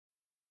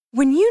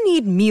When you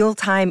need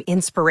mealtime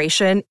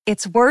inspiration,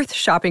 it's worth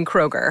shopping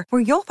Kroger,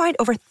 where you'll find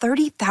over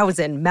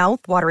 30,000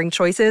 mouth-watering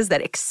choices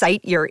that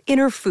excite your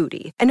inner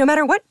foodie. And no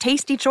matter what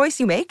tasty choice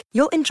you make,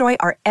 you'll enjoy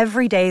our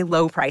everyday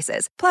low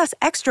prices, plus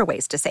extra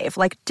ways to save,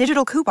 like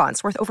digital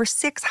coupons worth over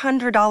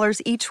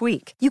 $600 each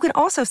week. You can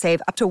also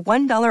save up to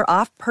 $1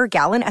 off per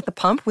gallon at the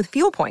pump with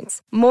fuel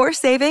points. More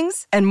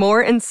savings and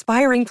more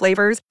inspiring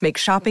flavors make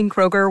shopping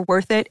Kroger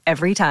worth it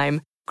every time.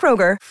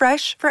 Kroger,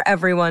 fresh for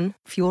everyone.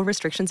 Fuel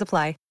restrictions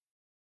apply.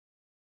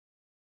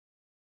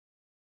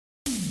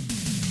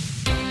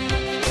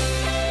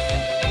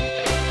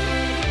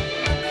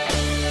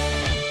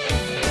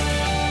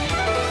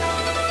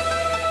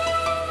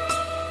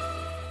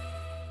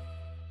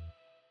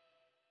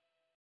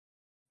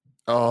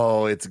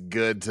 Oh, it's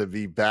good to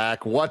be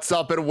back. What's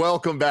up and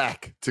welcome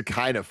back to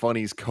Kinda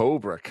Funny's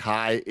Cobra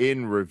Kai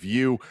in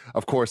review.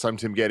 Of course, I'm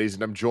Tim Geddes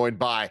and I'm joined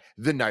by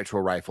the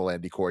Nitro Rifle,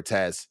 Andy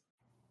Cortez.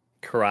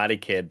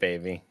 Karate Kid,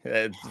 baby.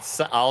 It's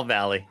all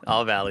Valley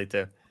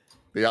too.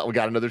 Yeah, we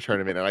got another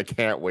tournament and I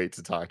can't wait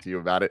to talk to you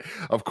about it.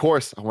 Of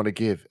course, I want to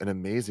give an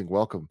amazing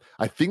welcome.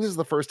 I think this is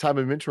the first time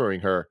I'm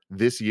introing her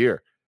this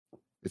year.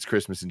 It's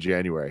Christmas in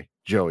January.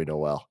 Joey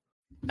Noel.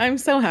 I'm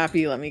so happy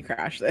you let me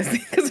crash this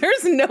because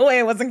there's no way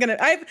I wasn't gonna.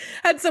 I've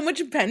had so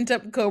much pent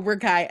up Cobra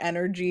Kai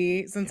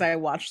energy since I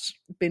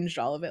binged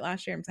all of it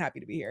last year. I'm so happy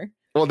to be here.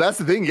 Well, that's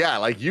the thing. Yeah,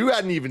 like you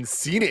hadn't even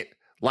seen it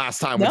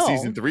last time when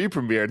season 3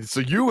 premiered, so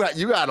you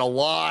had a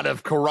lot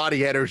of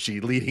karate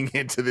energy leading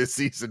into this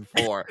season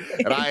 4,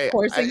 and I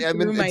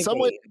mean, in some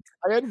way,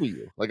 I envy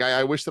you. Like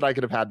I wish that I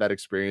could have had that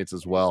experience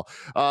as well.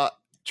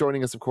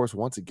 Joining us, of course,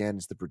 once again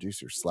is the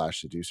producer /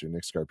 seducer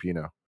Nick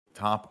Scarpino.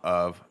 Top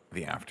of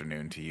the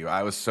afternoon to you.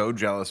 I was so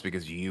jealous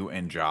because you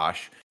and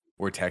Josh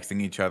were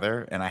texting each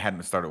other and I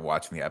hadn't started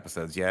watching the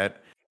episodes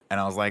yet. And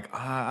I was like,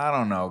 I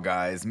don't know,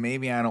 guys.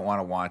 Maybe I don't want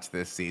to watch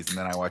this season.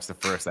 Then I watched the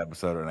first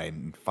episode and I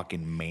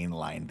fucking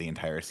mainlined the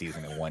entire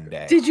season in one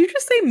day. Did you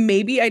just say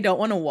maybe I don't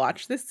want to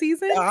watch this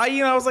season?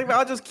 I was like,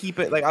 I'll just keep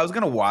it. Like I was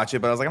gonna watch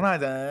it, but I was like,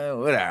 I'm not,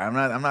 whatever.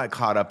 I'm not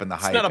caught up in the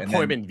hype. It's not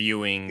appointment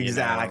viewing.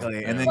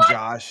 Exactly. And then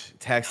Josh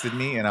texted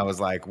me and I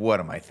was like, what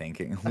am I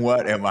thinking?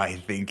 What am I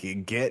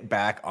thinking? Get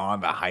back on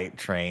the hype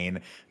train.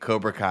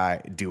 Cobra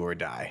Kai, do or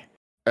die.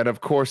 And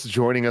of course,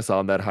 joining us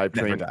on that hype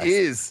train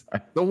is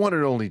the one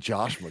and only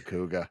Josh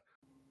Macuga.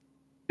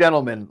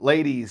 Gentlemen,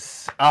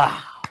 ladies,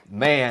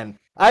 man,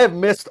 I have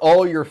missed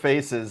all your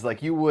faces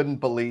like you wouldn't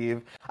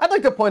believe. I'd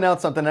like to point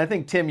out something. I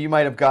think, Tim, you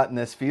might have gotten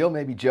this feel.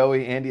 Maybe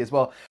Joey, Andy as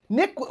well.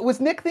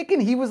 Was Nick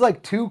thinking he was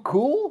like too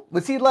cool?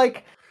 Was he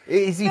like...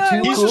 Is he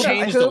too cool? He's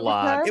changed a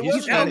lot.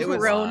 He's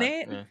outgrown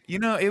it. You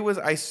know,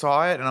 I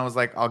saw it and I was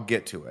like, I'll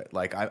get to it.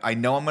 Like, I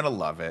know I'm going to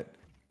love it,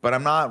 but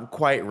I'm not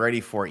quite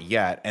ready for it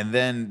yet. And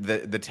then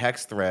the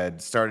text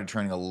thread started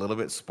turning a little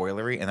bit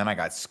spoilery, and then I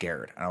got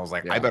scared. And I was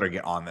like, I better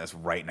get on this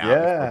right now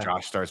before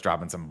Josh starts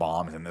dropping some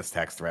bombs in this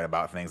text thread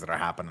about things that are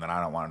happening that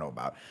I don't want to know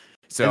about.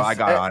 So I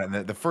got on it.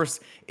 And the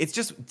first, it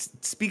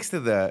just speaks to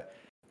the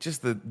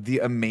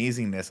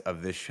amazingness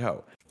of this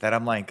show that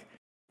I'm like,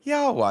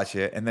 yeah, I'll watch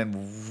it. And then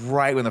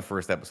right when the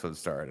first episode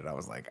started, I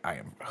was like, I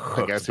am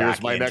hooked. I guess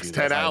here's my next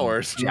 10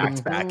 hours.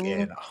 Jacked back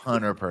in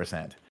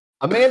 100%.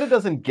 Amanda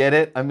doesn't get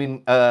it. I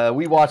mean,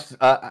 we watched...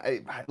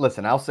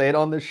 listen, I'll say it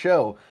on this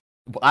show.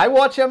 I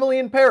watch Emily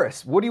in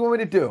Paris. What do you want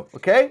me to do?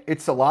 Okay?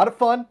 It's a lot of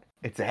fun.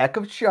 It's a heck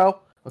of a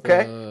show.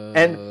 Okay?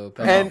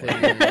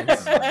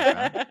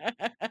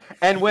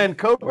 And when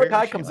Cobra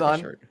Kai comes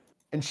on,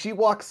 and she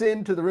walks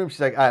into the room,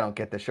 she's like, I don't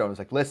get this show. And I was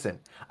like, listen,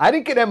 I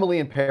didn't get Emily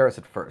in Paris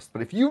at first,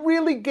 but if you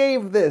really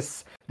gave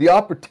this the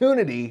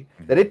opportunity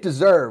that it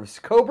deserves,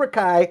 Cobra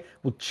Kai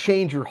will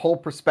change your whole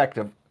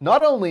perspective,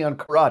 not only on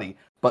karate,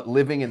 but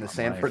living in the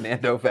San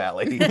Fernando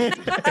Valley.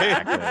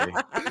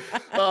 Exactly.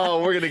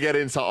 Oh, we're going to get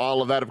into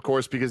all of that, of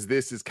course, because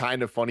this is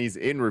Kinda Funny's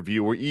In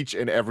Review, where each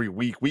and every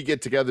week we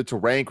get together to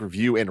rank,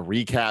 review, and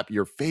recap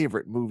your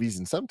favorite movies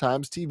and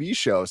sometimes TV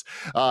shows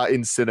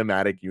in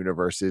cinematic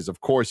universes.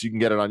 Of course, you can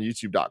get it on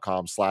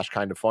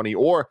youtube.com/kindafunny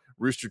or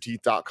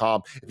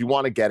roosterteeth.com. If you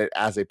want to get it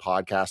as a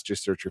podcast,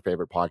 just search your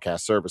favorite podcast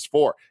service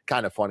for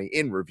Kinda Funny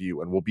In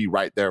Review, and we'll be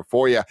right there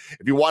for you.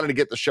 If you wanted to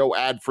get the show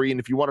ad-free, and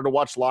if you wanted to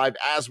watch live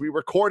as we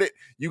record it,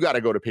 you got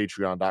to go to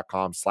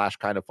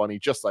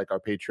patreon.com/kindafunny, just like our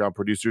Patreon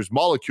producers,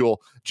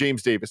 Molecule,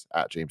 James Davis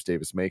at James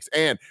Davis Makes,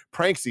 and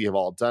Pranksy have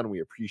all done.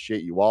 We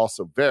appreciate you all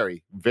so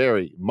very,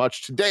 very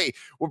much. Today,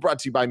 we're brought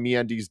to you by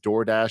MeUndies,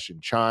 DoorDash,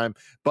 and Chime,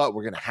 but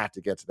we're going to have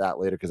to get to that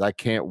later because I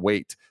can't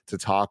wait to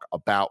talk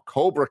about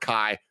Cobra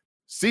Kai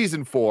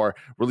Season 4,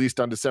 released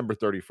on December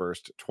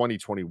 31st,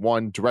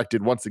 2021,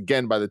 directed once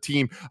again by the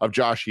team of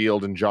Josh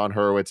Heald and John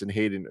Hurwitz and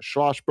Hayden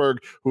Schlossberg,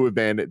 who have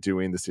been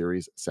doing the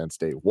series since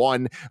day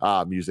one.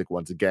 Music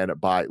once again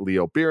by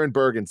Leo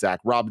Bierenberg and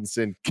Zach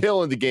Robinson,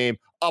 killing the game,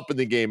 up in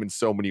the game in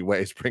so many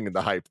ways, bringing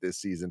the hype this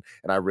season,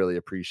 and I really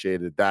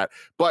appreciated that.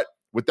 But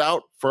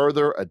without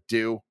further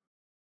ado,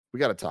 we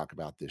got to talk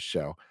about this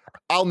show.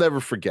 I'll never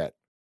forget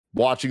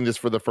watching this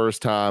for the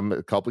first time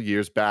a couple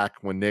years back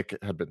when Nick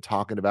had been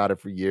talking about it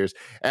for years,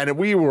 and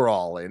we were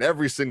all in,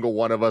 every single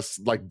one of us,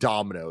 like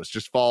dominoes,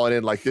 just falling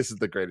in like this is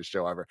the greatest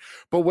show ever.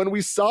 But when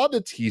we saw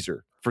the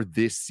teaser for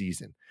this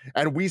season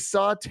and we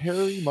saw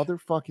Terry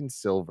motherfucking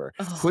Silver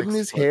putting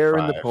his hair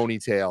in the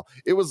ponytail,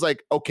 it was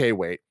like, okay,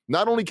 wait,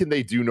 not only can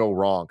they do no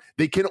wrong,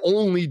 they can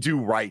only do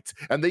right,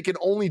 and they can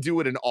only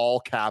do it in all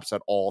caps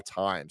at all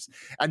times.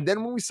 And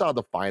then when we saw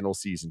the final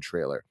season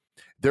trailer,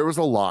 there was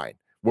a line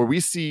where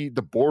we see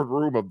the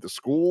boardroom of the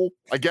school,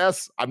 I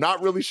guess. I'm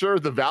not really sure.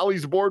 The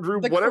Valley's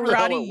boardroom, whatever the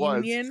hell it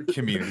was.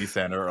 Community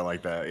center or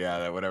like that.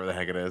 Yeah, whatever the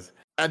heck it is.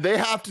 And they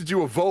have to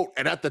do a vote.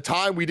 And at the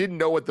time, we didn't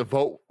know what the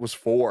vote was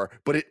for,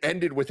 but it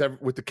ended with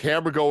the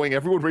camera going,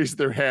 everyone raised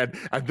their hand,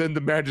 and then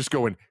the man just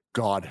going,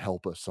 God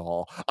help us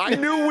all. I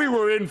knew we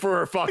were in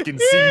for a fucking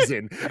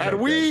season, and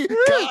we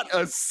got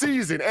a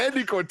season.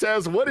 Andy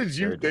Cortez, what did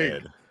you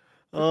think?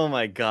 Oh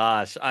my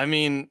gosh. I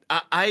mean,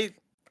 I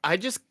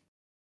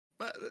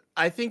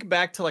think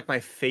back to like my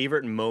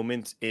favorite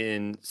moments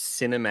in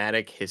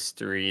cinematic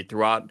history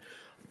throughout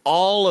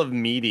all of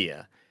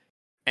media,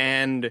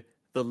 and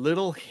the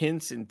little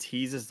hints and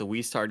teases that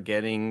we start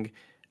getting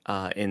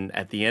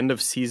at the end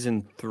of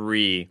season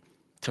 3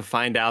 to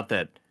find out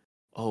that,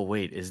 oh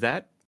wait, is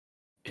that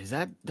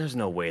there's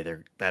no way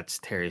that's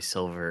Terry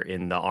Silver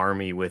in the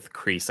army with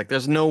Kreese. Like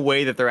there's no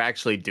way that they're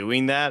actually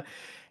doing that.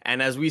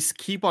 And as we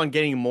keep on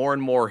getting more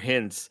and more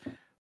hints,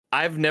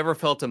 I've never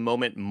felt a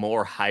moment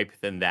more hype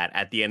than that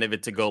at the end of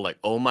it, to go like,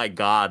 oh my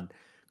God,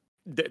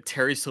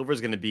 Terry Silver is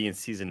going to be in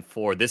season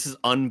 4. This is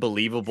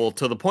unbelievable,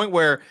 to the point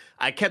where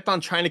I kept on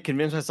trying to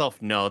convince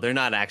myself, no, they're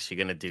not actually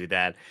going to do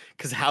that.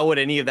 Because how would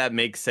any of that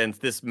make sense?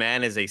 This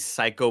man is a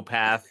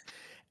psychopath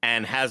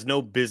and has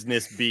no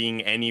business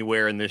being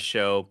anywhere in this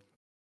show.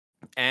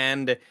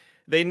 And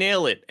they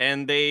nail it,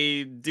 and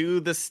they do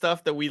the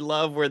stuff that we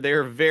love where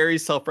they're very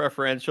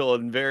self-referential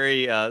and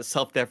very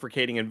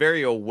self-deprecating and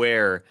very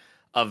aware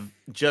of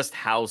just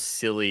how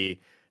silly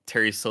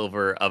Terry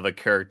Silver of a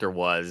character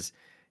was.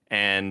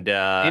 And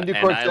I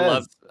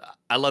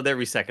loved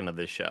every second of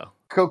this show.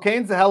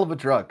 Cocaine's a hell of a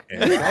drug.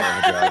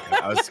 Yeah,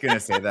 I was gonna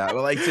say that.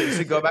 Well, like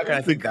to go back, and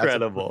I think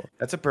incredible.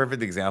 That's a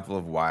perfect example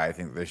of why I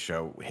think this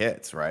show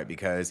hits, right?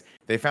 Because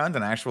they found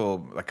an actual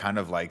kind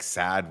of like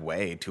sad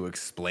way to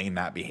explain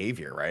that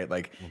behavior, right?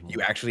 Like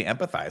you actually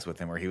empathize with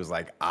him, where he was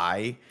like,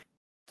 I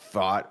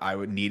thought I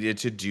needed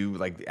to do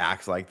like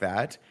acts like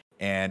that,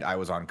 and I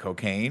was on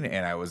cocaine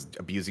and I was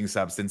abusing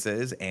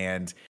substances,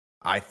 and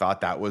I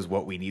thought that was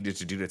what we needed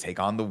to do to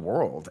take on the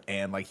world.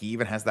 And like he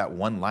even has that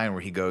one line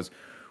where he goes,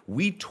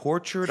 we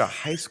tortured a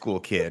high school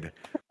kid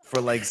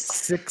for like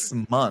 6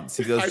 months.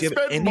 He goes, I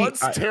spent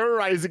months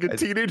terrorizing a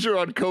teenager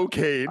on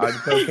cocaine.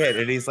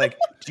 And he's like,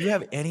 do you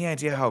have any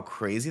idea how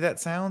crazy that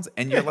sounds?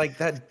 And you're like,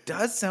 that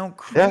does sound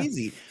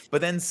crazy. Yeah.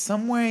 But then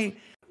some way,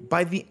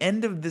 by the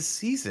end of this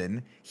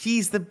season,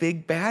 he's the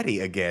big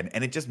baddie again.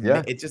 And they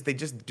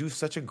just do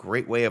such a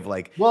great way of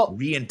like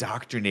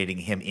re-indoctrinating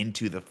him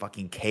into the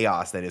fucking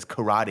chaos that is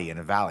karate in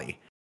a valley.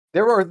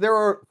 There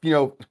are,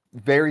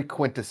 very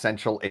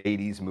quintessential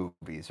 80s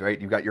movies, right?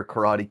 You've got your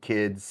Karate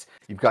Kids,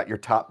 you've got your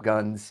Top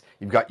Guns,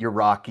 you've got your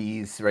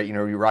Rockies, right?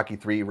 Your Rocky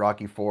 3,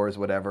 Rocky 4s,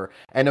 whatever.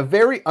 And a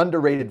very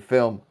underrated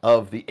film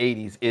of the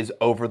 80s is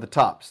Over the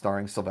Top,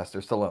 starring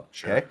Sylvester Stallone.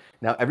 Sure. Okay?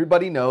 Now,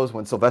 everybody knows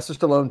when Sylvester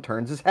Stallone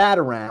turns his hat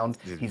around,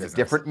 he's a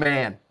different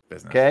man.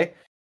 Okay?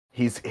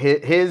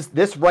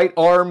 This right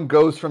arm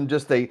goes from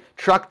just a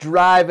truck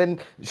driving,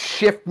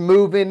 shift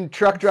moving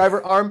truck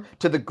driver arm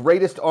to the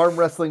greatest arm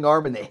wrestling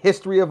arm in the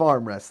history of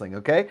arm wrestling,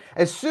 okay?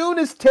 As soon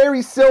as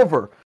Terry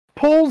Silver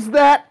pulls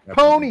that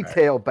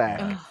ponytail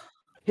back,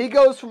 he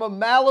goes from a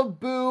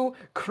Malibu,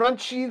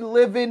 crunchy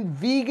living,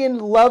 vegan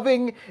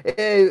loving,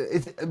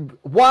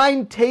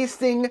 wine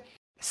tasting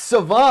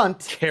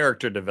savant.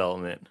 Character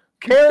development.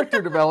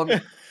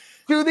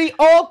 To the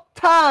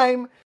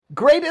all-time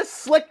greatest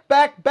slick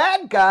back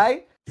bad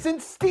guy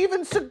since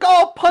Steven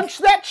Seagal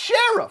punched that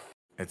sheriff.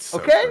 It's so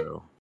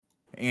true.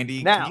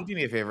 Andy, can you do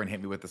me a favor and hit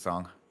me with the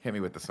song?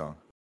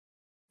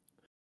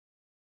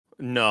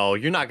 No,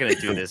 you're not going to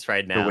do this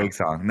right now. The wig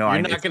song. No,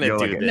 you're not going to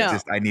do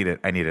this. No. I need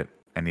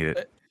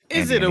it.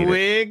 Is it a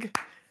wig?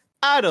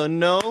 I don't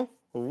know.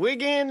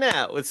 Wigging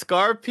out with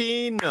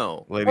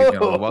Scarpino. Ladies and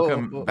gentlemen,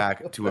 welcome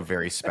back to a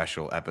very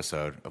special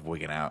episode of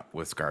Wigging Out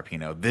with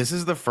Scarpino. This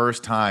is the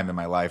first time in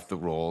my life the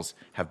roles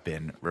have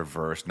been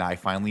reversed. Now I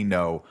finally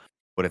know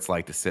what it's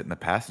like to sit in the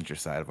passenger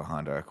side of a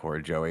Honda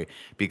Accord, Joey,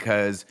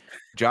 because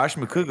Josh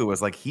Makuga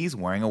was like, he's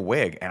wearing a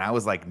wig. And I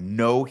was like,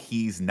 no,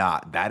 he's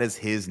not. That is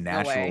his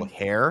natural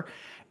hair.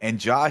 And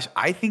Josh,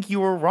 I think you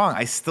were wrong.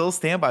 I still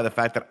stand by the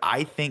fact that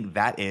I think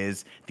that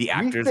is the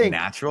actor's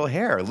natural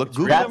hair. Look,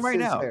 Google him right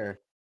now. Hair.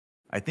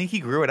 I think he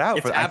grew it out.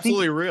 It's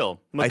absolutely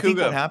real. Makuga. I think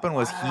what happened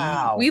was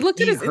we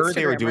looked at his Instagram,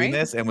 they were doing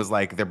this and was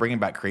like, they're bringing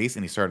back Kreese,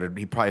 and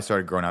he probably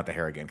started growing out the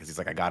hair again because he's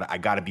like, I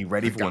gotta be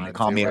ready for when they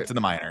call me up to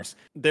the minors.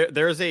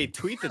 There's a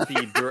tweet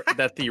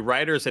that the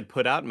writers had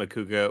put out in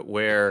Makuga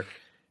where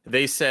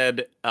they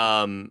said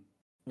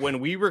when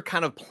we were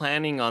kind of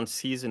planning on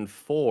season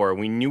 4,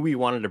 we knew we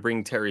wanted to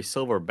bring Terry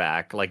Silver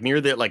back, like near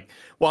the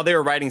while they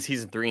were writing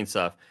season 3 and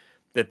stuff,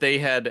 that they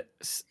had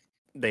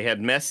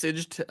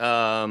messaged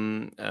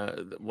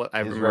what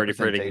I'm already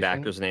forgetting the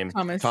actor's name.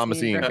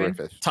 Thomas Ian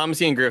Griffith.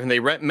 Thomas Ian Griffith. They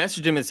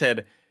messaged him and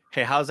said,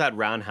 "Hey, how's that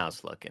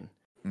roundhouse looking?"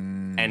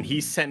 And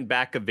he sent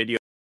back a video.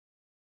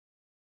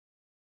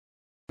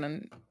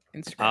 On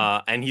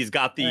Instagram. And he's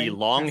got the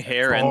long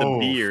hair and the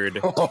beard,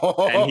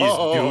 and he's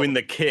doing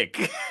the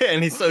kick,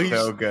 and he's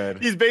so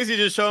good. He's basically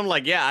just showing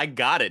like, "Yeah, I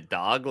got it,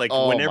 dog. Like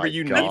whenever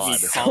you need me,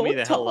 call me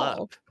the hell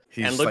up."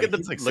 And look at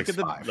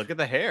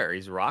the hair.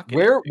 He's rocking.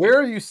 Where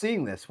are you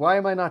seeing this? Why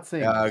am I not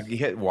seeing this? You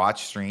hit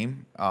watch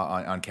stream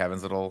on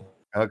Kevin's little.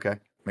 Okay.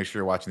 Make sure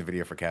you're watching the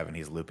video for Kevin.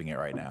 He's looping it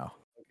right now.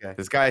 Okay.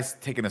 This guy's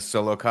taking a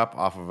solo cup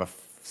off of a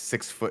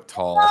 6 foot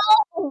tall.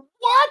 Oh,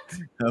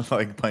 what?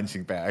 Like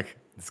punching bag.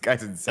 This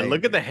guy's insane. And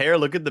look at the hair.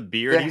 Look at the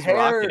beard. He's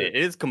rocking it. It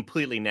is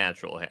completely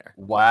natural hair.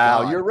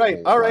 Wow, you're right.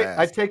 All right,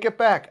 I take it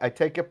back.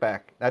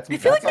 That's. I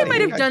feel like they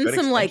might have done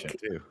some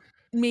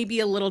maybe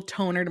a little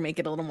toner to make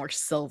it a little more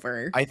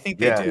silver. I think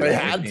they do. They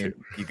had to.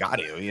 You got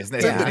to. His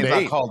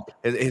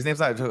name's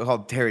not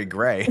called Terry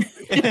Gray.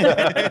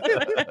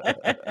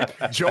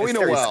 Joey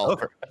Noelle.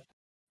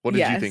 What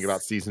did you think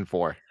about season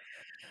 4?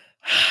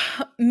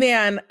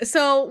 Man,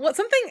 so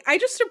something I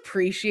just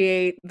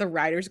appreciate the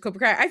writers of Cobra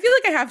Kai. I feel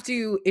like I have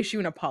to issue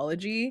an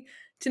apology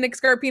to Nick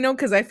Scarpino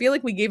because I feel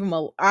like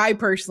I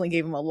personally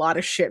gave him a lot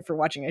of shit for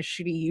watching a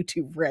shitty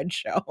YouTube Red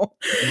show.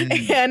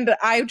 And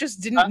I just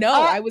didn't know.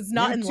 I was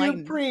not YouTube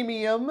enlightened.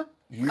 Premium.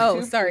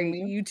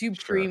 YouTube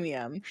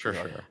Premium. Sure.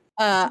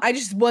 I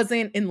just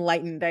wasn't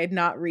enlightened. I had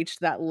not reached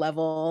that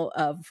level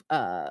of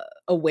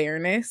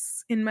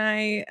awareness in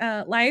my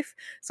life.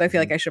 So I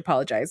feel like I should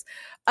apologize.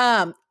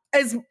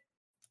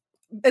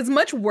 As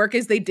much work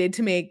as they did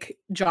to make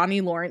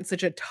Johnny Lawrence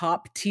such a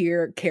top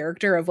tier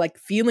character of like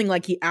feeling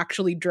like he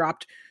actually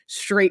dropped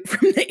straight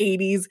from the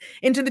 80s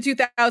into the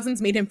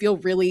 2000s, made him feel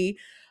really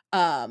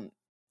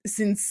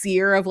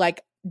sincere of like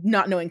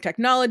not knowing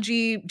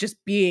technology, just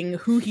being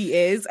who he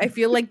is. I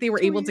feel like they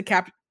were able to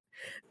capture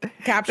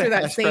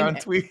that same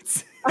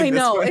tweets. I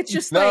know. It's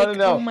just no.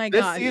 Oh my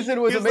god. This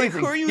season was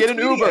amazing. Like, Get an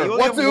Uber.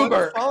 What's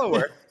Uber?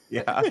 Follower.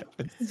 Yeah.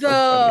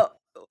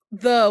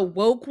 The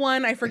woke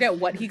one, I forget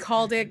what he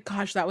called it.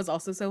 Gosh, that was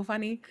also so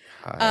funny.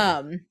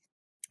 I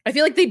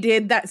feel like they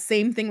did that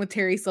same thing with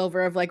Terry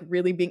Silver of like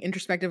really being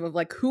introspective of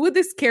like who would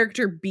this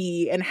character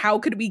be and how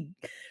could we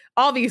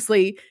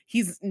obviously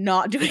he's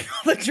not doing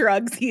all the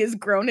drugs. He has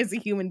grown as a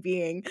human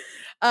being.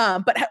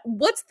 But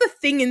what's the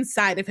thing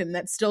inside of him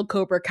that's still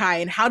Cobra Kai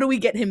and how do we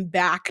get him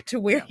back to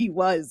where he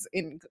was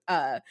in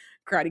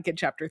Karate Kid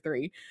Chapter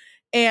 3?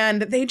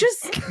 And they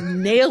just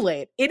nail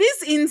it. It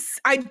is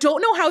I don't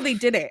know how they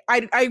did it.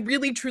 I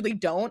really truly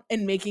don't.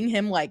 And making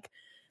him like,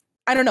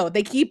 I don't know.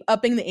 They keep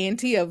upping the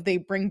ante of they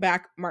bring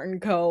back Martin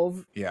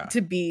Kove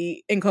to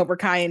be in Cobra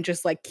Kai and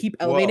just like keep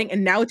elevating.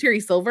 And now Terry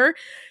Silver,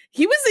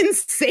 he was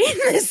insane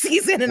this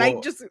season. And I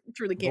just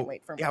truly can't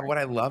wait for more. Yeah, what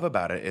I love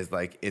about it is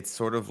like, it's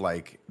sort of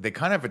like they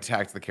kind of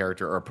attacked the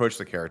character or approached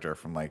the character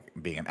from like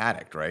being an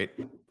addict, right?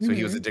 So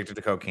he was addicted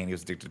to cocaine. He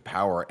was addicted to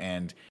power.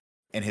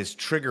 And his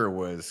trigger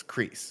was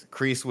Kreese.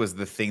 Kreese was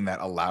the thing that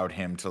allowed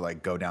him to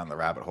like go down the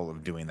rabbit hole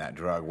of doing that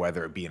drug,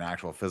 whether it be an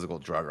actual physical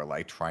drug or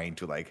like trying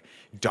to like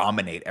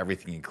dominate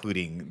everything,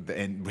 including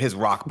and his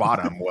rock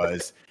bottom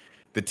was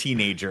the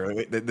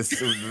teenager, the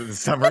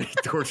summer he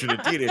tortured a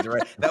teenager,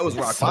 right? That was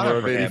rock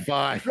bottom for him.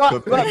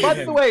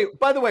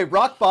 By the way,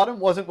 rock bottom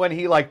wasn't when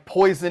he like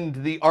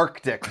poisoned the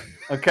Arctic.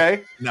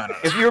 Okay, no.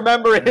 If you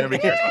remember it,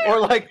 or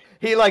like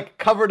he like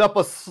covered up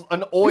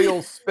an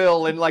oil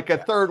spill in like a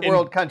third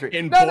world country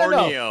in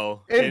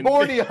Borneo. In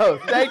Borneo.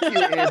 Thank you,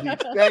 Andy.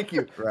 Thank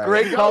you. Right.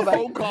 Great callback.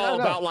 Phone call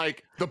about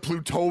like the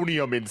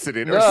plutonium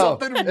incident or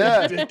something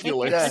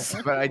ridiculous. Yes.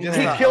 But I just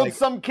he killed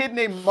some kid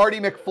named Marty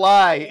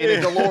McFly in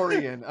a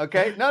DeLorean.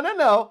 Okay,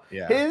 no.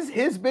 Yeah.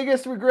 His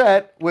biggest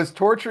regret was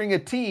torturing a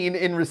teen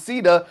in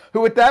Reseda,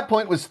 who at that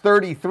point was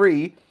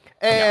 33.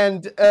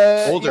 And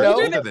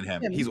older than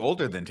him. He's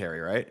older than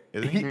Terry, right?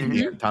 Isn't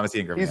he? Thomas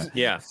Ian Griffith.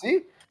 Yeah.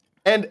 See,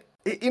 and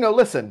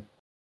listen.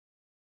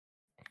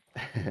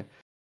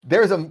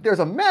 there's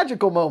a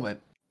magical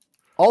moment,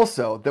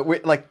 also that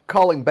we're like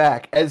calling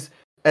back as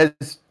the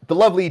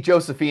lovely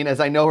Josephine, as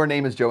I know her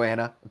name is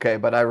Joanna. Okay,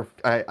 but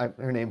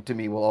her name to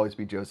me will always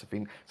be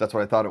Josephine. That's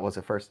what I thought it was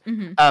at first.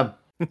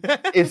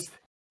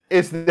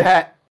 Is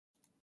that.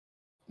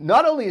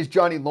 Not only is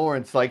Johnny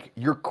Lawrence like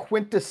your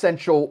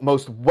quintessential,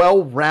 most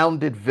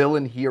well-rounded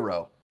villain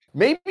hero,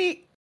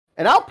 maybe,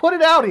 and I'll put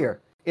it out here,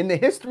 in the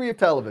history of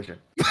television.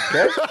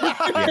 Okay?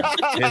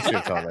 History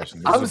of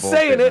television. I'm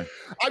saying it.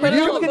 I mean,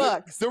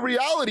 the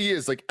reality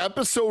is, like,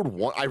 episode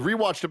 1, I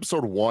rewatched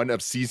episode 1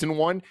 of season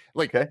 1.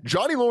 Like,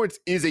 Johnny Lawrence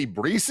is a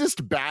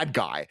racist bad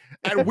guy,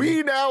 and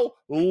we now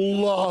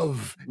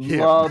love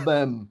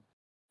him.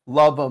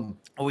 Love him.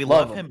 Well, we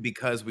love him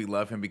because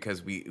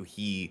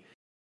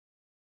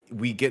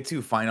we get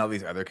to find all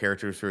these other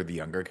characters who are the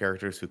younger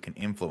characters who can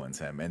influence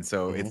him. And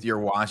so it's you're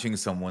watching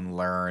someone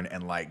learn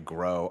and like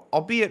grow,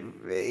 albeit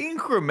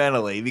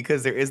incrementally,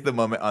 because there is the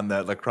moment on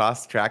the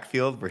lacrosse track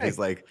field where he's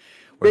like,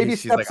 baby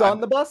steps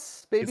on the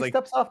bus, baby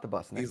steps off the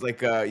bus. He's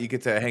like, you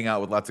get to hang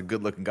out with lots of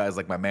good looking guys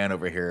like my man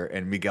over here.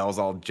 And Miguel's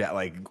all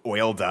like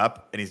oiled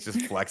up and he's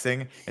just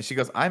flexing. And she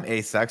goes, I'm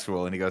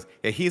asexual. And he goes,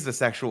 yeah, he's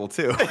asexual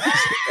too.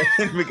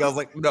 And Miguel's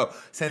like, no,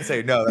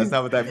 Sensei, no, that's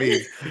not what that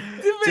means.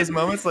 Just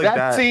moments like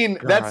that.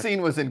 That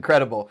scene was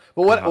incredible.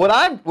 But what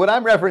I'm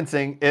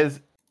referencing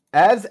is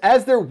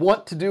as they're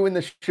wont to do in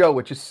the show,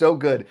 which is so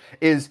good,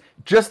 is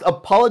just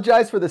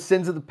apologize for the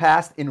sins of the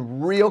past in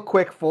real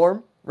quick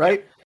form,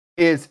 right?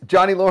 Is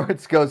Johnny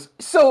Lawrence goes,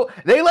 so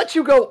they let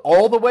you go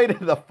all the way to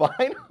the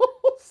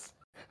finals,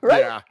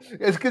 right? Yeah.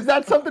 It's because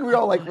that's something we're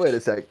all like, wait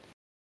a sec.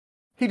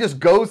 He just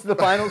goes to the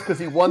finals because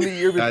he won the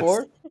year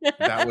before?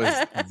 That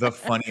was the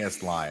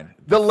funniest line.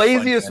 The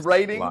laziest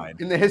writing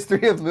in the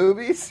history of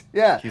movies.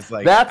 Yeah. He's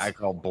like, I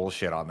call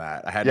bullshit on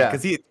that. I had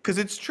because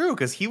it's true,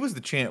 because he was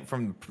the champ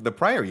from the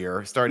prior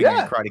year starting in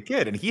Karate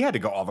Kid, and he had to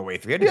go all the way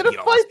through. He had to beat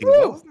all these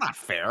people. It's not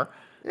fair.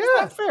 Yeah,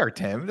 it's not fair,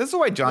 Tim. This is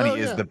why Johnny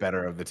is the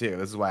better of the two.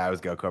 This is why I always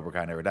go Cobra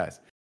Kai never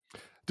dies.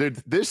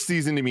 Dude, this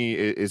season to me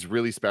is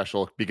really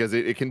special because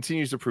it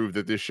continues to prove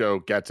that this show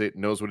gets it,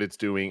 knows what it's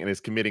doing, and is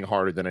committing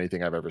harder than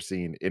anything I've ever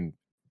seen in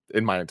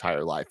my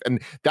entire life.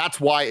 And that's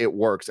why it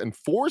works. And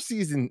 4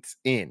 seasons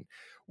in,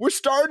 we're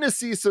starting to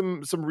see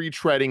some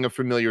retreading of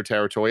familiar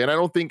territory. And I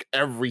don't think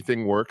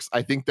everything works.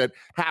 I think that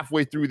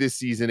halfway through this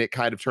season, it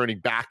kind of turning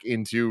back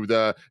into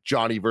the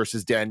Johnny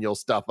versus Daniel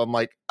stuff. I'm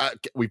like,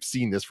 we've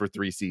seen this for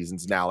 3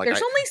 seasons now. Like,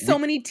 there's only so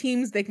many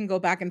teams they can go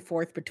back and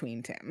forth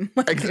between, Tim.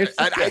 Like,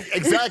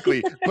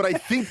 exactly. But I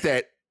think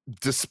that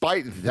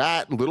despite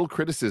that little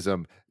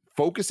criticism,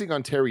 focusing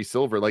on Terry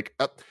Silver, like,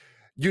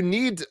 you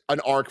need an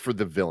arc for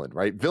the villain,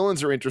 right?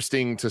 Villains are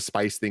interesting to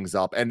spice things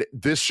up. And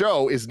this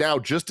show is now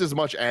just as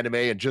much anime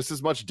and just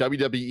as much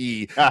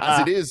WWE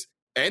as it is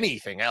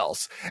anything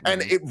else.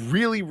 And it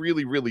really,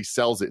 really, really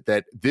sells it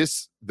that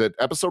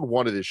episode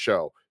 1 of this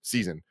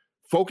season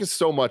focused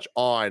so much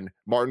on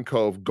Martin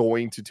Kove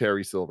going to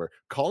Terry Silver,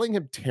 calling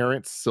him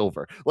Terrence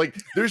Silver. Like,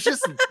 there's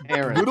just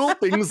little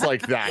things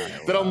like that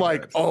I'm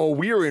like, oh,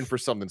 we are in for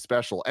something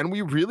special. And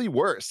we really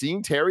were.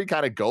 Seeing Terry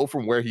kind of go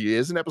from where he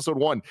is in episode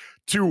 1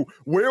 to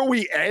where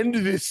we end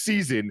this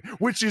season,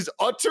 which is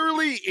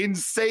utterly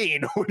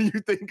insane when you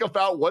think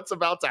about what's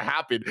about to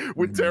happen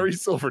with Terry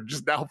Silver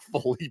just now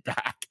fully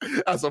back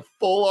as a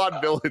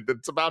full-on villain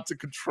that's about to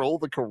control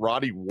the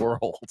karate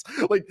world.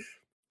 Like,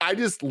 I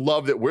just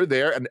love that we're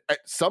there, and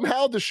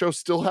somehow the show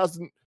still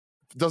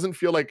doesn't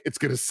feel like it's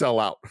going to sell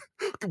out.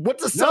 What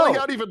does selling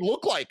out even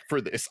look like for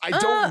this? I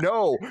don't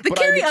know. The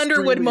Carrie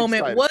Underwood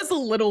moment was a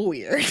little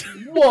weird.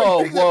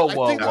 Whoa.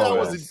 I think that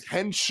was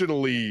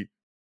intentionally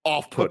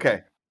off-putting.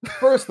 Okay.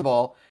 First of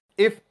all,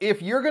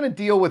 if you're going to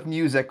deal with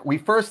music, we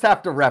first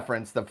have to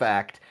reference the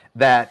fact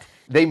that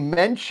they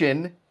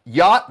mention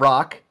Yacht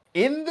Rock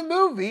in the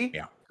movie.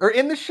 Yeah. Or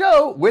in the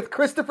show with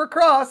Christopher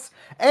Cross,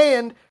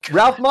 and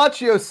Ralph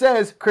Macchio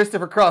says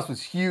Christopher Cross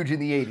was huge in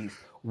the 80s,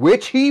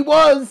 which he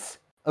was,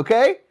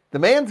 okay? The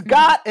man's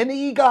got an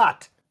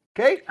EGOT,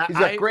 okay? He's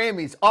got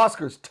Grammys,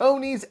 Oscars,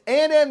 Tonys,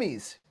 and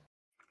Emmys.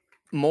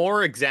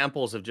 More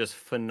examples of just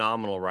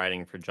phenomenal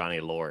writing for Johnny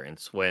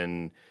Lawrence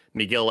when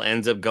Miguel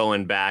ends up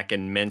going back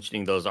and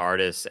mentioning those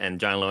artists, and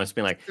Johnny Lawrence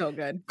being like, so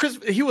good. Chris,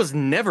 he was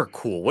never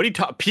cool. What are you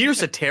talking? Peter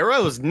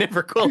Cetera was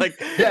never cool.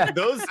 Like,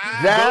 those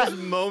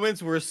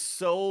moments were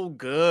so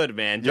good,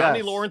 man.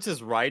 Johnny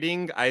Lawrence's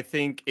writing, I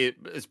think it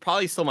is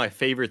probably still my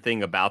favorite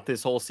thing about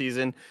this whole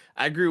season.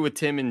 I agree with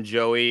Tim and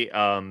Joey.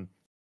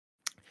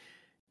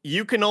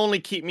 You can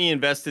only keep me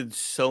invested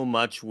so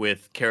much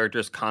with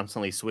characters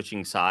constantly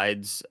switching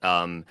sides.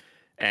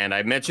 And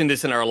I mentioned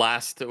this in our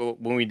last,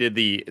 when we did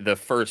the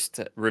first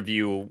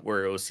review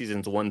where it was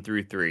seasons 1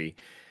 through 3.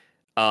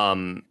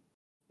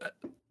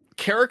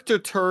 Character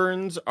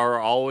turns are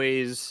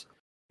always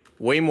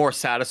way more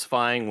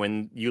satisfying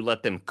when you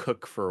let them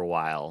cook for a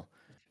while,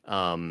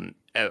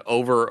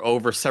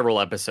 over several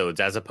episodes,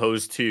 as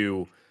opposed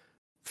to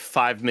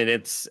 5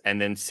 minutes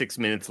and then 6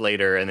 minutes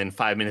later and then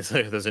 5 minutes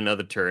later there's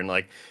another turn.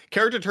 Like,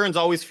 character turns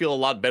always feel a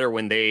lot better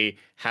when they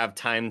have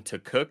time to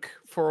cook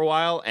for a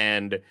while,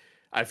 and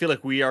I feel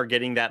like we are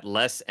getting that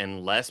less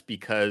and less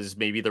because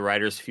maybe the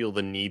writers feel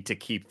the need to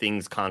keep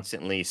things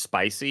constantly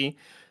spicy.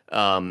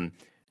 And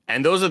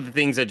those are the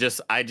things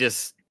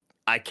that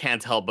I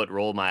can't help but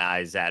roll my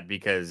eyes at,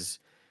 because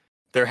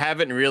there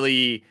haven't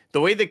really,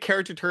 the way the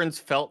character turns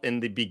felt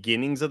in the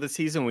beginnings of the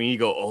season when you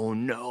go, oh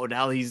no,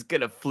 now he's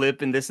going to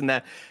flip and this and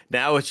that.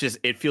 Now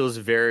it feels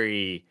just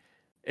very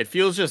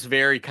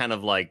kind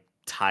of like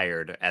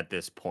tired at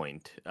this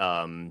point.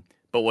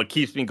 But what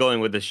keeps me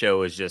going with the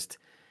show is just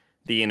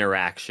the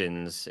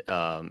interactions,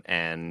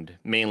 and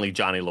mainly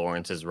Johnny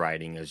Lawrence's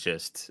writing is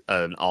just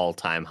an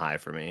all-time high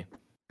for me.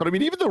 But I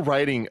mean, even the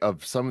writing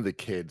of some of the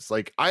kids,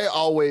 like, I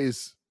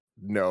always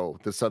know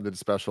there's something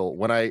special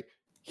when I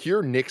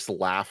hear Nick's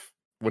laugh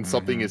when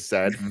something is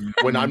said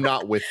when I'm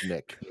not with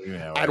Nick.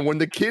 And when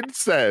the kid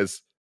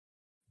says,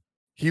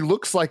 he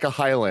looks like a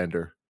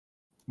Highlander.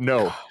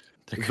 No,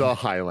 the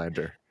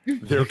Highlander.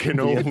 There can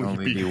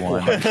only be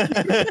one.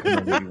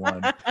 Only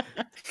one.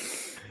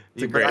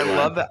 But I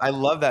love that. I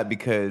love that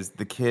because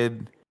the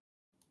kid,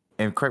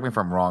 and correct me if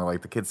I'm wrong,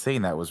 like the kid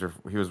saying that was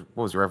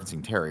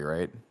referencing Terry,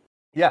 right?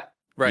 Yeah.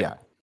 Right.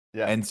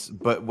 Yeah.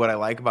 But what I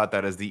like about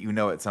that is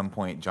that at some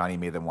point Johnny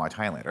made them watch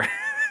Highlander.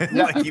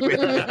 That's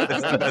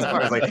the best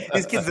part. It's like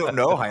these kids don't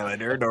know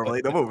Highlander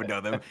normally. No one would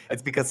know them.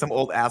 It's because some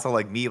old asshole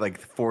like me like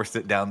forced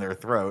it down their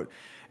throat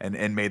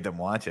and made them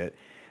watch it.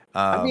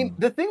 I mean,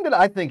 the thing that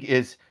I think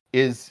is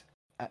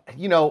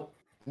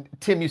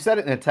Tim, you said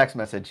it in a text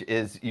message,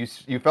 is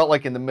you felt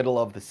like in the middle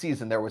of the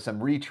season there was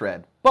some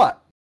retread.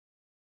 But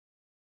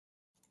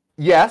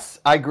yes,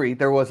 I agree,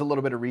 there was a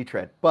little bit of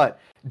retread. But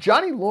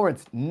Johnny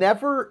Lawrence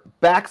never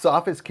backs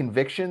off his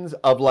convictions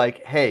of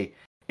like, hey,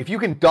 if you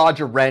can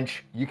dodge a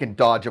wrench, you can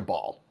dodge a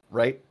ball,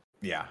 right?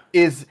 Yeah.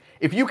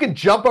 If you can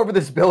jump over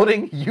this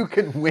building, you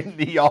can win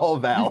the All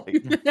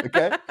Valley.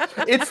 Okay?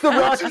 It's the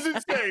Rock. Which is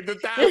insane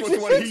that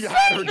was what he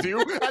had her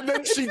do. And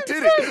then she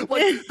did it.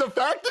 Like, the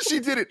fact that she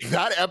did it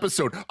that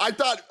episode, I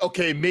thought,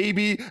 okay,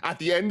 maybe at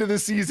the end of the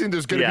season,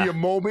 there's going to be a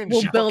moment.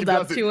 We'll she build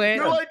up does to it.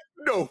 You're like,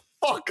 no,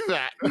 fuck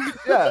that.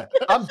 Yeah,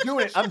 I'm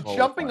doing it. I'm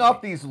jumping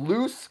off these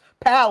loose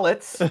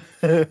pallets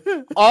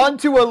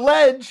onto a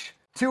ledge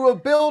to a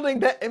building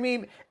that, I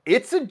mean,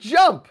 it's a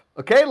jump,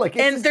 okay? Like,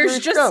 it's and there's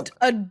just jump.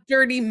 a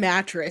dirty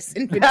mattress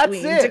in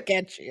between to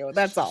catch you.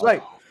 That's all.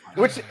 Right.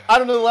 Which, I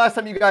don't know the last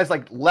time you guys,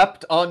 like,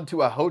 leapt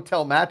onto a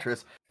hotel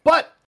mattress,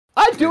 but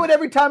I do it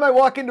every time I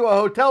walk into a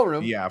hotel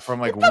room. Yeah, from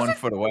like 1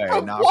 foot away.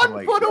 Not one from,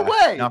 like, foot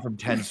away. Not from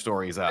 10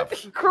 stories up.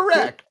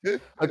 Correct.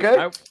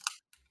 Okay?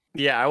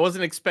 I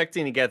wasn't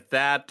expecting to get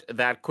that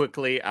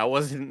quickly. I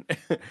wasn't,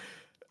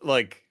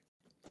 like,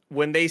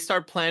 when they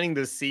start planting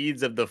the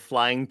seeds of the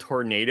flying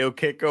tornado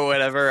kick or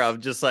whatever,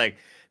 I'm just like,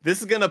 this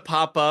is going to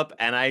pop up,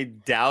 and I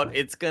doubt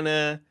it's going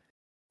to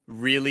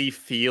really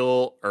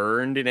feel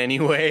earned in any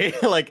way.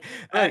 Like,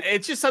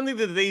 it's just something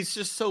that they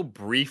just so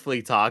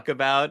briefly talk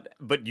about,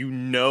 but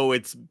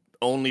it's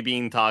only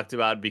being talked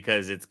about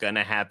because it's going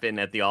to happen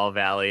at the All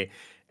Valley.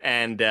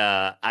 And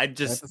I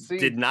just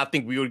did not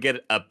think we would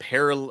get a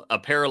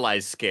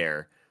paralyzed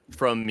scare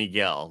from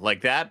Miguel.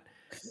 Like, that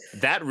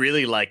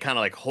really, like, kind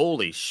of like,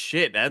 holy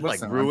shit, that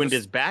ruined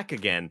his back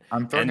again.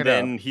 And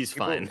then he's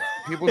fine.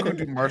 People who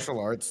do martial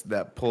arts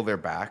that pull their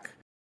back,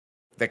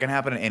 that can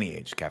happen at any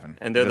age, Kevin.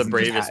 And they're the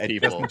bravest people.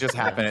 It doesn't just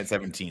happen at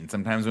 17.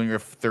 Sometimes when you're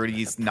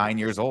 39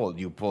 years old,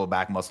 you pull a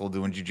back muscle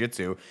doing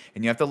jiu-jitsu,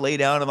 and you have to lay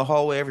down in the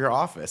hallway of your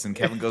office. And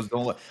Kevin goes,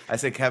 don't look. I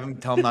say, Kevin,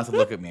 tell him not to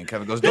look at me. And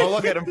Kevin goes, don't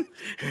look at him.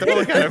 Don't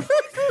look at him.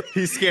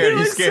 He's scared.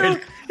 He's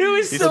scared. It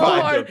was so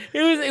hard.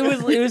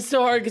 It was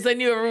so hard because I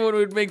knew everyone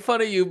would make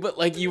fun of you, but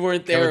like you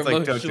weren't there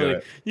emotionally.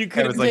 You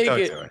couldn't take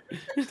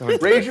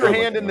it. Raise your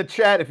hand in the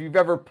chat if you've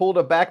ever pulled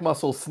a back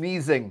muscle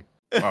sneezing.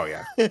 Oh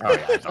yeah.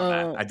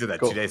 I did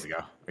that 2 days ago.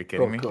 Are you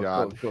kidding me? Cool.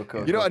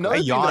 You know, another I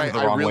thing yawned that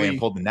the wrong way and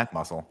pulled the neck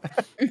muscle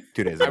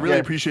 2 days ago. I really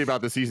appreciate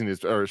about the season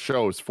or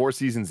shows 4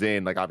 seasons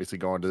in, like obviously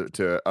going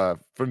to a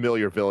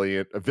familiar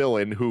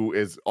villain who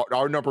is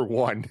our number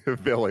one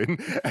villain,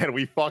 and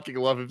we fucking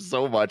love him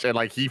so much, and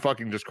like he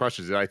fucking just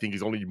crushes it. I think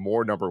he's only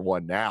more number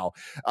one now.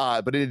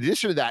 But in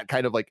addition to that,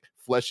 kind of like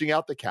fleshing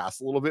out the cast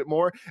a little bit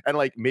more and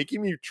like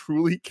making me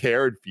truly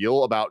care and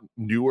feel about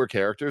newer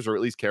characters, or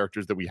at least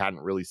characters that we hadn't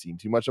really seen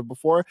too much of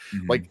before.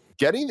 Like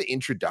getting the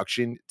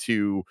introduction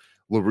to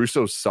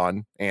LaRusso's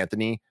son,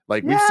 Anthony.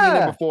 Like we've seen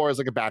him before as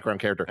like a background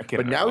character,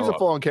 but now he's a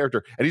full-on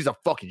character and he's a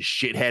fucking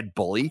shithead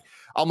bully.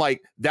 I'm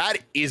like, that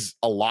is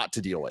a lot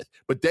to deal with.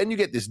 But then you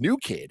get this new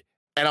kid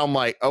and I'm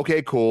like,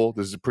 okay, cool.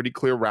 This is a pretty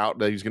clear route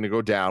that he's going to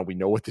go down. We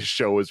know what this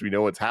show is. We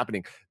know what's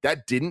happening.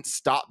 That didn't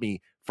stop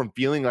me from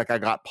feeling like I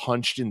got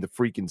punched in the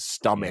freaking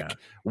stomach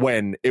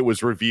when it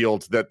was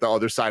revealed that the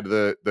other side of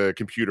the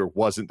computer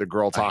wasn't the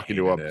girl talking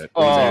to him. It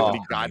was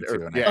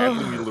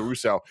Anthony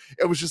LaRusso.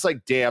 It was just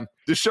like, damn,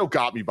 this show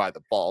got me by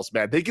the balls,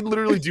 man. They can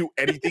literally do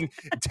anything,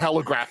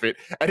 telegraph it,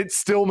 and it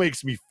still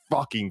makes me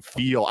fucking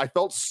feel. I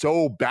felt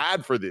so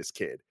bad for this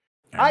kid.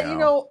 I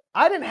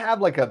didn't have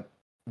like a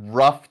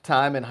rough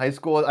time in high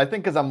school. I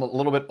think because I'm a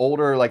little bit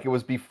older, like it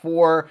was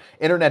before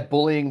internet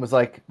bullying was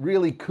like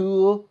really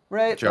cool,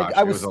 right? Josh, like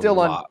I was still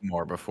a lot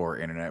more before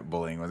internet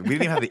bullying was. We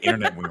didn't even have the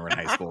internet when we were in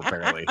high school,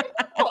 apparently.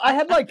 Well, I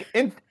had like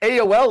in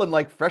AOL in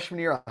like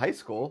freshman year of high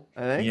school,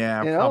 I think.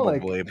 Yeah,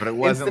 probably, but it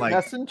wasn't like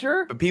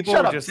Messenger. But people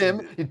Shut were up, just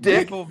Tim, you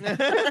dick. People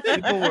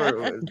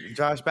were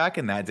Josh. Back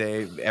in that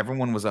day,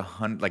 everyone was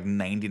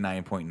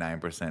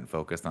 99.9%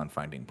 focused on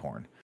finding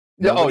porn.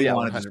 Nobody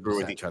wanted to screw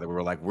with each other. We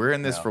were like, we're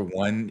in this for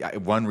one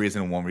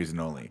reason and one reason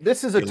only.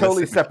 This is a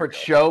totally separate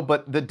show,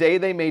 but the day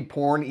they made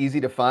porn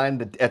easy to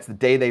find, that's the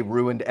day they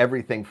ruined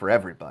everything for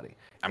everybody.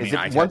 I mean,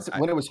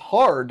 when it was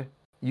hard,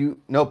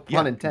 no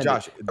pun intended.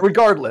 Josh,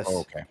 regardless.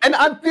 Oh, okay. And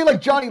I feel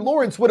like Johnny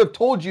Lawrence would have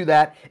told you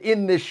that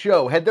in this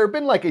show. Had there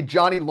been like a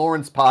Johnny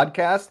Lawrence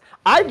podcast,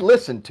 I'd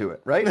listen to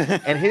it, right?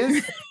 And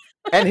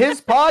And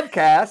his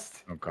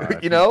podcast, Oh,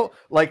 you know,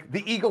 like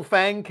the Eagle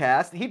Fang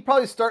cast, he'd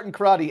probably start in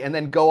karate and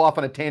then go off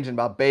on a tangent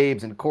about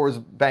babes and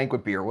Coors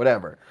Banquet beer or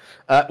whatever.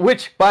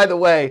 Which, by the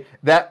way,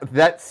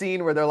 that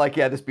scene where they're like,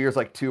 yeah, this beer's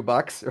like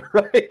 $2,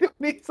 right? And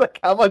he's like,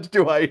 how much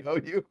do I owe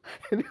you?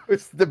 And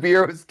the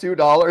beer was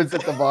 $2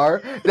 at the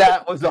bar.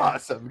 That was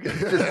awesome. Just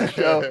to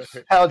show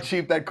how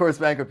cheap that Coors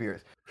Banquet beer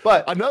is.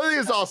 But another thing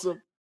is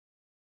awesome.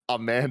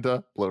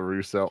 Amanda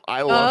LaRusso.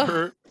 I love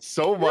her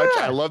so much.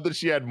 Yeah. I love that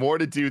she had more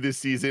to do this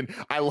season.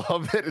 I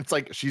love that it's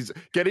like she's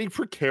getting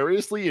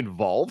precariously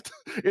involved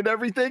in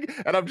everything.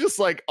 And I'm just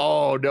like,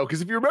 oh no.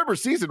 Because if you remember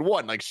season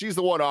 1, like she's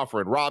the one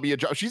offering Robbie a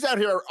job. She's out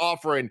here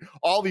offering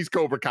all these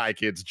Cobra Kai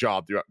kids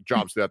jobs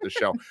throughout the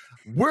show.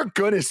 We're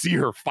going to see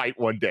her fight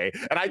one day.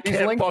 And I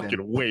can't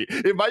fucking wait.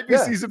 It might be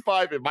season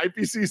 5. It might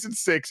be season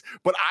 6.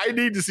 But I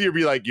need to see her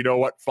be like, you know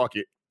what? Fuck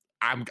it.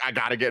 I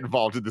got to get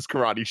involved in this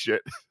karate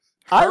shit.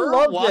 I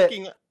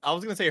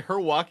was gonna say her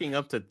walking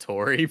up to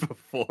Tori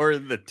before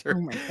the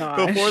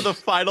before the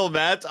final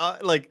match.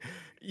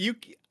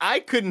 I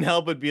couldn't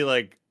help but be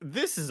like,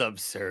 "This is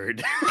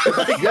absurd."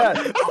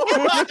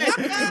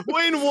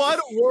 In what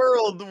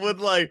world would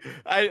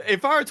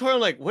if I were Tori, I'm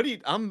like,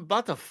 I'm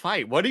about to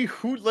fight.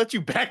 Who let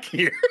you back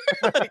here?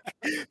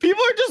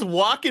 People are just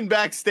walking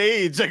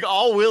backstage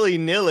all willy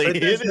nilly.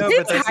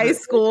 It's high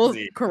school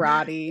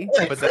karate.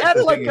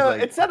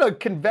 It's at a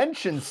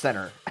convention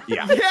center.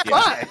 Yeah.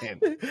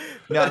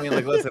 No, I mean,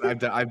 listen,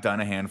 I've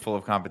done a handful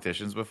of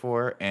competitions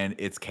before, and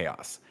it's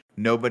chaos.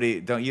 You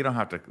don't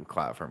have to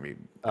clap for me,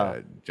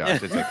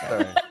 Josh. It's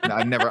okay. No,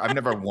 I've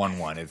never won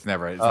one. It's not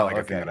like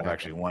a thing that I've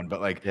actually won.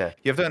 But you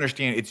have to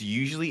understand, it's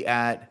usually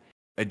at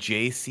a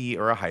JC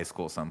or a high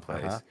school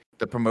someplace.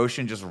 The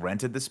promotion just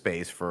rented the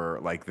space for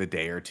the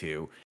day or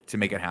two to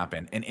make it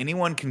happen, and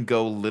anyone can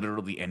go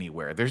literally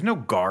anywhere. There's no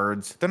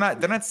guards. They're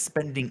not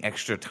spending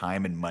extra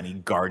time and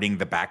money guarding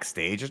the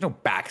backstage. There's no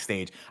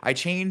backstage. I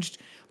changed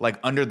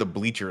under the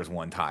bleachers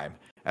one time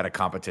at a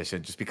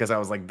competition just because I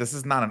was like, this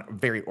is not a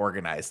very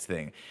organized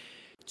thing.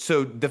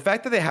 So the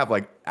fact that they have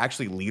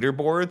actually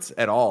leaderboards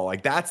at all,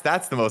 that's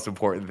the most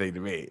important thing to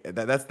me.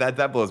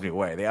 That blows me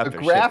away. They have the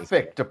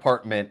graphic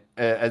department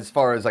as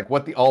far as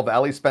what the All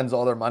Valley spends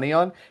all their money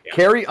on. Yeah.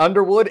 Carrie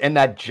Underwood and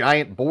that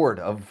giant board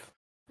of.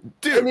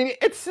 Dude, I mean,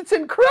 it's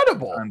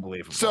incredible.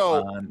 Unbelievable.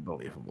 So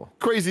unbelievable.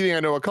 Crazy thing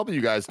I know a couple of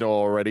you guys know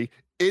already.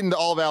 In the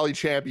All Valley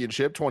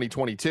Championship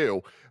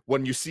 2022,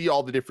 when you see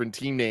all the different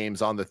team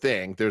names on the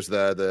thing, there's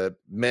the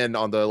men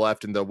on the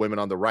left and the women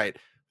on the right.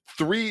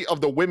 3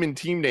 of the women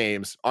team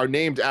names are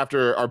named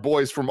after our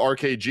boys from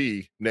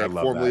RKG, Nick,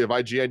 formerly of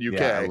IGN UK.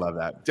 Yeah, I love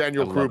that.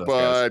 Daniel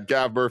Krupa,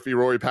 Gav Murphy,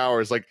 Rory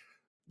Powers.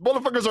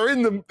 Motherfuckers are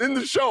in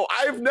the show.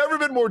 I've never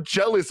been more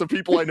jealous of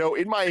people I know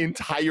in my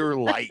entire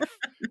life.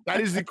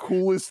 That is the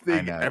coolest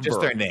thing ever.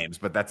 Just their names,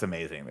 but that's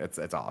amazing.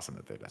 It's awesome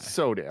that they're that.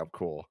 So damn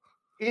cool.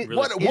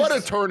 What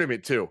a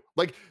tournament too.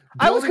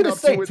 I was going to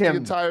say, Tim, the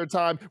entire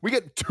time we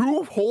get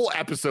 2 whole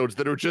episodes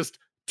that are just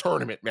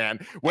tournament,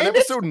 man. When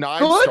episode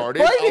 9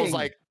 started, I was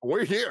like,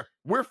 we're here.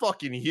 We're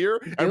fucking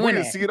here. And we're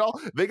going to see it all.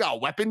 They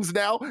got weapons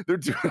now. They're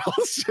doing all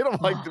this shit. I'm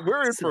like,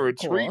 we're in for a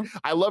treat.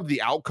 I love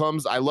the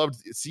outcomes. I loved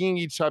seeing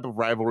each type of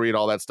rivalry and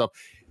all that stuff.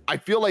 I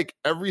feel like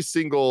every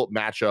single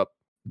matchup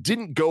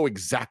didn't go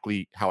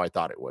exactly how I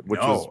thought it would,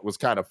 which was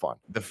kind of fun.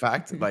 The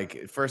fact,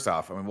 first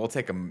off, I mean, we'll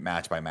take a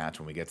match by match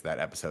when we get to that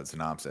episode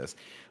synopsis,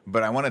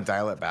 but I want to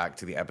dial it back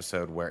to the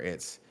episode where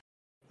it's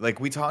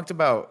we talked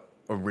about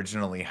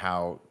originally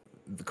how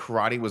the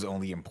karate was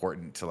only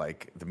important to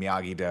the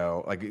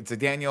Miyagi-Do, to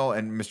Daniel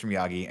and Mr.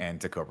 Miyagi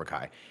and to Cobra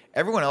Kai.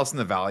 Everyone else in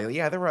the valley,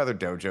 there were other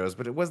dojos,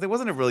 but there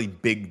wasn't a really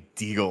big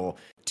deal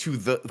to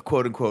the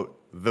quote unquote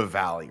the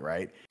valley,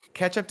 right?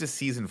 Catch up to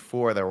season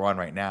 4 that we're on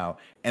right now,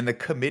 and the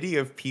committee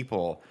of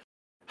people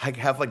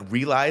have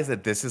realized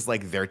that this is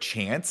their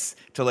chance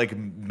to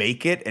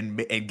make it and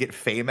get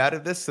fame out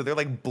of this. So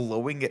they're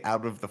blowing it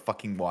out of the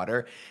fucking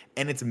water,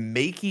 and it's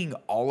making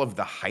all of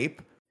the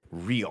hype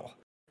real.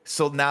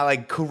 So now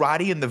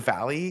karate in the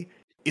valley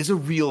is a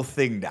real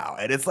thing now,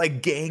 and it's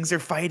gangs are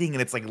fighting,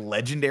 and it's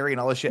legendary and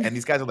all this shit. And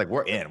these guys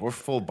are we're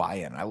full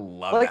buy-in. I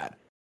love that.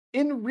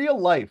 In real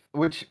life,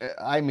 which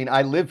I mean,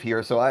 I live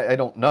here, so I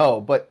don't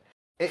know, but.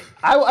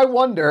 I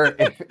wonder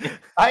if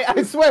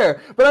I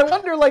swear, but I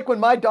wonder when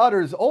my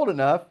daughter's old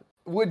enough,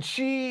 would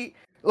she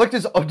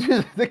does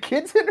the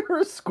kids in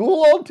her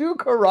school all do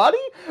karate?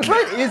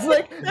 Right? Is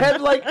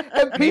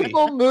have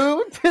people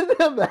moved to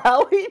the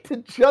valley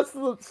to just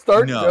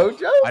start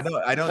dojos?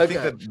 I don't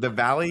think that the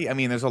valley. I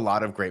mean, there's a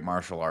lot of great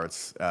martial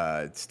arts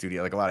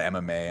studio, a lot of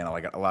MMA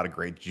and a lot of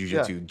great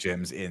jiu-jitsu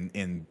gyms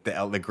in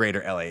the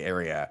greater LA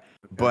area,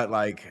 but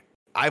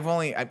I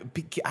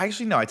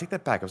take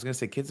that back. I was going to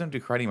say kids don't do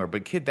karate anymore,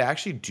 but they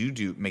actually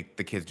do make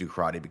the kids do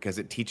karate because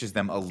it teaches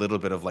them a little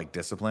bit of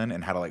discipline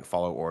and how to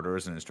follow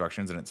orders and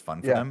instructions, and it's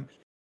fun for them.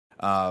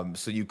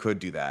 So you could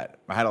do that.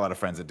 I had a lot of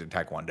friends that did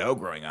Taekwondo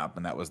growing up,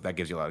 and that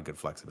gives you a lot of good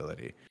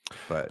flexibility.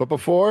 But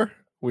before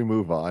we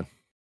move on,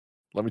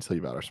 let me tell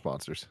you about our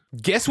sponsors.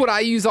 Guess what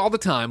I use all the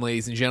time,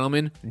 ladies and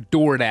gentlemen?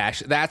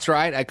 DoorDash. That's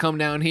right. I come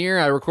down here,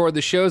 I record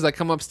the shows, I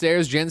come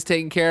upstairs, Jen's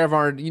taking care of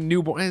our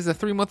newborn, is a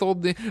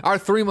 3-month-old, our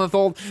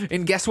 3-month-old,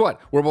 and guess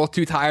what? We're both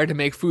too tired to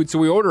make food, so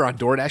we order on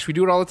DoorDash. We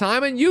do it all the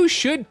time, and you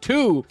should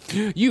too.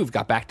 You've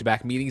got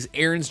back-to-back meetings,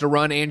 errands to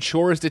run, and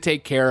chores to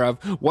take care of.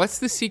 What's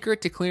the secret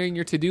to clearing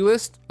your to-do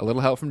list? A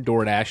little help from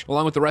DoorDash.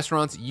 Along with the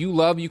restaurants you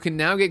love, you can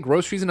now get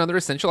groceries and other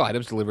essential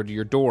items delivered to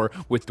your door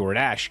with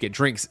DoorDash. Get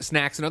drinks,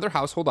 snacks, and other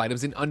household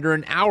items in under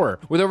an hour.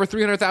 With over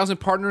 300,000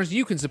 partners,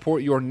 you can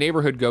support your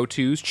neighborhood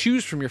go-tos.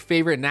 Choose from your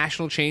favorite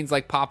national chains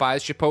like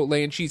Popeyes,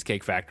 Chipotle, and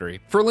Cheesecake Factory.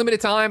 For a limited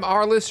time,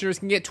 our listeners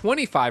can get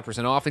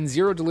 25% off and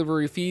zero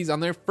delivery fees on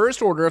their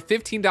first order of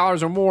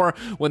 $15 or more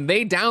when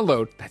they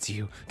download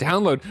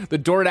the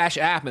DoorDash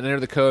app and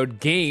enter the code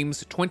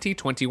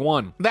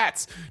GAMES2021.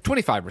 That's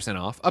 25%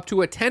 off, up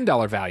to a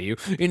 $10 value,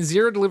 and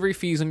zero delivery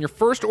fees on your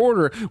first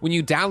order when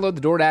you download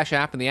the DoorDash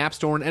app in the App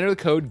Store and enter the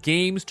code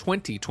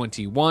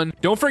GAMES2021.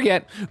 Don't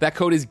forget, that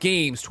code is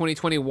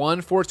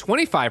GAMES2021 for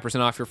 25%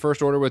 off your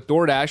first order with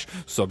DoorDash,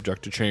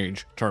 subject to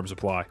change. Terms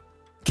apply.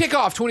 Kick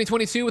off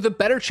 2022 with a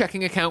better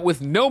checking account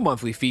with no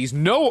monthly fees,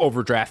 no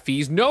overdraft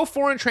fees, no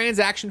foreign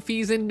transaction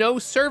fees, and no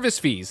service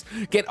fees.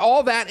 Get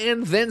all that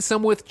and then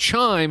some with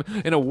Chime,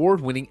 an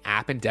award-winning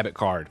app and debit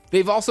card.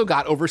 They've also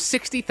got over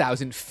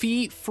 60,000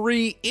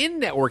 fee-free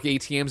in-network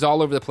ATMs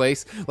all over the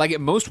place, like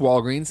at most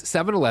Walgreens,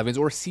 7-Elevens,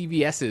 or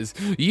CVS's.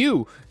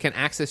 You can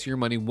access your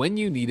money when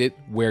you need it,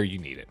 where you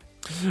need it.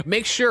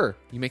 Make sure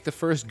you make the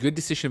first good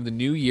decision of the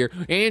new year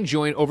and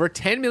join over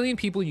 10 million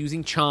people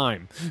using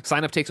Chime.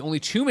 Sign up takes only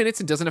 2 minutes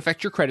and doesn't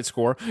affect your credit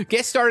score.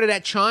 Get started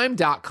at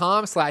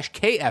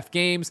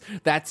chime.com/KFgames.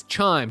 That's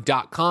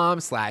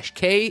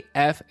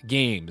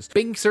chime.com/KFgames.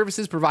 Banking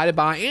services provided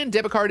by and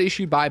debit card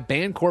issued by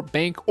Bancorp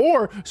Bank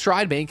or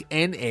Stride Bank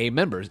NA,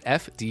 members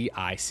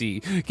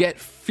FDIC. Get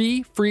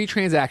fee-free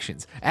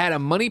transactions at a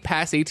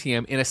MoneyPass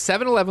ATM in a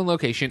 7-Eleven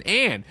location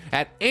and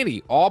at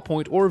any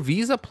Allpoint or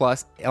Visa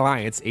Plus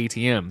Alliance ATM.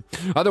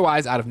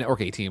 Otherwise,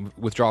 out-of-network ATM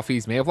withdrawal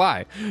fees may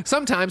apply.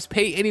 Sometimes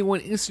pay anyone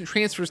instant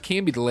transfers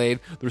can be delayed.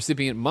 The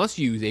recipient must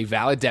use a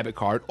valid debit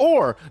card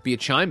or be a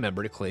Chime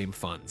member to claim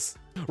funds.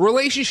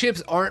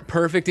 Relationships aren't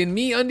perfect, and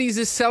MeUndies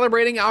is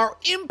celebrating our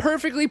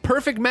imperfectly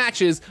perfect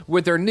matches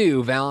with their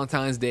new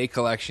Valentine's Day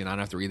collection. I don't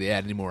have to read the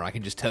ad anymore. I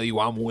can just tell you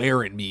I'm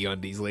wearing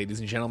MeUndies, ladies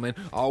and gentlemen.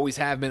 Always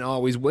have been,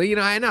 always will. You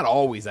know, not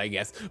always, I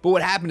guess. But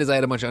what happened is I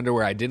had a bunch of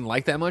underwear I didn't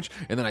like that much,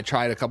 and then I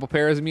tried a couple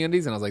pairs of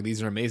MeUndies, and I was like,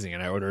 these are amazing,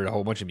 and I ordered a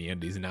whole bunch of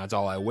MeUndies, and now it's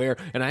all I wear,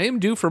 and I am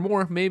due for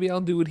more. Maybe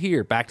I'll do it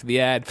here. Back to the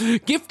ad.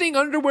 Gifting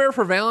underwear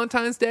for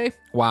Valentine's Day?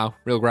 Wow,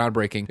 real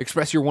groundbreaking.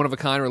 Express your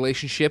one-of-a-kind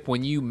relationship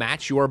when you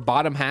match your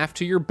bottom half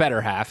to your better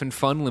half in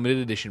fun limited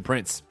edition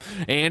prints.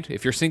 And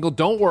if you're single,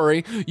 don't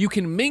worry. You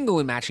can mingle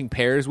in matching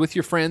pairs with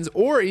your friends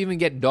or even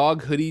get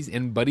dog hoodies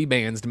and buddy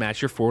bands to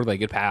match your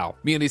four-legged pal.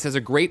 MeUndies has a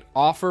great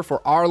offer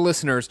for our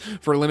listeners.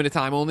 For a limited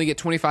time only, get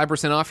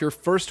 25% off your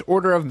first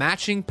order of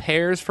matching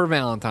pairs for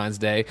Valentine's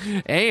Day.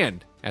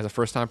 And as a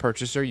first-time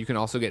purchaser, you can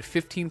also get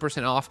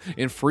 15% off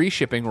and free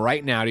shipping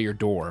right now to your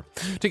door.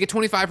 To get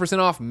 25%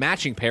 off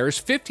matching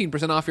pairs,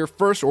 15% off your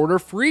first order,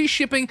 free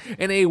shipping,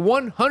 and a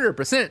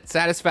 100%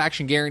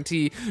 satisfaction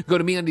guarantee, go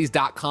to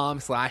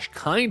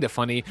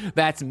MeUndies.com/kindafunny.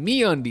 That's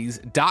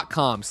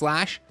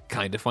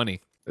MeUndies.com/kindafunny.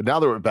 And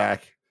now that we're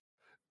back,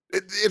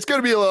 it's going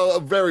to be a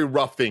very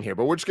rough thing here,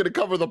 but we're just going to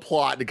cover the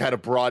plot in kind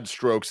of broad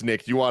strokes.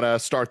 Nick, do you want to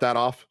start that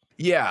off?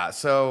 Yeah,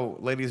 so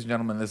ladies and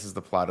gentlemen, this is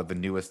the plot of the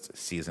newest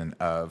season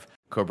of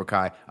Cobra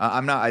Kai.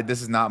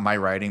 This is not my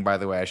writing, by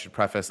the way. I should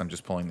preface. I'm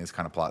just pulling these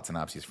kind of plot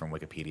synopses from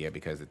Wikipedia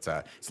because it's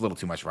a little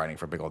too much writing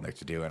for big old Nick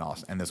to do,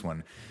 and this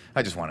one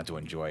I just wanted to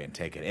enjoy and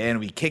take it. And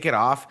we kick it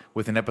off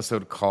with an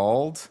episode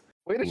called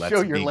Way to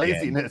show your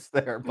laziness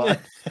there, bud.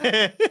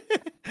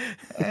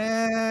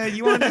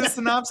 You want to do a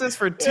synopsis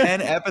for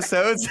 10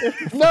 episodes?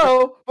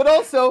 No, but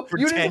also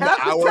you didn't have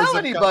to tell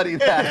anybody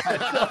that.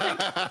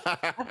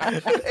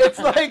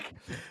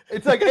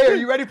 It's like, hey, are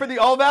you ready for the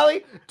All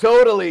Valley?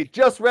 Totally.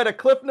 Just read a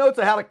Cliff Notes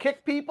on how to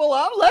kick people.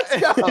 Oh, let's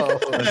go.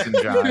 Listen,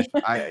 Josh.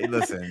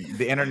 Listen.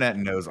 The internet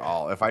knows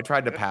all. If I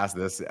tried to pass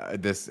this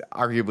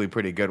arguably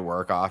pretty good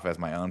work off as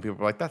my own, people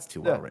were like, "That's too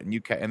well written."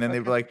 And then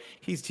they'd be like,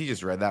 "He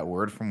just read that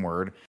word from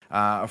word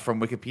from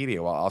Wikipedia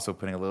while also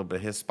putting a little bit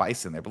of his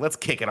spice in there." But let's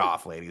kick it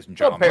off, ladies and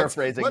gentlemen.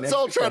 Paraphrasing. Let's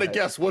all try to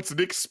guess what's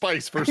Nick's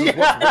spice versus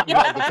what's written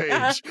on the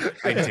page.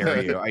 I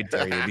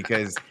dare you,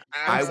 because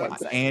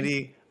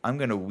Andy, I'm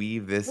gonna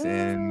weave this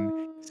in.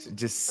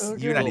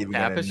 You're not even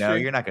gonna know.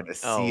 You're not gonna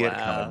see it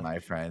coming, my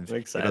friend.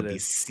 It'll be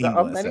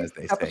seamless, as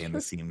they say in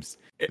the seams.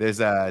 There's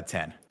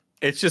 10.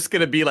 It's just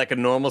gonna be like a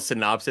normal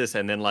synopsis,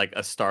 and then like a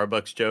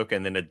Starbucks joke,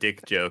 and then a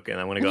dick joke, and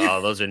I'm gonna go, "Oh,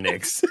 those are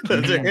Nick's." Sip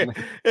a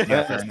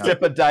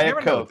Diet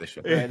Coke.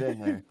 Right in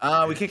there.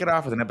 We kick it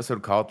off with an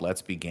episode called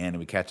 "Let's Begin," and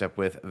we catch up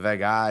with the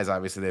guys.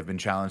 Obviously, they've been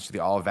challenged to the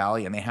All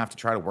Valley, and they have to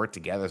try to work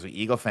together. So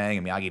Eagle Fang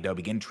and Miyagi-Do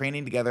begin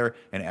training together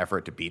in an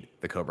effort to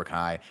beat the Cobra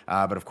Kai.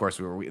 But of course,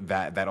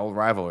 that old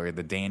rivalry,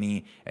 the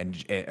Daniel and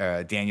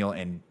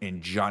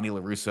Johnny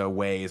LaRusso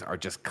ways, are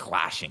just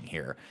clashing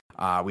here.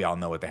 We all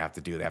know what they have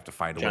to do. They have to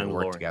find a way to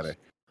work together.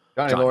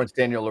 Johnny Lawrence,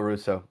 Daniel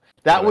LaRusso.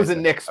 That was a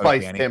Nick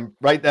Spice, Tim.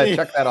 Right there.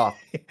 Check that off.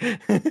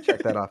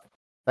 Check that off.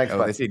 Thanks,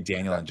 they say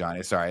Daniel and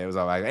Johnny. Sorry, it was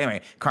all right.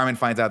 Anyway, Carmen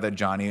finds out that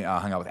Johnny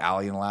hung out with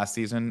Allie in the last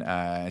season,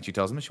 and she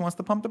tells him that she wants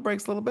to pump the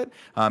brakes a little bit.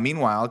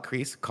 Meanwhile,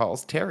 Kreese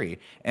calls Terry,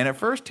 and at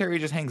first Terry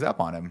just hangs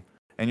up on him,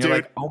 and you're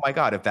like, "Oh my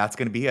god, if that's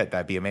gonna be it,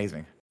 that'd be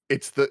amazing."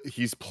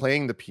 He's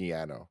playing the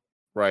piano,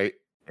 right?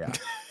 Yeah.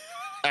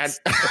 And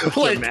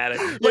dramatic.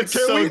 Like,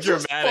 can we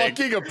just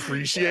fucking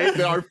appreciate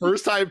that our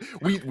first time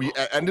we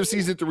at end of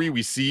season 3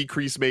 we see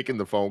Kreese making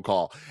the phone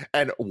call,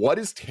 and what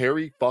is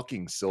Terry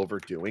fucking Silver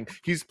doing?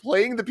 He's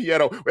playing the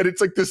piano, and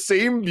it's like the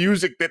same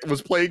music that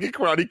was playing in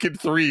Karate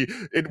Kid 3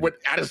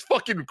 at his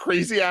fucking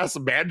crazy ass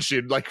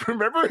mansion. Like,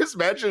 remember his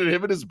mansion and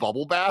him in his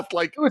bubble bath?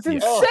 Like, it was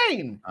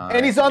insane.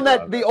 And he's on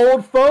the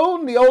old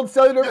phone, the old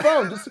cellular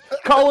phone, just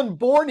calling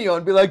Borneo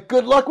and be like,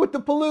 "Good luck with the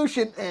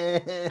pollution."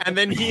 And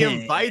then he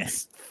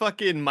invites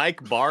fucking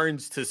Mike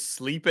Barnes to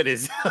sleep at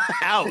his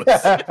house.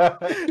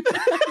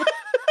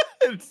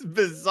 It's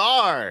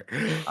bizarre.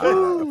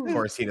 Of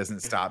course, he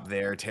doesn't stop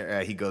there.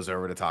 He goes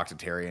over to talk to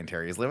Terry, and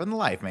Terry's living the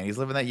life, man. He's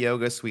living that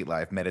yoga, sweet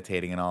life,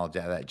 meditating and all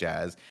that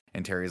jazz.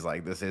 And Terry's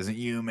like, "This isn't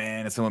you,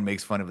 man." And someone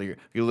makes fun of your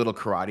little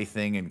karate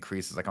thing, and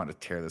Kreese is like, "I want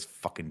to tear this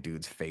fucking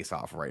dude's face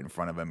off right in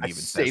front of him." I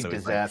saved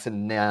his ass,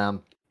 and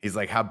now he's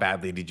like, "How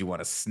badly did you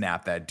want to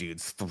snap that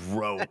dude's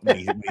throat?"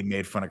 We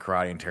made fun of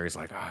karate, and Terry's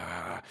like,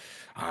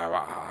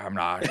 "I'm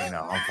not,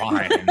 I'm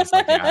fine." And he's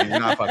like, "Yeah, you're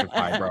not fucking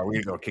fine, bro. We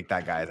need to go kick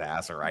that guy's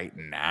ass right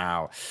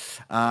now."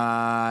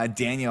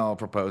 Daniel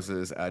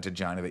proposes to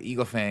Johnny that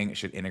Eagle Fang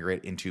should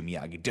integrate into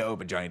Miyagi-Do,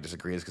 but Johnny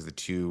disagrees because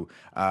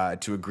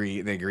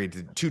they agreed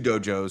to 2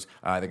 dojos.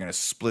 They're going to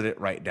split it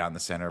right down the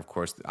center. Of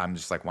course, I'm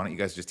just like, why don't you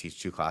guys just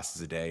teach 2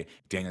 classes a day?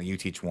 Daniel, you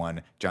teach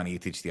 1. Johnny, you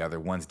teach the other.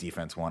 One's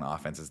defense, 1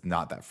 offense. It's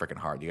not that freaking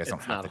hard. You guys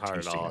don't have to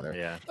teach together.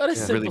 Yeah. What a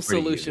simple really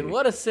solution.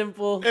 What a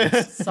simple,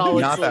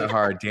 solid not solution. that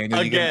hard.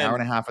 Daniel, you get an hour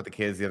and a half with the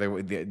kids.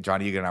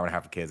 Johnny, you get an hour and a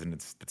half with kids, and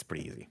it's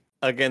pretty easy.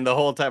 Again, the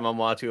whole time I'm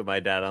watching with my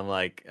dad, I'm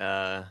like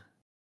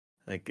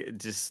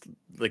just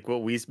like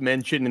what we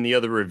mentioned in the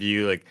other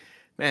review, like,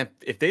 man,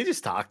 if they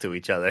just talk to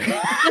each other.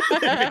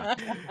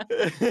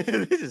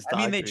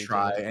 They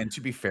try, and to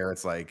be fair,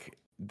 it's like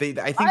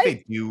I think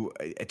they do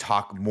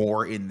talk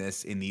more in this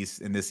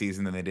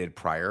season than they did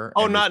prior.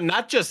 Oh,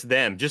 not just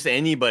them, just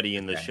anybody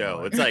in the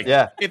show. It's like,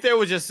 if there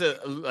was just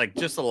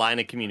a line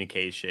of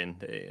communication,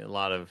 a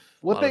lot of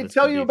what they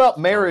tell you about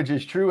marriage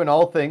is true in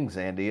all things,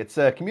 Andy. It's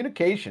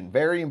communication,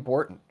 very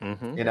important.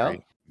 Mm-hmm. You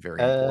know, very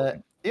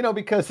important.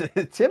 Because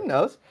Tim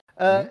knows.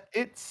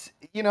 It's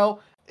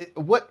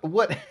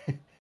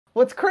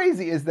what's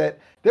crazy is that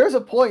there's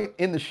a point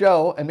in the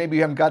show, and maybe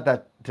you haven't got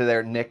that to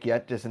there, Nick,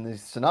 yet, just in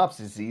these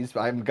synopses.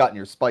 I haven't gotten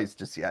your spice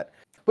just yet.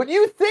 But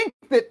you think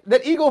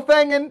that Eagle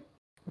Fang and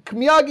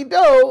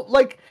Miyagi-Do,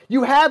 like,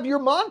 you have your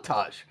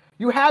montage.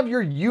 You have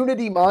your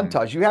Unity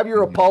montage. You have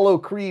your Apollo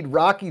Creed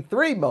Rocky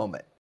 3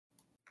 moment.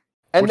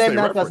 And then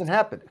that doesn't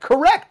happen.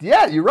 Correct.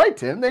 Yeah, you're right,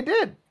 Tim. They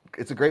did.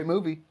 It's a great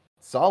movie.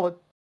 Solid.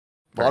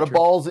 A lot of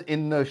balls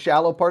in the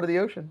shallow part of the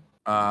ocean.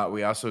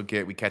 We also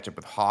catch up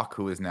with Hawk,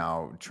 who is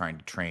now trying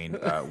to train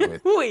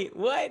with. Wait,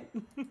 what?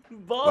 A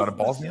lot of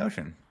balls in the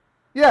ocean.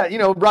 Yeah,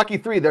 Rocky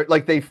 3.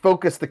 They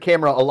focus the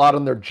camera a lot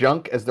on their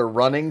junk as they're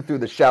running through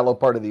the shallow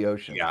part of the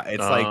ocean. Yeah,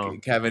 it's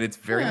like Kevin. It's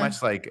very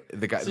much like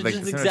the guy. So like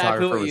just the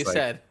exactly what you was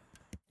said.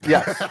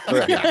 Yes.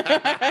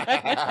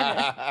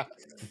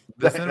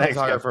 The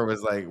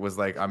cinematographer was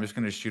like, I'm just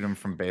going to shoot him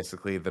from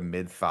basically the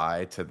mid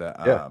thigh to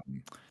the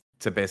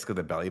to basically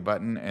the belly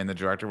button, and the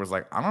director was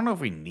like, I don't know if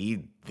we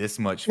need this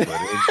much footage.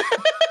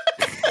 That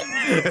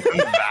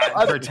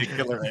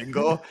particular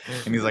angle,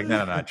 and he's like,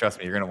 no, trust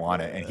me, you're gonna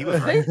want it. And he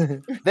was right.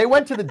 They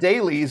went to the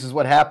dailies, is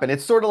what happened.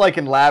 It's sort of like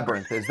in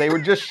Labyrinth, is they were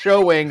just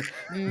showing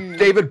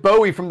David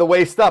Bowie from the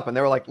waist up, and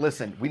they were like,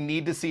 listen, we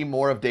need to see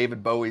more of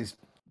David Bowie's.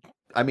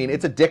 I mean,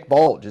 it's a dick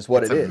bulge, is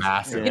what it is.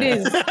 Massive. It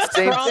is.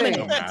 Same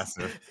thing.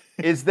 Massive.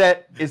 Is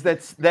that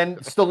then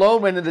Stallone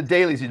went into the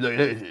dailies. He's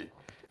like,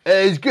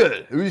 it's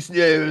good. We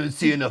just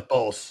see enough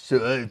balls,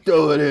 so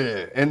throw it in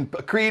there. And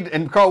Creed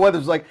and Carl Weathers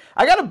was like,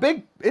 I got a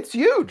big. It's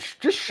huge.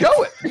 Just show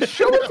it. Just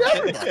show it to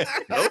everybody.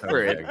 Go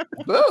for it.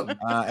 Boom.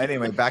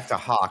 Anyway, back to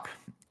Hawk.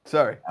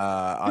 Sorry.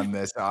 On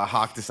this,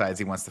 Hawk decides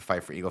he wants to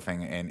fight for Eagle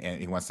Fang, and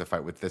he wants to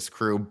fight with this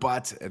crew,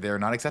 but they're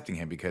not accepting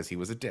him because he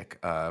was a dick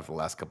for the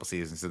last couple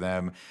seasons to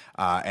them.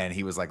 And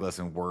he was like,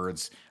 listen,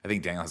 words. I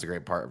think Daniel has a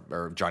great part,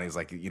 or Johnny's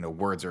like,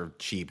 words are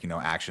cheap,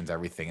 actions,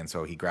 everything. And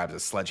so he grabs a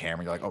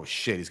sledgehammer. You're like, oh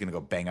shit, he's gonna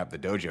go bang up the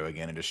dojo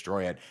again and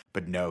destroy it.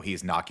 But no,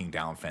 he's knocking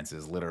down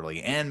fences,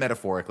 literally and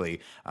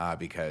metaphorically,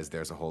 because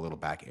there's a whole little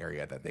back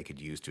area that they could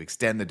use to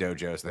extend the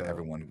dojo so that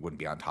everyone wouldn't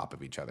be on top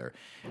of each other.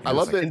 I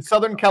love that in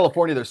Southern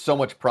California, there's so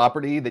much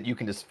property that you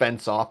can just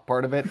fence off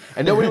part of it,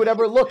 and nobody would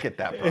ever look at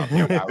that property.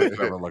 Nobody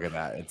would ever look at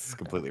that. It's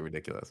completely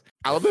ridiculous.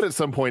 I love that at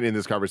some point in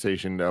this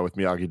conversation with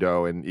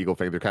Miyagi-Do and Eagle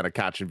Fang, they're kind of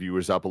catching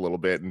viewers up a little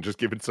bit and just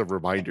giving some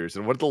reminders.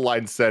 And what the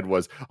line said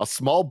was, a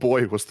small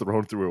boy was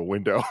thrown through a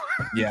window.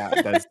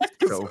 Yeah, that's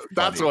so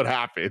That's funny. what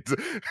happened.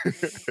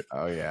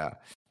 Oh, yeah.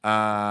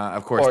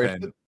 Of course,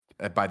 then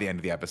by the end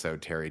of the episode,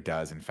 Terry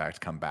does in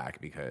fact come back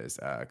because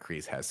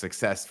Kreese has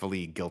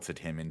successfully guilted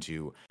him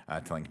into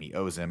telling him he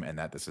owes him and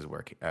that this is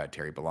where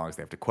Terry belongs.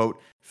 They have to, quote,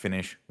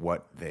 finish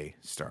what they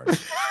started.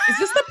 Is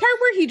this the part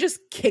where he just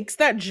kicks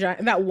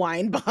that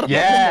wine bottle?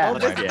 Yeah.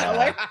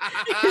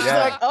 He's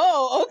like,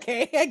 oh,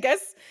 okay. I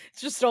guess it's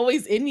just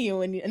always in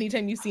you, and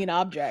anytime you see an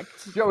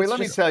object. Joey, let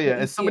me tell you,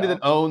 as somebody that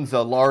owns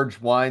a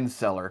large wine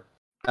cellar,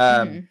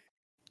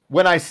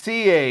 when I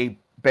see a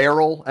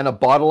barrel and a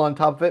bottle on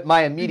top of it,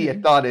 my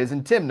immediate thought is,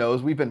 and Tim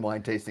knows, we've been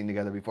wine tasting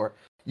together before,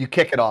 you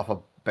kick it off a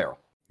barrel.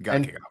 You gotta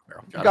kick it off a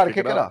barrel. You gotta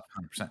kick it off.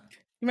 100%.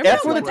 Remember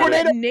That's where the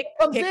tornado Nick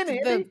comes kicked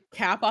in, the Andy?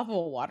 cap off of a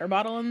water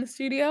bottle in the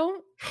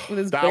studio with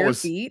his That bare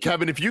was feet?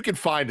 Kevin. If you could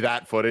find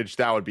that footage,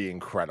 that would be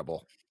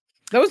incredible.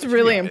 That was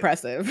really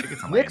impressive.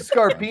 Nick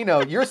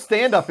Scarpino, your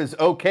stand-up is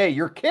okay.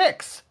 Your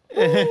kicks.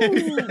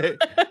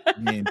 I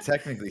mean,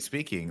 technically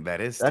speaking,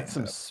 that's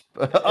some.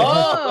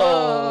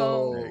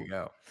 Oh, There you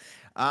go.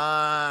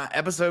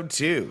 Episode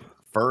 2,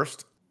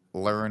 First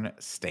Learn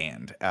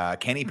Stand.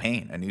 Kenny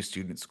Payne, a new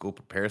student at school,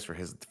 prepares for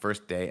his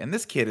first day, and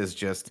this kid is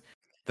just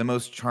the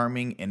most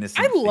charming,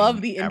 innocent. I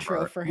love the ever.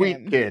 intro for him.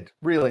 Sweet kid,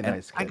 really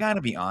nice kid. I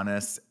gotta be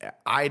honest.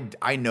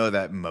 I know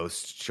that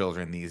most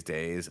children these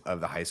days of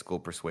the high school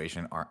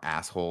persuasion are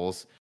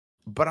assholes,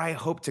 but I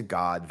hope to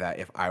God that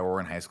if I were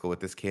in high school with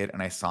this kid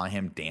and I saw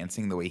him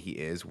dancing the way he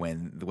is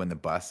when the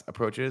bus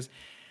approaches,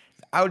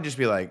 I would just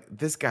be like,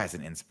 this guy's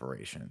an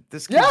inspiration.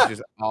 This kid's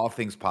just all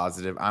things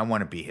positive. I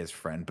want to be his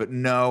friend. But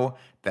no,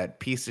 that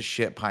piece of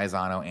shit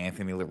paisano,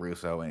 Anthony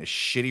LaRusso, and his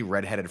shitty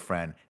redheaded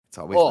friend, it's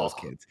always those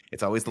kids.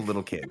 It's always the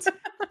little kids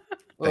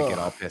that get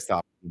all pissed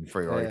off in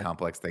inferiority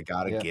complex. They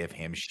got to give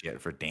him shit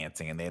for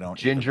dancing, and they don't.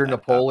 Ginger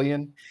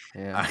Napoleon.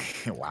 Yeah.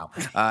 Wow.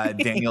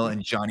 Daniel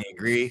and Johnny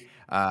agree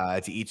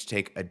to each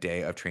take a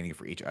day of training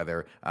for each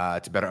other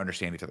to better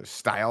understand each other's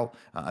style.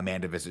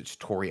 Amanda visits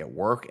Tori at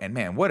work, and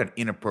man, what an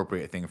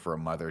inappropriate thing for a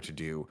mother to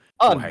do.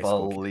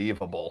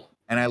 Unbelievable.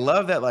 And I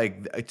love that,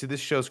 like, to this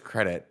show's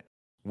credit,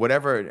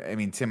 whatever, I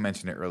mean, Tim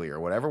mentioned it earlier,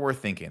 whatever we're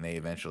thinking, they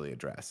eventually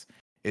address.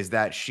 Is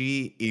that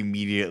she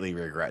immediately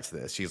regrets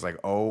this. She's like,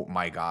 oh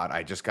my God,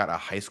 I just got a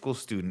high school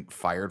student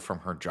fired from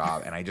her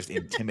job and I just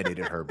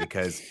intimidated her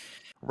because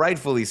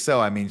rightfully so.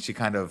 I mean, she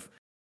kind of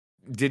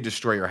did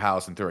destroy your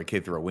house and throw a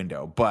kid through a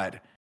window,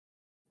 but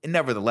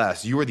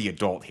nevertheless, you were the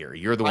adult here.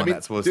 You're the one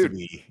that's supposed to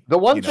be the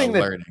one thing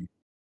that learning.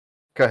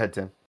 Go ahead,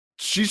 Tim.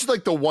 She's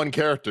like the one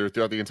character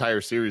throughout the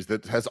entire series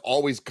that has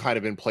always kind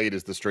of been played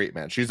as the straight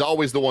man. She's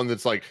always the one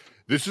that's like,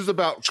 this is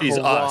about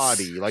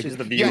karate. Like, she's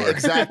the viewer. Yeah,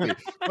 exactly.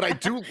 But I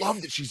do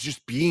love that she's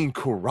just being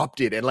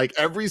corrupted. And like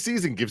every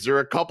season gives her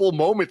a couple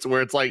moments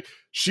where it's like,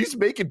 she's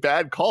making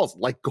bad calls,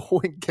 like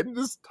getting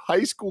this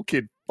high school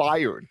kid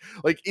fired.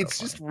 Like, it's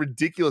just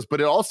ridiculous. But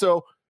it's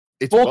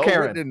well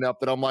written enough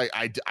that I'm like,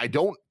 I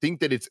don't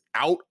think that it's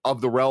out of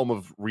the realm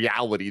of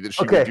reality that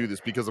she would do this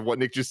because of what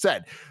Nick just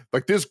said.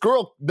 Like, this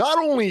girl not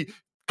only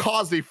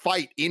caused a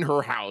fight in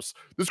her house,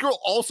 this girl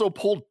also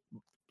pulled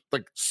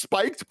like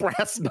spiked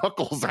brass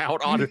knuckles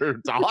out on her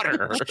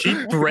daughter. She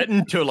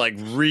threatened to like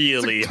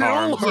really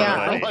harm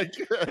somebody.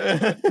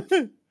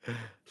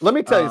 Let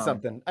me tell you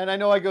something. And I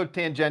know I go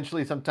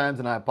tangentially sometimes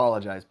and I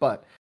apologize,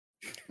 but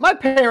my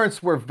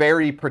parents were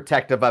very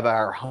protective of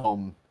our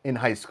home in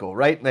high school,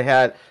 right?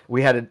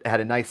 We had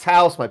a nice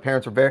house. My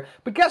parents were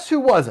but guess who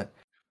wasn't?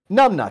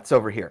 Numbnuts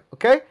over here,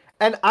 okay?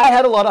 And I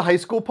had a lot of high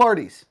school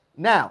parties.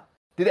 Now,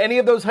 did any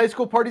of those high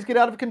school parties get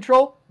out of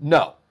control?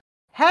 No.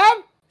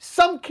 Have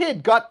some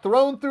kid got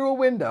thrown through a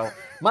window,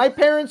 my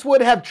parents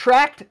would have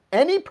tracked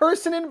any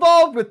person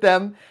involved with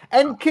them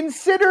and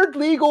considered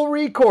legal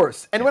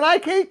recourse. And when I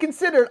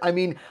consider, I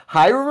mean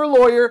hire a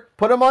lawyer,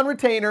 put them on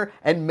retainer,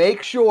 and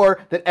make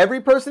sure that every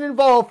person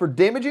involved for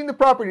damaging the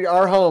property of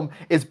our home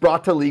is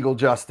brought to legal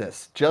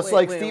justice. Just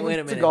like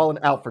Steven Seagal and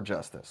Out for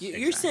Justice.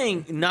 You're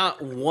saying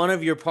not one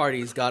of your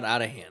parties got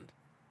out of hand.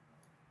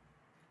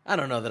 I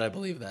don't know that I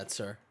believe that,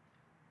 sir.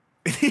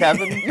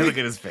 Kevin, look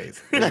at his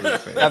face.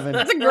 Kevin,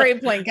 that's a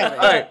great point, Kevin.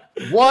 All right,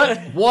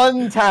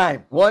 one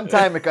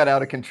time it got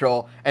out of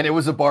control, and it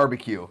was a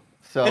barbecue,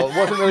 so it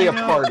wasn't really a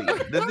party.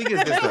 The thing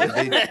is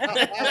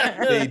this: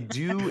 though, they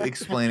do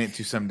explain it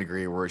to some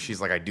degree, where she's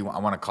like, "I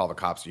want to call the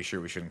cops. Are you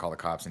sure we shouldn't call the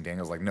cops?" And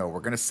Daniel's like, "No,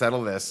 we're going to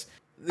settle this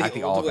at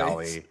the All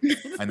Valley,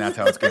 and that's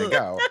how it's going to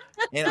go."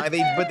 And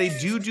they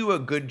do a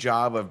good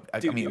job of.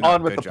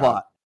 On with the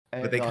plot.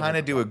 But they kind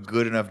of do a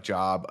good enough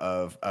job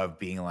of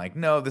being like,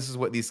 no, this is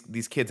what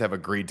these kids have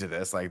agreed to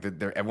this. Like,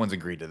 everyone's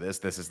agreed to this.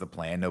 This is the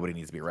plan. Nobody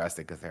needs to be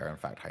arrested because they're in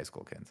fact high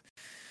school kids.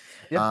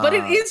 Yeah, but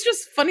it is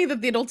just funny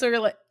that the adults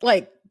are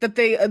like that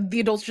the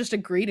adults just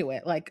agree to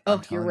it. Like,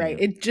 oh, you're right.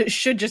 It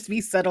should just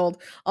be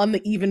settled on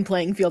the even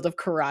playing field of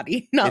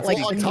karate, not like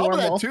on normal.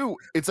 Top of that too,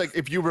 it's like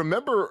if you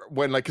remember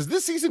when because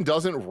this season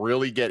doesn't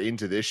really get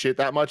into this shit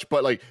that much,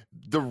 but like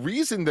the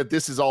reason that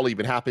this is all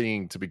even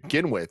happening to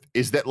begin with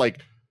is that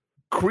like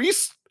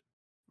Kreese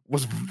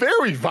was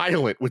very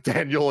violent with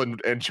Daniel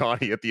and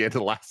Johnny at the end of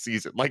the last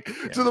season, like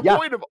to the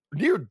point of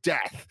near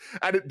death.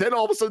 And then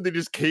all of a sudden they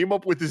just came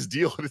up with this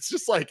deal, and it's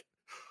just like,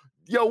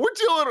 yo,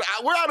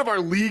 we're out of our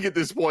league at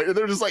this point. And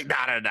they're just like, nah,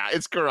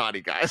 it's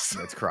karate, guys.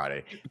 It's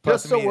karate.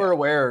 Just so we're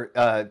aware,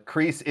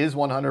 Kreese is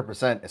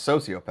 100% a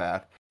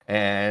sociopath.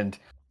 And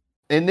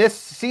in this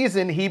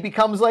season, he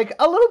becomes like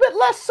a little bit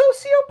less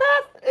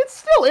sociopath. It's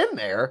still in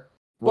there,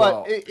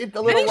 but it's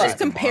a little less. Just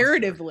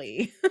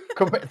comparatively.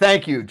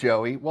 Thank you,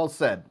 Joey. Well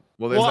said.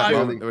 Well, there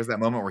was that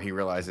moment where he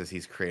realizes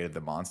he's created the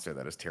monster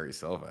that is Terry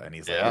Silva, and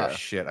he's like, "Oh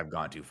shit, I've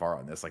gone too far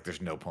on this. Like,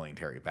 there's no pulling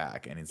Terry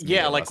back." And it's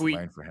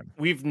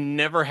we've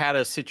never had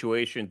a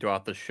situation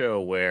throughout the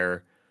show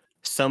where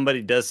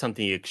somebody does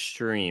something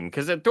extreme,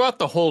 because throughout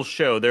the whole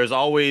show, there's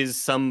always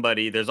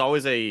somebody. There's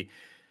always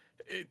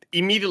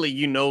immediately,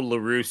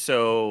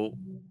 LaRusso,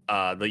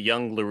 the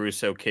young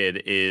LaRusso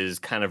kid is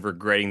kind of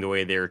regretting the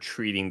way they're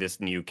treating this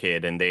new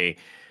kid, and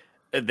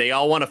they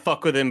all want to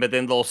fuck with him, but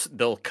then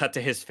they'll cut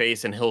to his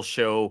face and he'll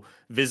show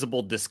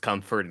visible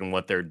discomfort in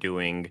what they're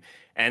doing.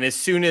 And as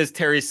soon as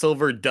Terry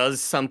Silver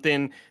does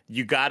something,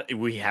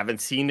 we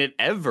haven't seen it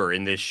ever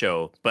in this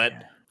show, but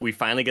we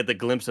finally get the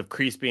glimpse of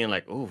Kreese being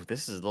like, "Oh,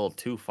 this is a little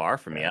too far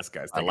for me.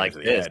 I like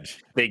this."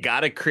 Edge. They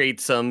got to create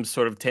some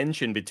sort of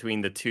tension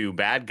between the two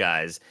bad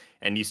guys,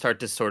 and you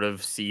start to sort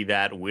of see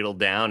that whittle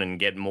down and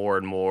get more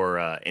and more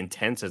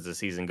intense as the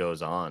season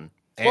goes on.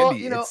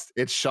 Andy,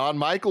 it's Shawn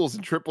Michaels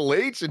and Triple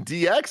H and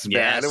DX,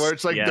 man. Where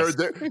it's like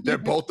they're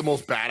both the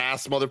most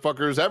badass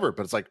motherfuckers ever,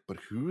 but it's like, but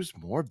who's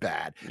more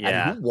bad?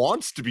 Yeah. And who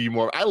wants to be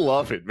more? I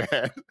love it,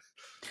 man.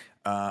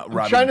 I'm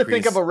trying to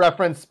think of a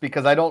reference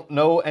because I don't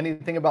know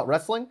anything about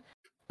wrestling,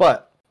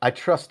 but I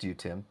trust you,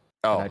 Tim.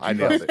 Oh, I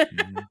know it.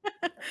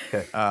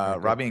 Okay.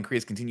 Robbie and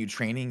Kreese continue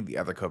training the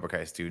other Cobra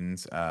Kai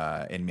students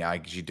in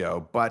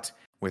Miyagi-Do, but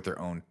with their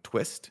own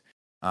twist.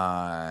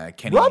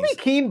 Robbie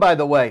Keane, by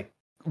the way.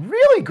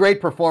 Really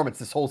great performance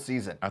this whole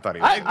season. I thought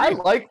he was I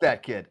like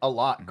that kid a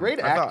lot.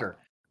 Great actor.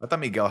 I thought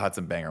Miguel had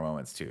some banger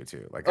moments too.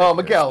 Like,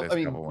 Miguel. I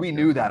mean, we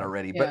knew that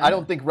already, but I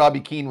don't think Robbie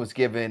Keane was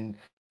given,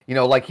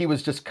 like he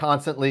was just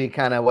constantly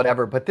kind of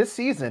whatever. But this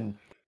season,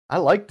 I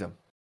liked him.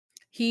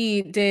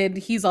 He did.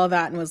 He's all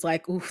that and was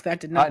like, "Oof,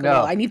 that did not go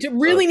well. I need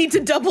to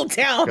double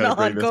down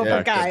on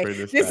Cobra Kai.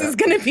 This is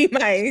going to be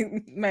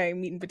my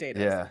meat and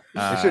potatoes." Yeah,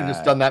 they should have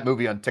just done that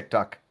movie on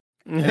TikTok.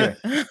 Anyway.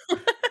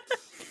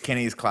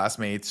 Kenny's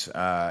classmates,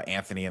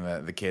 Anthony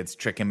and the kids,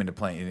 trick him into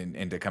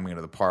coming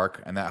into the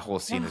park, and that whole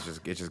scene is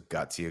just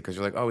guts you because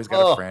you're like, oh, he's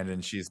got a friend,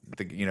 and she's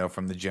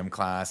from the gym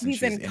class, and he's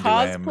she's in into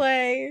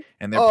cosplay, him,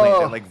 and they're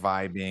like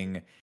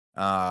vibing,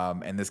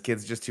 and this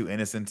kid's just too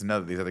innocent to know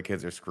that these other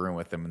kids are screwing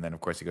with him, and then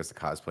of course he goes to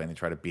cosplay and they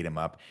try to beat him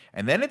up,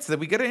 and then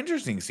we get an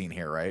interesting scene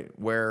here, right,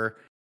 where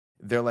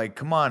they're like,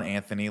 come on,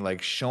 Anthony,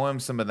 like show him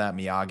some of that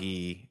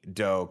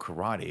Miyagi-Do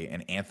karate.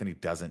 And Anthony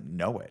doesn't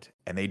know it.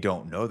 And they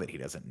don't know that he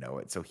doesn't know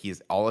it. So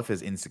all of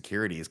his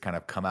insecurities kind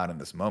of come out in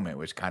this moment,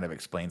 which kind of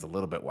explains a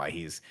little bit why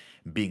he's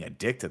being a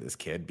dick to this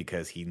kid,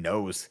 because he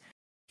knows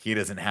he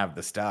doesn't have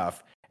the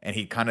stuff. And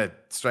he kind of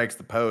strikes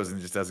the pose and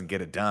just doesn't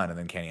get it done. And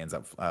then Kenny ends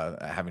up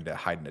having to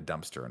hide in a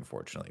dumpster,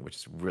 unfortunately, which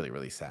is really,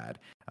 really sad.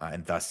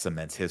 And thus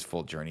cements his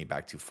full journey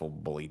back to full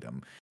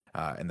bulliedom.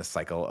 And the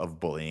cycle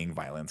of bullying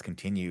violence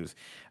continues.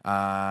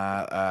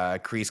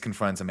 Kreese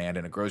confronts Amanda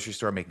in a grocery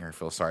store, making her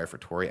feel sorry for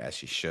Tori, as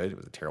she should. It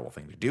was a terrible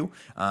thing to do.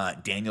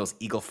 Daniel's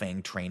Eagle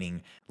Fang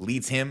training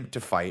leads him to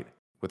fight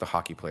with the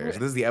hockey players.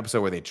 This is the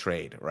episode where they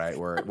trade, right?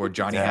 Where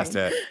Johnny has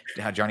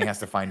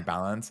to find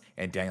balance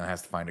and Daniel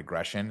has to find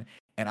aggression.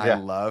 And I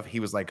love he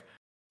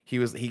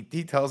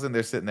tells him,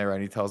 they're sitting there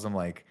and he tells him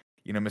like,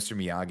 Mr.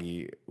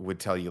 Miyagi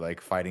would tell you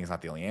like fighting is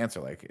not the only answer.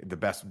 Like the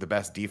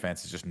best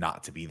defense is just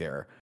not to be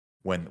there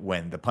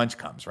when the punch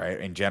comes, right?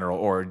 In general,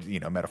 or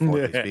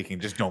metaphorically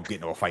speaking, just don't get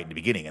into a fight in the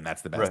beginning, and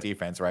that's the best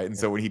defense, right? And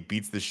so when he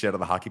beats the shit out of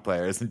the hockey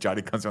players, and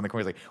Johnny comes around the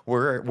corner, he's like,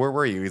 "Where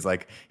were you?" He's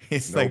like,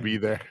 be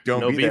there.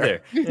 Don't be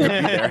there. Don't be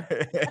there."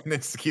 And then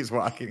just keeps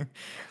walking.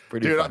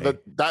 Pretty funny.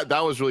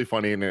 That was really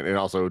funny, and it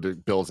also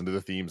builds into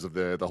the themes of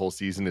the whole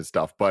season and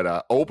stuff.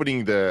 But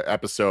opening the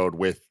episode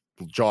with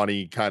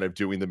Johnny kind of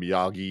doing the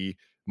Miyagi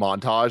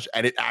montage,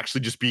 and it actually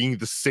just being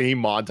the same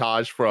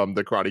montage from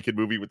the Karate Kid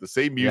movie with the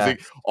same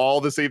music, all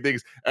the same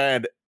things.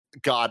 And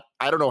God,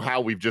 I don't know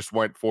how we've just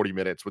went 40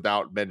 minutes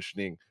without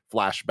mentioning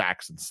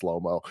flashbacks and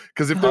slow-mo,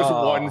 because if there's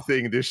one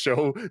thing this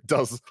show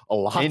does a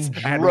lot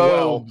and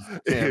well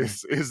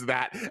is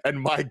that.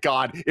 And my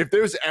God, if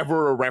there's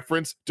ever a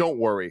reference, don't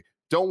worry,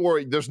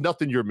 there's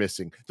nothing you're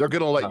missing. They're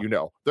gonna let you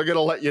know. They're gonna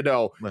let you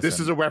know. Listen, this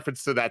is a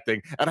reference to that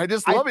thing. And I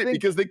just love it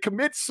because they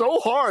commit so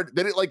hard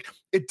that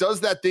it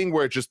does that thing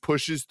where it just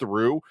pushes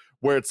through,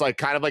 where it's like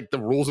kind of like the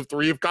rules of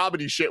three of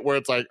comedy shit, where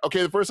it's like,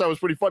 okay, the first time was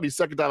pretty funny,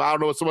 second time I don't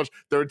know so much,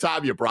 third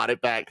time you brought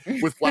it back.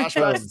 With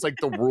flashbacks, it's like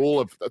the rule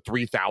of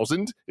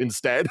 3,000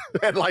 instead.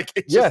 And like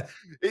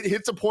it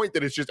hits a point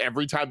that it's just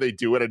every time they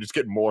do it, I just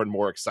get more and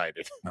more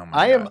excited.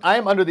 I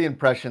am under the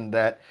impression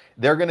that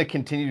they're going to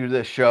continue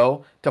this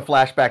show to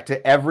flashback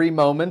to every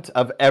moment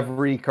of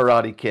every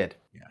Karate Kid.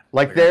 Yeah,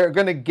 like they're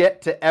going to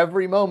get to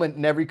every moment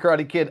in every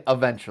Karate Kid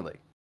eventually.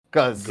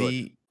 Because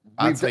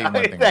I'll tell you one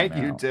thing right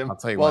now. Tim. I'll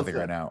tell you one thing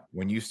right now.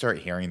 When you start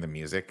hearing the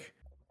music,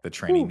 the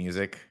training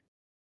music,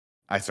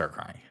 I start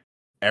crying.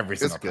 Every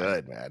single It's time.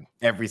 good, man.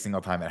 Every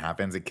single time it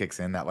happens, it kicks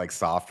in that like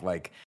soft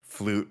like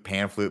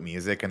pan flute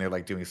music, and they're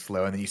like doing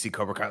slow, and then you see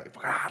Cobra Kai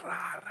like rah, rah,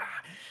 rah.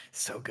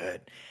 So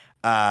good.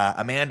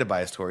 Amanda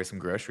buys Tori some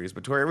groceries,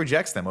 but Tori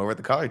rejects them over at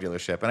the car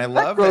dealership, and I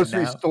love that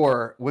grocery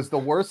store was the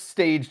worst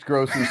staged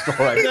grocery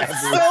store I've ever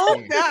So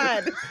seen.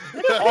 bad.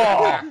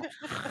 Oh.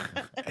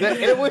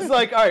 It was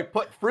like, all right,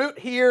 put fruit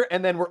here,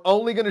 and then we're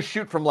only going to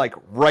shoot from like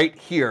right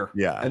here.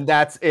 Yeah. And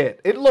that's it.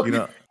 It looked,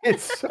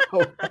 it's so.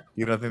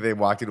 You don't think they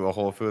walked into a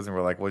Whole Foods and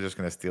were like, we're just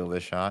going to steal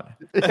this shot?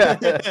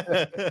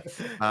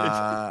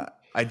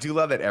 I do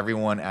love that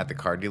everyone at the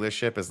car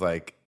dealership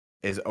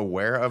is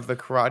aware of the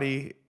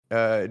karate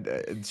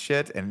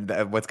shit and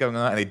what's going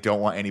on, and they don't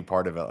want any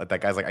part of it. Like,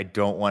 that guy's like, I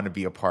don't want to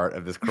be a part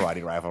of this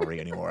karate rivalry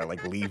anymore.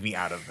 Like, leave me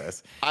out of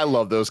this. I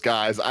love those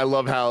guys. I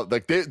love how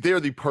like they're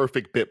the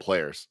perfect bit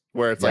players,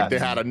 where it's like they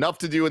had enough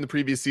to do in the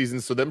previous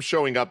season, so them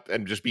showing up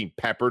and just being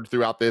peppered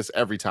throughout this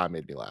every time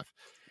made me laugh.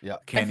 Yeah,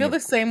 I feel the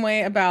same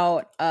way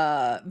about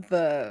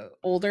the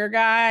older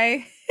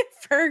guy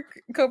for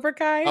Cobra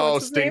Kai.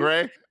 What's his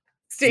name?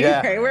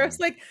 Stingray. Where it's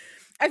like,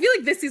 I feel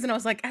like this season I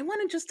was like, I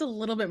wanted just a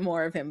little bit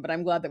more of him, but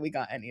I'm glad that we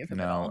got any of him.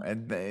 No,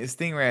 and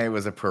Stingray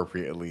was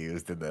appropriately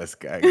used in this.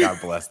 God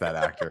bless that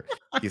actor.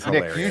 He's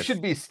hilarious. Nick, you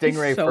should be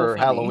Stingray so for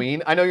funny.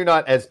 Halloween. I know you're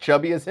not as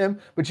chubby as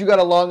him, but you got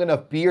a long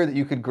enough beard that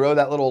you could grow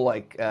that little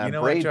like you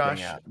know what, braid Josh?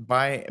 thing out.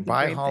 By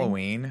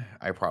Halloween,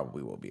 I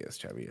probably will be as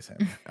chubby as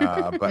him.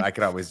 But I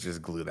could always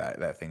just glue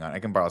that thing on. I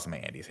can borrow some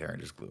of Andy's hair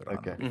and just glue it on.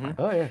 Okay. Mm-hmm.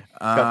 Oh yeah,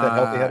 got that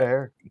healthy head of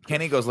hair.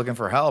 Kenny goes looking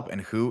for help,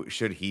 and who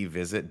should he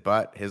visit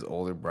but his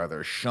older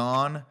brother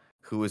Sean,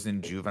 who is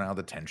in juvenile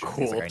detention.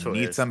 He's like, I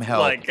need some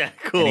help. Like a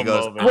cool and he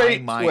goes, moment. I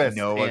might twist,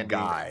 know a Andy.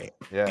 guy.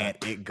 Yeah. And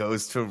it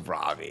goes to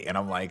Ravi. And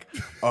I'm like,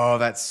 oh,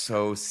 that's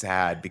so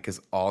sad,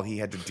 because all he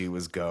had to do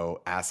was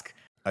go ask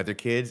other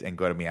kids and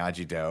go to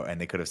Miyagi-Do,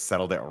 and they could have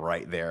settled it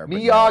right there. But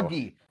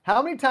Miyagi. no.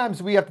 How many times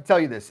do we have to tell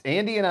you this?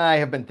 Andy and I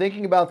have been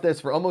thinking about this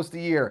for almost a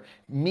year.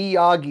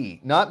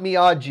 Miyagi, not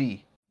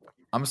Miyagi.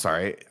 I'm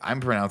sorry, I'm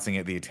pronouncing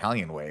it the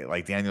Italian way,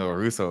 like Daniel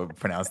Russo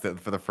pronounced it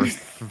for the first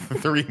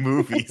 3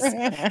 movies.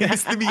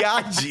 It's the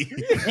Miyagi.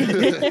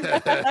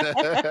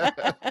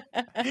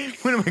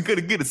 When am I going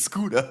to get a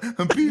scooter?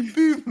 Beep,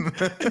 beep.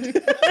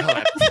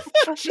 God,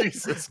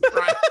 Jesus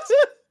Christ.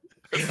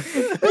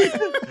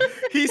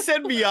 He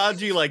said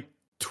Miyagi like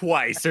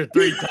twice or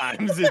 3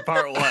 times in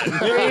part 1.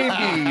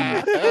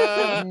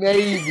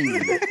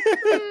 Maybe.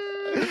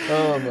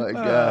 Oh my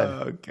god.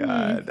 Oh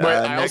god.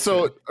 But I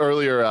also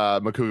earlier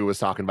Makuga was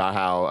talking about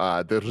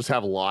how they'll just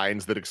have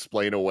lines that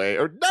explain away,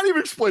 or not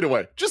even explain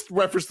away, just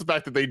reference the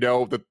fact that they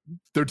know that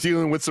they're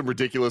dealing with some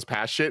ridiculous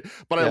past shit.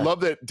 But I love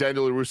that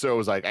Daniel LaRusso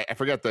was like, I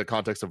forget the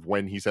context of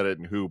when he said it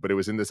and who, but it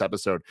was in this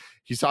episode.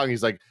 He's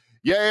like,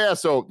 yeah.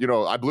 So,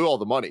 I blew all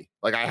the money.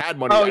 Like, I had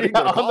money. Oh, I didn't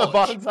go to on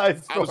college. the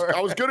bonsai store. I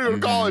was going to go to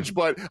college,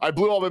 but I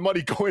blew all my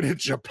money going to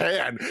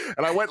Japan.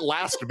 And I went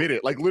last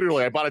minute. Like,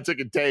 literally, I bought a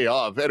ticket day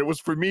of. And it was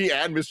for me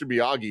and Mr.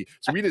 Miyagi.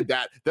 So we did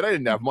that. Then I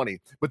didn't have money.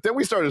 But then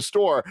we started a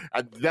store.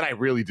 And then I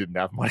really didn't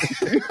have money.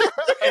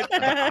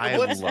 I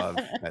love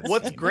that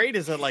What's scene. great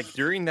is that, like,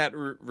 during that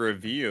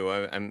review,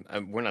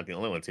 we're not the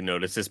only ones who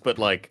noticed this, but,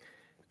 like,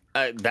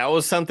 that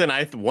was something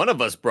one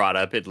of us brought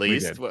up, at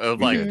least,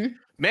 of like,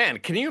 man,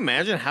 can you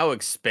imagine how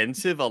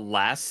expensive a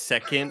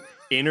last-second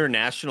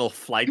international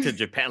flight to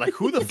Japan? Like,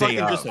 who the fuck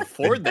can just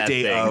afford that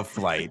day thing? of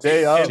flight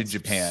Day of. to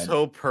Japan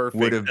So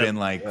perfect. would have been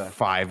like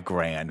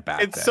 $5,000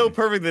 back It's then. so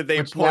perfect that they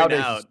Which point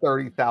nowadays out. is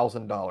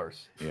 $30,000.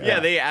 Yeah,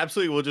 they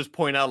absolutely will just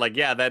point out, like,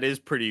 yeah, that is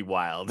pretty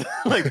wild.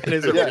 Like, that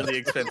is a really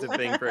expensive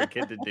thing for a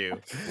kid to do.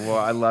 Well,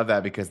 I love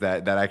that, because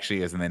that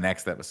actually is in the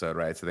next episode,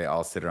 right? So they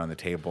all sit around the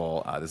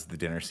table. This is the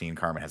dinner scene.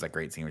 Carmen has that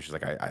great scene where she's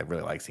like, I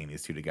really like seeing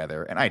these two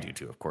together. And I do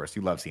too, of course.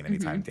 You love seeing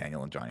anytime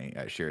Daniel and Johnny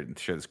share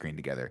the screen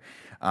together.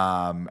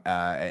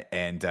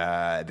 And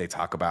they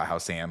talk about how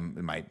Sam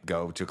might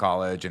go to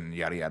college and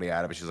yada, yada,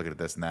 yada. But she's looking at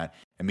this and that.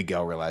 And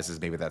Miguel realizes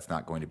maybe that's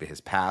not going to be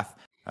his path,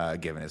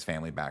 given his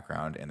family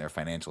background and their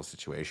financial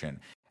situation.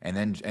 And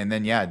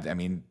then, yeah, I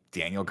mean,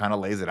 Daniel kind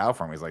of lays it out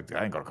for him. He's like, I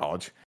didn't go to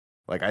college.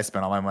 Like, I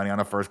spent all my money on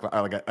a first class,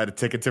 like a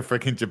ticket to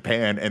freaking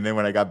Japan. And then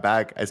when I got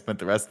back, I spent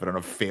the rest of it on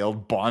a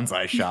failed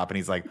bonsai shop. And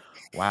he's like,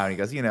 wow. And he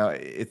goes,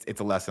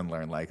 it's a lesson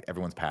learned. Like,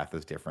 everyone's path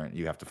is different.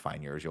 You have to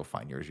find yours. You'll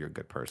find yours. You're a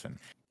good person.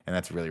 And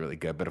that's really, really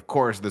good. But of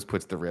course, this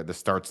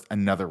starts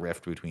another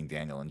rift between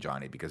Daniel and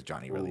Johnny, because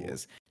Johnny really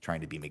is trying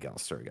to be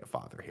Miguel's surrogate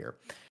father here.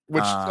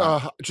 Which,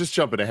 just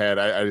jumping ahead,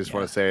 I just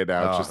want to say it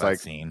now. It's just like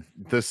scene.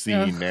 The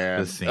scene,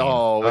 man. The scene.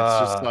 Oh,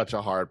 it's just such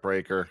a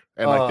heartbreaker.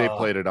 And like they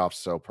played it off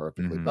so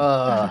perfectly.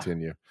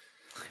 Continue.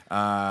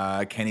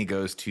 Kenny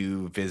goes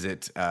to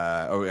visit.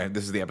 And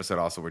this is the episode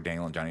also where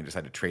Daniel and Johnny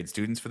decide to trade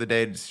students for the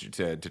day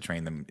to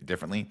train them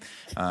differently.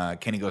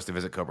 Kenny goes to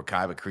visit Cobra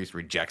Kai, but Kreese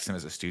rejects him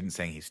as a student,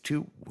 saying he's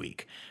too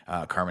weak.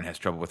 Carmen has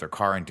trouble with her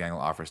car, and Daniel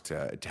offers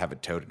to have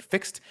it towed and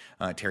fixed.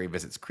 Terry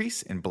visits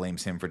Kreese and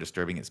blames him for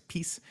disturbing his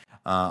peace.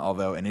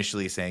 Although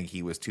initially saying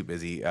he was too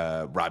busy,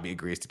 Robbie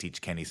agrees to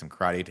teach Kenny some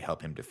karate to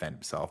help him defend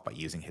himself by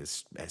using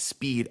his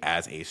speed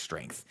as a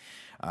strength.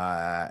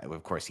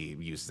 Of course, he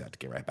uses that to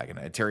get right back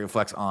into it. Terry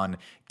reflects on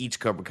each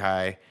Cobra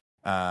Kai.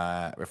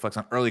 Reflects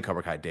on early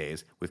Cobra Kai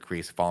days with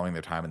Kreese following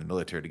their time in the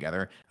military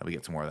together. And we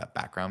get some more of that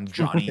background.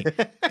 Johnny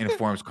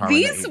informs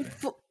Carmen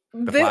that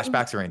the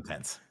flashbacks are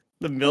intense.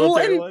 The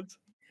military ones?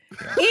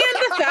 Yeah. And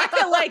the fact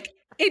that, like,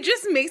 it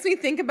just makes me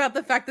think about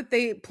the fact that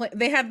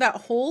they had that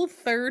whole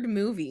third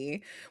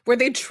movie where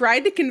they tried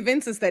to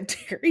convince us that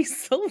Terry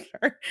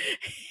Silver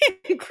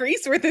and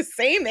Kreese were the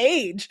same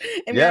age.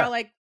 And we're all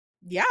like,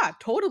 yeah,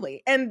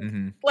 totally.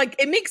 And like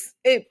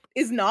it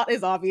is not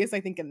as obvious, I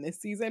think, in this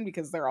season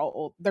because they're all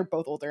old, they're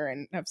both older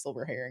and have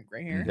silver hair and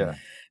gray hair. Yeah.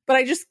 But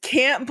I just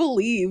can't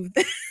believe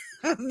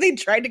they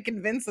tried to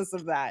convince us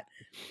of that.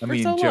 I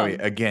mean, so Joey,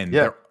 again,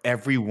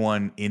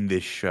 everyone in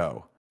this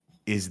show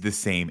is the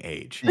same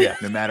age. Yeah.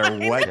 No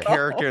matter what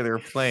character they're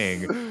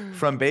playing,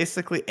 from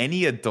basically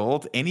any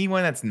adult,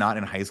 anyone that's not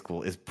in high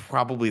school is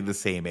probably the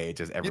same age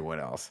as everyone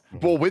else.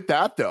 Well, with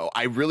that, though,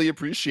 I really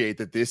appreciate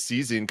that this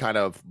season kind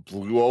of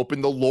blew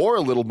open the lore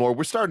a little more.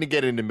 We're starting to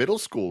get into middle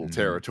school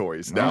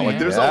territories now. Like,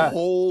 there's a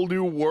whole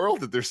new world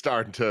that they're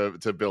starting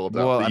to build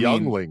up. Well,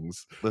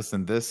 younglings.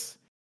 Listen, this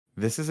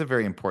is a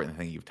very important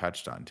thing you've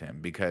touched on, Tim,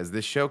 because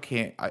this show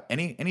can't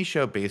any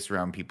show based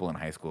around people in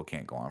high school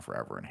can't go on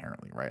forever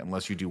inherently, right?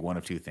 Unless you do one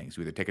of two things.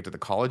 You either take it to the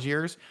college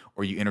years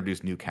or you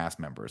introduce new cast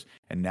members.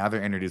 And now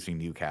they're introducing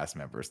new cast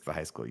members to the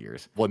high school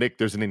years. Well, Nick,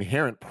 there's an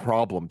inherent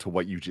problem to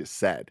what you just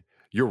said.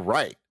 You're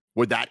right.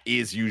 Where that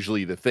is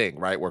usually the thing,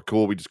 right? Where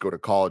cool, we just go to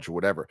college or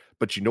whatever.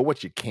 But you know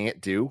what you can't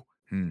do?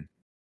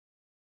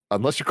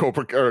 Unless you're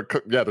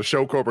the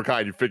show Cobra Kai,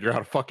 and you figure out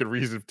a fucking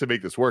reason to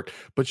make this work.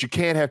 But you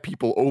can't have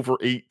people over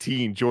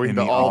 18 join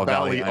the All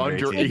Valley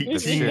under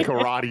 18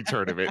 karate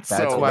tournament.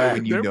 That's why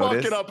when you they're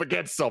notice, fucking up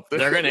against something.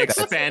 They're going to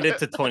expand it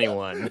to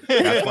 21.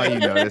 That's why you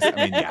notice. I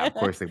mean, yeah, of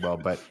course they will.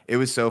 But it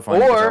was so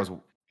funny. Or,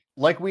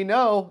 like we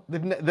know,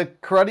 the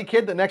Karate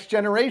Kid, the Next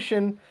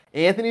Generation,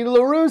 Anthony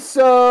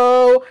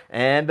LaRusso,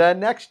 and the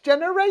Next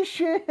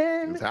Generation.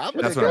 That's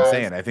what I'm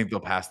saying. I think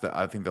they'll pass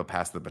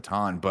the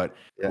baton. But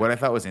what I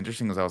thought was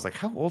interesting was I was like,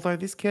 how old are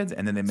these kids?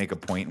 And then they make a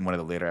point in one of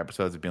the later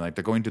episodes of being like,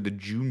 they're going to the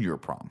junior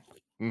prom.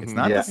 It's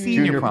not the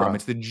senior prom.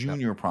 It's the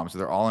junior prom. So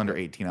they're all under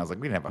 18. I was like,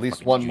 we didn't have at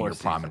least one more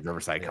prom in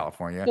Riverside,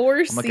 California.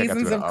 4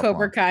 seasons of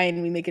Cobra Kai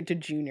and we make it to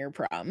junior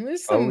prom.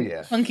 There's some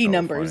funky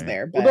numbers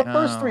there. But well, the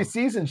first 3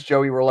 seasons,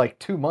 Joey, were like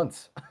 2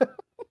 months.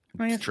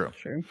 It's true.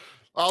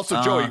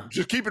 Also, Joey,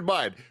 just keep in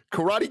mind,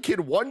 Karate Kid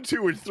 1,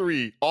 2, and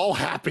 3 all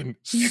happen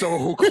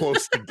so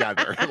close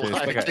together. It's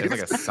like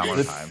a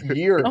summertime.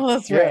 Year. Oh,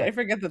 that's right. I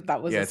forget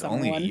that was it's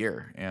only a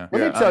year. Yeah.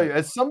 Let me tell you,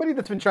 as somebody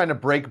that's been trying to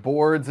break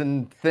boards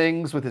and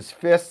things with his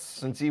fists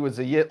since he was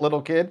a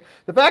little kid,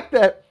 the fact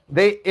that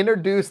they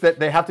introduced that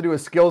they have to do a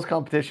skills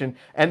competition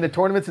and the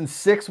tournament's in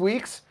 6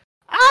 weeks,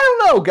 I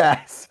don't know,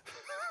 guys.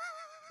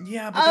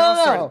 Yeah,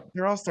 but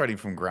they're all starting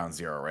from ground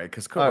zero, right?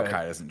 Because Cobra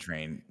Kai doesn't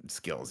train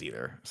skills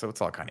either, so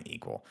it's all kind of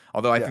equal.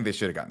 Although I think they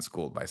should have gotten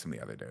schooled by some of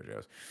the other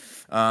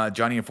dojos.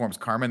 Johnny informs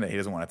Carmen that he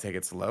doesn't want to take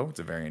it slow. It's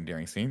a very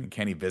endearing scene.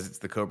 Kenny visits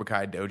the Cobra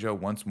Kai dojo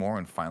once more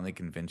and finally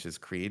convinces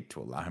Creed to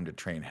allow him to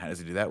train. How does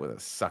he do that? With a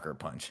sucker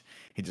punch.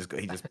 He just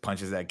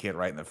punches that kid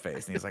right in the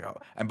face, and he's like, "Oh!"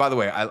 And by the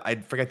way, I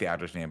forget the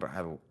actor's name, but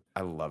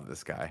I love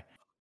this guy.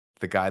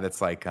 The guy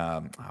that's like,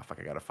 I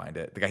gotta find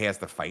it. The guy he has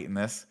to fight in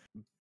this.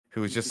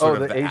 Who is just sort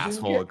of the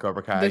asshole at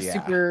Cobra Kai. The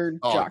super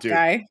jock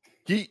guy.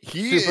 He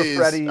is.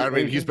 Freddy, I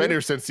mean, he's been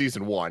here since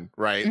season 1,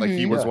 right? Like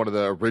he was one of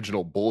the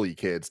original bully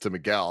kids to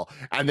Miguel.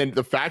 And then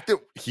the fact that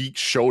he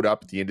showed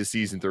up at the end of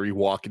season 3,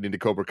 walking into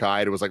Cobra Kai,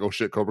 and it was like, oh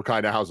shit, Cobra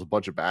Kai now has a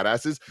bunch of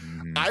badasses.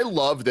 I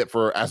love that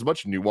for as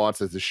much nuance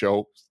as the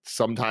show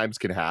sometimes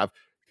can have,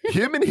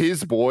 him and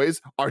his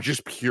boys are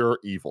just pure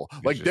evil.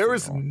 Like there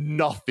is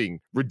nothing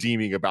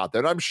redeeming about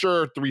that. I'm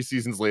sure 3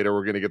 seasons later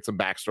we're going to get some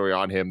backstory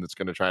on him that's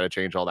going to try to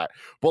change all that.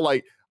 But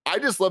like, I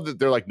just love that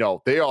they're like,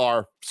 no, they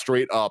are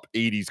straight up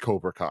 80s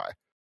Cobra Kai.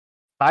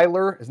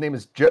 Tyler, his actor's name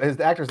is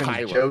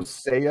Joe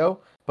Sayo,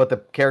 but the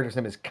character's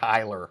name is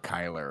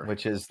Kyler,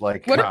 which is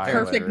like what a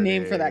perfect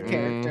name for that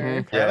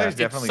character. Yeah, there's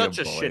definitely such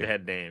a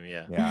shithead name.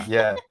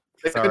 Yeah.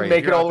 They couldn't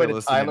make it all the way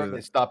to Tyler.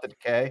 They stopped at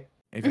K.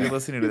 If you're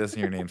listening to this and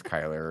your name's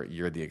Kyler,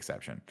 you're the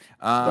exception.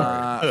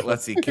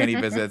 Let's see. Kenny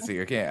visits.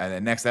 Okay, and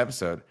the next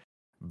episode,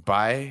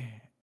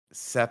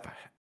 Bicep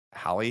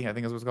Holly, I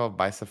think is what it's called.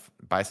 Bicep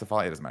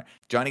Holly. It doesn't matter.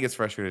 Johnny gets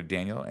frustrated with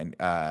Daniel, and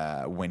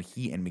when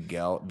he and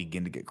Miguel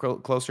begin to get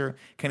closer,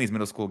 Kenny's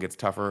middle school gets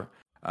tougher.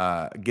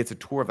 Gets a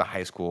tour of the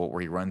high school where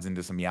he runs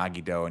into some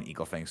Miyagi-Do and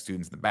Eagle Fang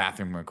students in the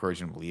bathroom who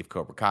encourage him to leave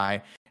Cobra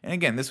Kai. And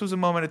again, this was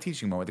a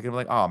teaching moment. They could be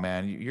like, oh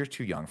man, you're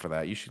too young for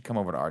that. You should come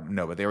over to art.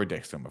 No, but they were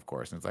dicks to him, of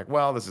course. And it's like,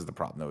 well, this is the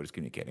problem. No, we're just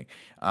communicating.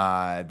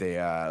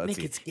 Let's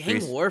see. It's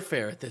gang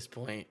warfare at this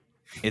point.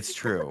 It's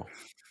true.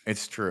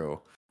 It's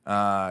true.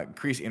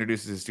 Kreese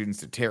introduces his students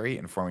to Terry,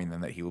 informing them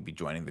that he will be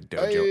joining the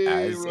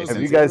dojo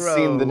Have you guys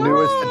seen the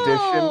newest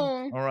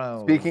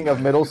edition? Speaking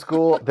of middle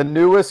school, the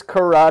newest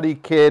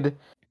Karate Kid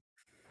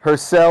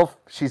herself.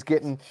 She's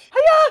getting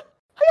I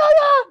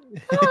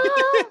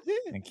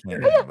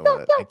can't handle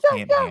it. I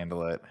can't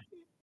handle it.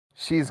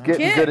 She's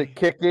getting good at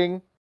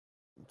kicking.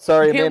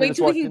 Sorry, Can't Amanda wait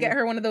till we can get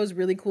her one of those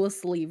really cool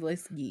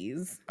sleeveless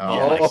gis.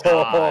 Oh my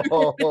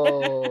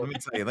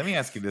God. Let me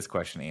ask you this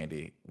question,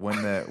 Andy.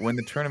 When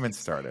the tournament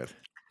started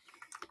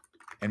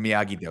and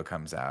Miyagi-Do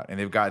comes out and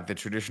they've got the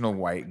traditional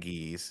white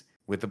gis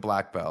with the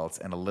black belts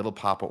and a little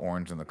pop of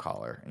orange in the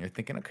collar, and you're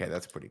thinking, okay,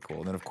 that's pretty cool.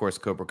 And then of course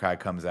Cobra Kai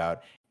comes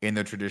out in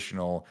the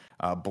traditional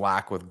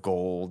black with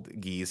gold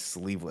gis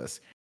sleeveless.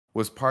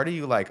 Was part of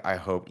you like, I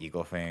hope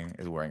Eagle Fang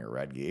is wearing a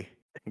red gi?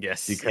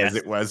 Yes, because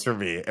it was for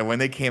me. And when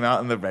they came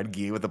out in the red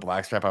gi with the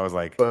black stripe, I was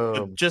like,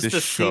 boom. Just a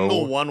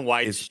single one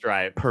white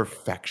stripe.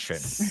 Perfection.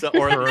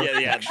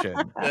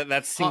 Perfection.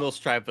 That single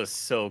stripe was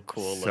so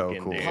cool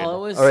looking, dude.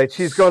 All right,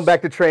 she's going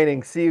back to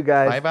training. See you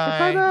guys.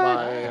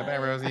 Bye-bye. Bye,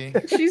 Rosie.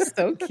 She's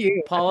so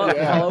cute.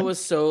 Paula was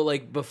so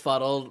like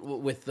befuddled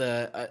with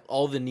the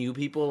all the new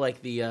people,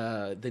 like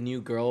the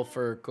new girl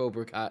for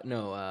Cobra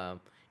Kai,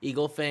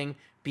 Eagle Fang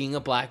being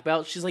a black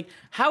belt. She's like,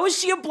 how is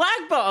she a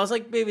black belt? I was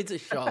like, baby, it's a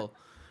show.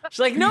 She's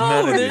like,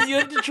 no, you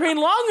have to train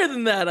longer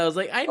than that. I was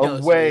like, I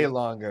know. Way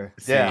longer.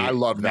 See, yeah, I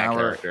love that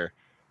character.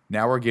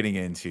 Now we're getting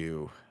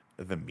into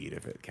the meat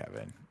of it,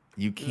 Kevin.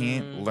 You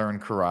can't learn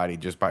karate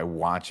just by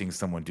watching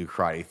someone do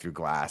karate through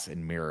glass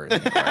and mirrors,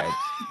 right?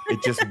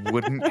 It just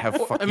wouldn't have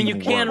fucking you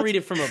can worked. read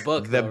it from a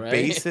book, The though, right?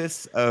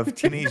 basis of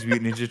Teenage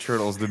Mutant Ninja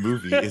Turtles, the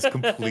movie, is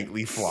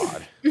completely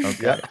flawed.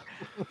 Okay.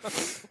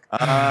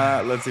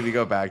 Let's see. We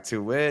go back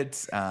to it.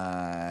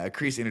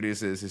 Kreese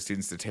introduces his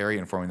students to Terry,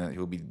 informing them that he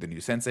will be the new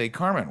sensei.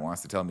 Carmen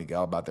wants to tell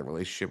Miguel about their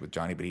relationship with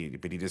Johnny, but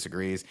he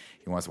disagrees.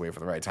 He wants to wait for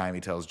the right time.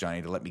 He tells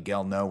Johnny to let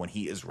Miguel know when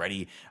he is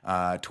ready.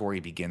 Tori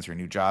begins her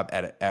new job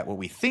at what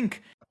we think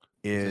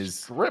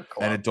is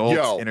an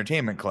adult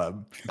entertainment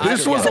club.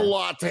 This was a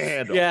lot to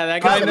handle. Yeah,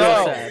 that got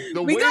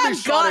the we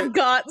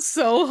got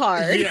so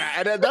hard. Yeah,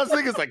 and that's the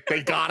thing is like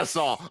they got us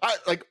all.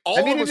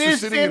 All of us are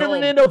sitting San at home.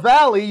 Fernando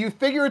Valley. You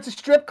figure it's a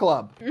strip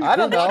club. I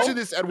don't know. Watching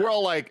this, and we're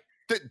all like,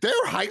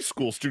 they're high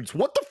school students.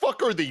 What the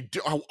fuck are they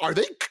doing? Are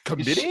they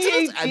committing to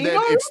this? And then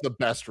it's the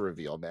best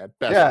revial, man.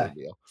 Best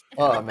reveal.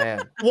 Oh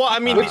man. Well, I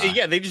mean,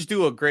 they just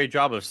do a great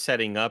job of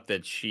setting up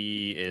that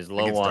she is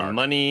low on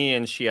money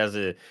and she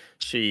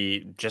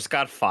just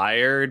got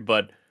fired.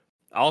 But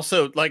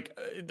also, like,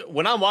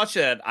 when I watch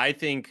that, I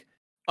think,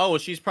 oh,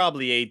 she's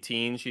probably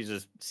 18. She's a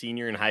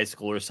senior in high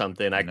school or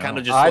something. I kind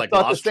of just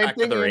lost track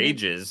of their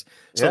ages.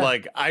 So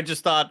like, I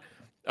just thought,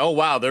 oh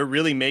wow, they're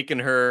really making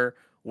her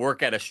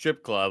work at a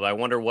strip club. I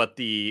wonder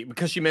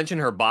because she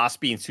mentioned her boss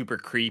being super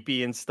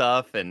creepy and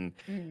stuff, and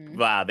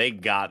wow, they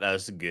got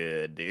us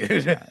good,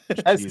 dude.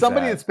 As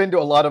somebody that's been to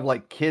a lot of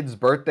like kids'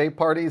 birthday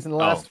parties in the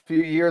last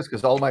few years,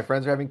 because all my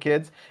friends are having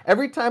kids,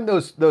 every time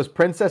those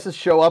princesses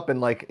show up in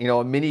like,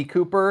 a Mini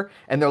Cooper,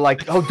 and they're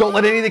like, oh, don't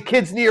let any of the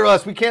kids near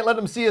us. We can't let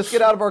them see us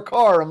get out of our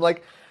car. I'm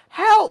like,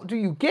 how do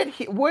you get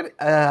here? What?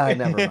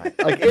 Never mind.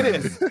 Like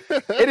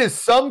it is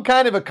some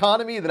kind of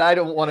economy that I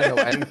don't want to know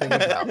anything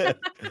about.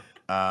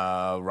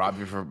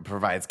 Robbie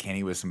provides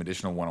Kenny with some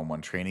additional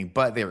one-on-one training,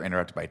 but they are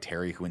interrupted by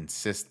Terry, who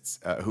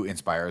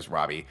inspires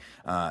Robbie.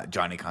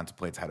 Johnny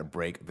contemplates how to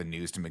break the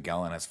news to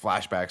Miguel and has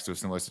flashbacks to a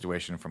similar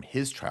situation from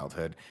his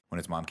childhood when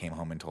his mom came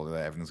home and told her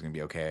that everything's going to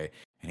be okay.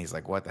 And he's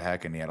like, what the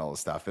heck? And he had all this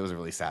stuff. It was a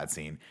really sad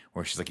scene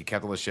where she's like, you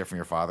kept all this shit from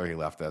your father. He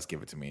left us.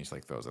 Give it to me. And she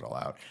like throws it all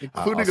out.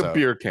 Including a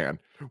beer can,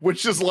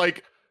 which is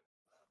like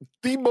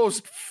the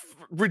most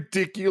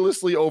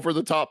ridiculously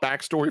over-the-top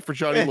backstory for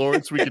Johnny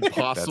Lawrence we could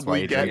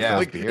possibly get.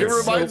 Like, it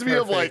reminds me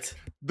of like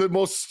the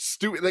most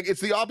stupid. Like,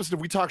 it's the opposite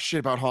of we talk shit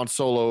about Han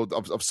Solo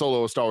of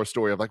Solo: A Star Wars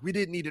Story of like we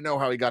didn't need to know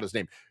how he got his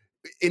name.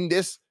 In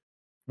this,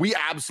 we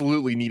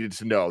absolutely needed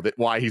to know that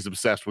why he's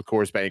obsessed with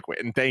Coors Banquet.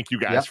 And thank you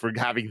guys for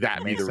having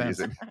that be the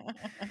reason.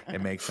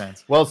 It makes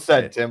sense. Well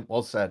said, Tim.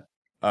 Well said.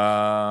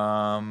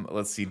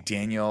 Let's see.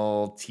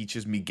 Daniel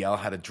teaches Miguel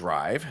how to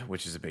drive,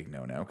 which is a big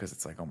no-no because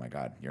it's like, oh my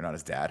God, you're not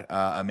his dad.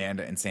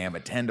 Amanda and Sam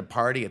attend a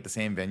party at the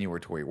same venue where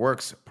Tori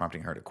works,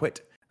 prompting her to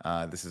quit.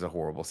 This is a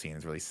horrible scene.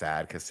 It's really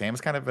sad because Sam's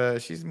kind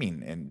of she's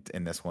mean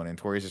in this one, and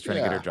Tori's just trying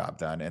to get her job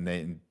done, and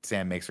then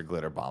Sam makes her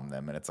glitter bomb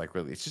them, and it's like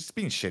really, it's just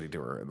being shitty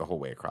to her the whole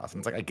way across. And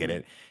it's like, I get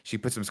it. She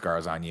put some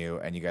scars on you,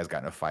 and you guys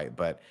got in a fight,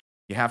 but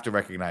you have to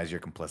recognize you're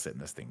complicit in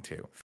this thing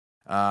too.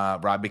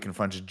 Robbie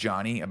confronts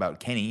Johnny about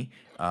Kenny,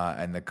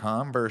 and the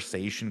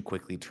conversation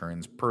quickly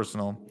turns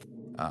personal.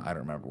 I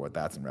don't remember what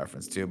that's in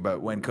reference to,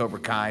 but when Cobra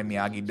Kai,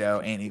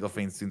 Miyagi-Do, and Eagle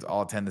Fang students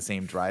all attend the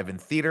same drive-in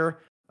theater,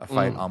 a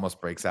fight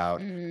almost breaks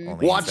out.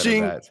 Only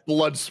watching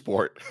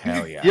Bloodsport.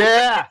 Hell yeah.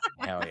 Yeah.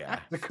 Hell yeah.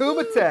 The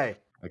Kumite.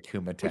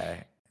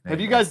 Have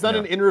you guys done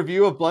an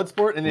in-review of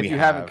Bloodsport? And if you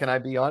haven't, can I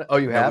be on it? Oh,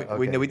 you have?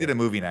 We did a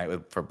movie night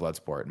for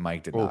Bloodsport.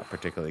 Mike did not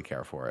particularly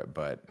care for it,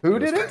 but who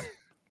did it?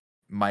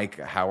 Mike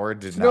Howard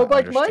did not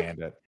understand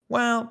it.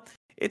 Well,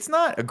 it's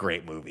not a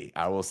great movie,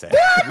 I will say.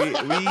 We're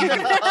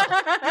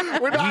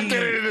not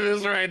getting into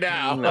this right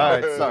now. All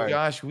right, sorry.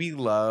 Josh, we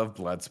love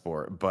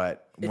Bloodsport,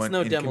 but it's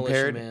no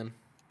Demolition Man.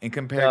 And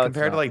compared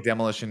to like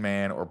Demolition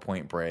Man or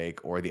Point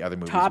Break or the other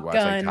movies Top we watch,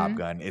 like Top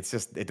Gun. Gun,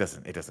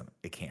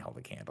 it can't hold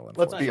a candle.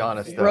 Let's be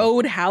honest, though.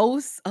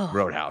 Roadhouse. Oh.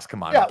 Roadhouse,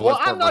 come on. Yeah, well,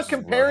 Bloodsport I'm not versus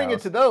comparing it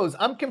Roadhouse. to those.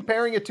 I'm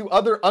comparing it to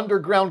other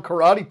underground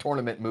karate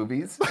tournament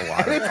movies.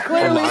 And it's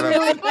clearly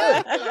really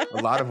good.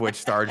 A lot of which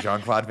star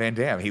Jean-Claude Van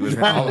Damme. He was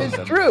in all of It's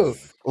them. true.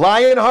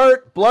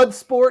 Lionheart,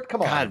 Bloodsport.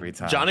 Come on. God, every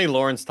time. Johnny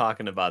Lawrence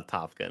talking about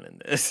Top Gun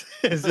in this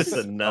is just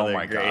another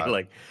my great, God.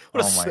 like,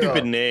 what a Oh my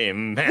stupid God.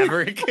 name,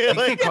 Maverick.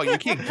 You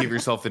can't give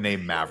yourself the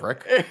name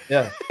Maverick.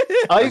 Yeah.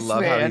 I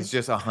love how Iceman. he's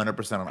just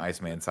 100% on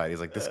Iceman's side.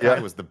 He's like, this guy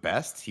was the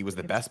best. He was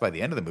the best by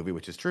the end of the movie,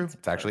 which is true.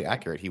 It's actually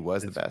accurate. He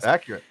was the best.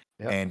 Accurate.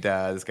 Yeah. And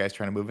this guy's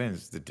trying to move in. It's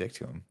just a dick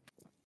to him.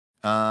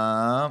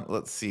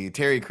 Let's see.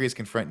 Terry and Kreese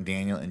confront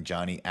Daniel and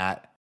Johnny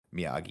at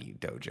Miyagi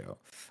Dojo.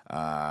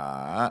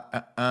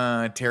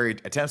 Terry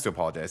attempts to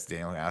apologize to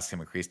Daniel and asks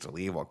him and Kreese to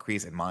leave, while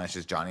Kreese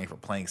admonishes Johnny for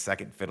playing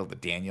second fiddle to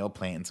Daniel,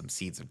 planting some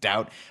seeds of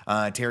doubt.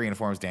 Terry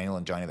informs Daniel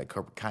and Johnny that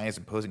Cobra Kai is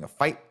imposing a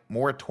fight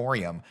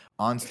moratorium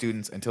on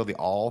students until the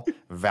All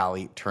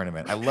Valley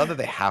tournament. I love that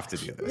they have to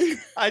do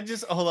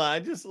this. Hold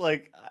on.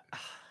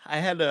 I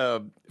had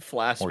a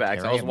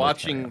flashbacks.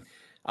 Moratorium.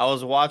 I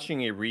was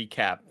watching a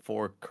recap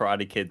for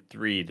Karate Kid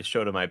 3 to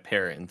show to my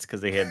parents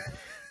because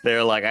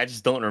they're like, I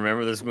just don't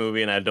remember this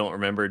movie and I don't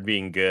remember it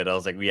being good. I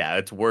was like, yeah,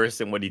 it's worse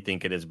than what do you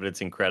think it is, but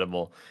it's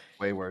incredible.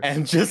 Way worse.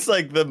 And just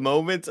like the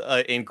moment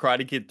in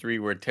Karate Kid 3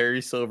 where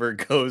Terry Silver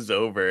goes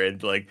over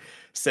and like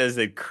says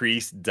that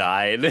Kreese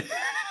died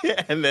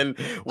and then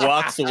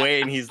walks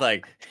away and he's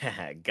like,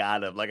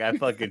 got him. Like I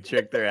fucking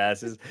tricked their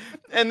asses.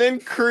 And then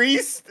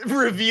Kreese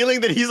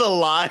revealing that he's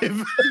alive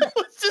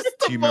was just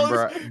the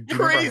most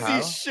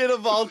crazy shit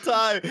of all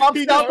time.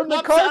 Pops out from the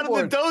out of the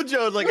cardboard.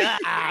 dojo like,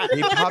 ah.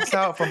 He pops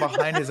out from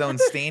behind his own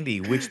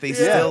standee, which they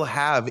still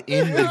have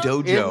in the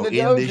dojo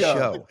in this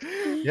show.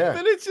 Yeah.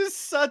 But it's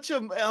just such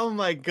a oh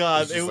my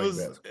god! It's It just like was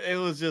this. it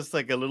was just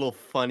like a little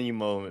funny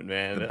moment,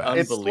 man. It's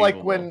Unbelievable.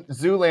 like when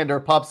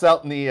Zoolander pops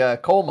out in the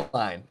coal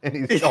mine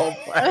and he's all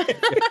black.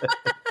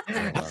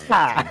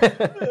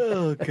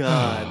 oh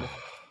god.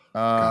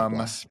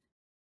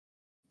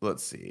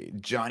 Let's see.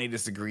 Johnny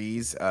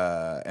disagrees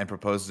and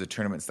proposes a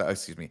tournament style.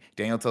 Excuse me.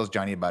 Daniel tells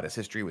Johnny about his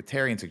history with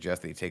Terry and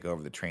suggests that he take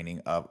over the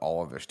training of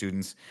all of their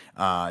students.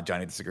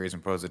 Johnny disagrees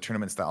and proposes a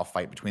tournament style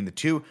fight between the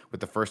two, with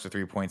the first to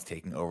 3 points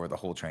taking over the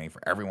whole training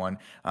for everyone.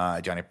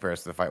 Johnny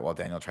prepares for the fight while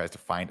Daniel tries to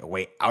find a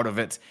way out of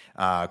it.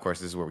 Of course,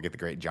 this is where we get the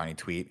great Johnny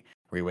tweet,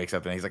 where he wakes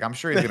up and he's like, I'm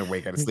sure he's going to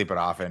wake up and sleep it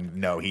off. And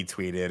no, he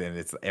tweeted, and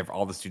it's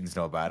all the students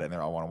know about it, and they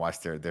all want to watch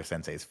their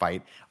senseis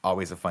fight.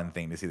 Always a fun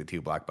thing to see the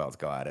two black belts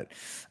go at it.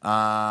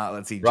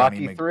 Let's see.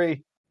 Rocky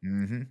 3.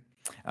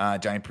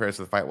 Johnny prepares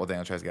for the fight while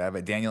Daniel tries to get out of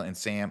it. Daniel and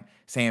Sam,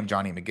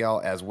 Johnny, and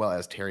Miguel, as well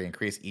as Terry and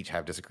Kreese, each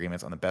have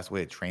disagreements on the best way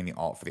to train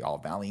for the All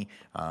Valley.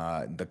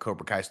 The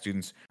Cobra Kai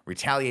students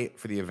retaliate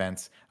for the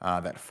events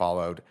that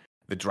followed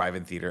the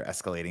drive-in theater,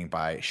 escalating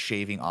by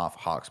shaving off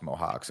Hawk's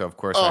mohawk. So of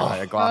course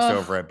I glossed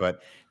over it,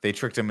 but they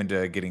tricked him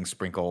into getting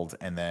sprinkled,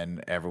 and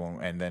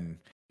then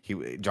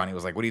Johnny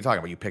was like, "What are you talking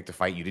about? You picked a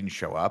fight, you didn't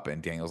show up."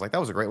 And Daniel was like,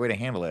 "That was a great way to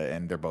handle it."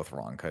 And they're both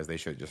wrong because they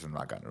should have just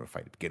not gotten into a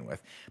fight to begin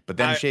with. But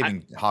then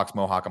shaving Hawk's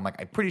mohawk, I'm like,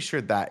 I'm pretty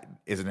sure that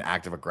is an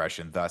act of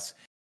aggression. Thus,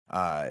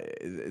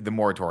 the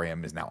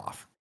moratorium is now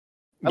off.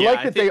 I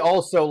like that they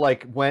also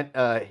like went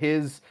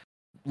his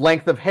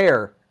length of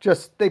hair.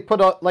 Just they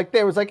put up like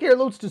they was like, here,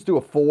 let's just do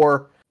a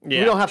 4. Yeah.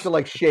 We don't have to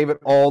like shave it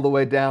all the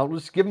way down. We'll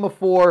just give him a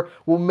 4.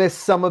 We'll miss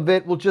some of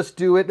it. We'll just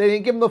do it. They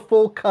didn't give him the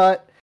full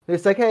cut.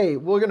 It's like, hey,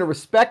 we're gonna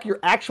respect your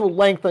actual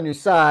length on your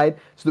side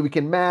so that we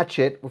can match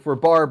it if we're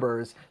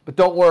barbers. But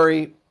don't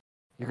worry,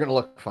 you're gonna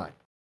look fine.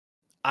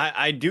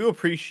 I do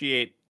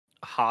appreciate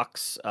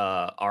Hawk's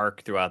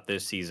arc throughout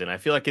this season. I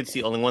feel like it's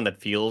the only one that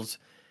feels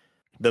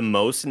the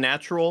most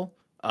natural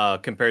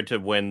compared to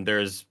when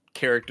there's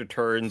character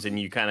turns and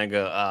you kind of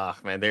go, oh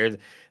man,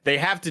 they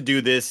have to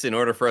do this in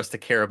order for us to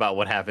care about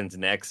what happens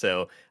next.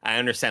 So I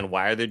understand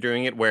why they're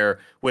doing it. Where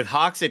with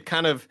Hawks, it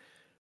kind of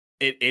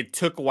it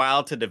took a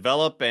while to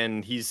develop,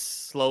 and he's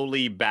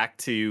slowly back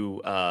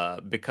to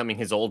becoming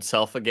his old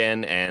self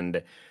again.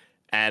 And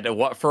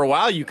for a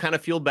while, you kind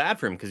of feel bad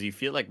for him because you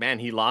feel like, man,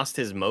 he lost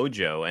his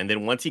mojo. And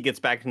then once he gets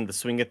back into the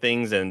swing of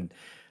things, and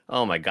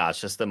oh my gosh,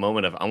 just the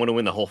moment of, I'm going to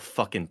win the whole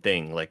fucking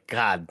thing. Like,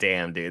 god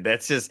damn, dude.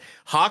 That's just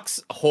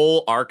Hawk's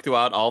whole arc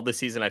throughout all the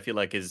season, I feel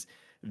like is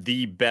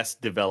the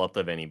best developed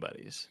of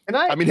anybody's.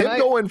 Him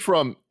going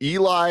from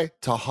Eli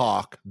to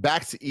Hawk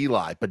back to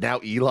Eli, but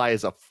now Eli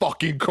is a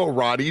fucking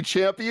karate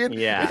champion.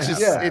 Yeah.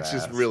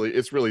 It's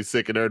really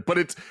sick and nerd.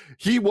 But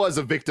he was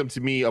a victim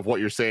to me of what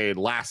you're saying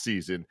last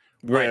season,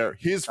 where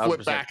his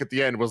flip 100%. back at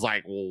the end was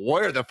like,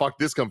 where the fuck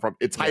this come from?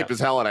 It's hype as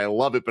hell, and I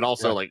love it, but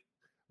also like,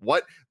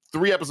 what?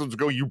 3 episodes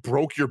ago, you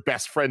broke your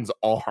best friend's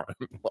arm.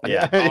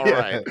 Yeah. All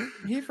right.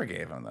 He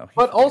forgave him though.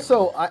 But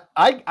also,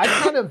 I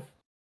kind of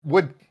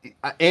would,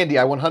 Andy,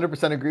 I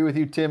 100% agree with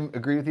you. Tim,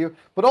 agree with you.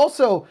 But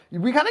also,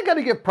 we kind of got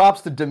to give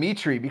props to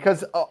Dimitri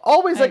because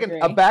always like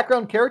a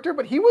background character,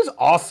 but he was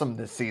awesome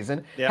this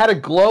season. Yeah. Had a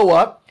glow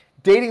up,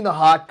 dating the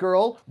hot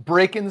girl,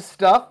 breaking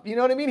stuff. You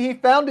know what I mean? He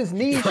found his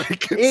niche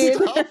in,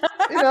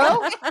 you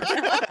know.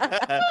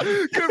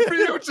 Good for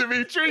you,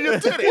 Dimitri. You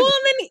did it. Well,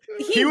 and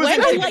then he was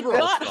went an and like integral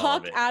got to all of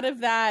Huck it. out of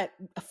that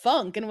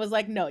funk and was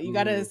like, "No, you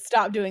got to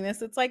stop doing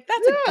this." It's like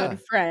that's a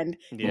good friend.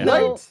 Yeah.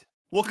 No, Right.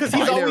 Well, because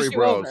he's Binary always you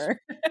bros. over.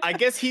 I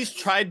guess he's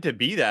tried to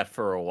be that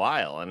for a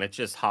while, and it's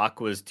just Hawk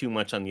was too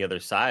much on the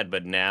other side.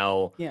 But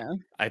now, Yeah.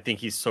 I think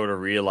he's sort of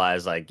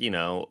realized, like,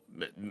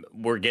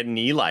 we're getting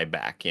Eli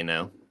back.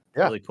 Yeah.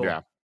 Really cool.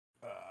 Yeah.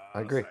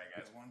 I agree. Sorry,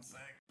 guys, one sec.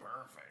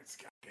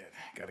 Perfect.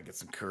 Gotta get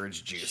some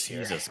courage juice here.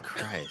 Jesus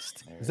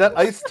Christ. Is that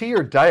iced tea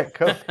or Diet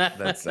Coke?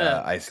 That's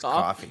iced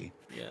coffee.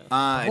 Yeah.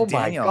 Oh my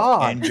Daniel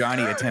God. and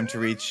Johnny attempt to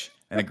reach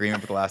an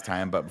agreement for the last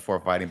time, but before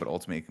fighting, but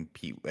ultimately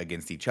compete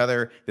against each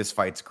other. This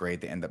fight's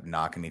great. They end up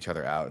knocking each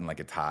other out in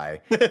like a tie.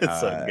 It's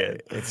so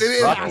good. It's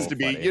It so has to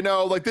be, funny.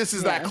 like this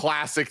is that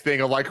classic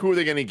thing of like, who are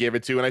they going to give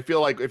it to? And I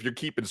feel like if you're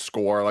keeping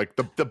score, like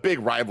the big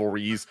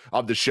rivalries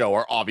of the show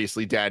are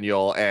obviously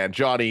Daniel and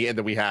Johnny, and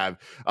then we have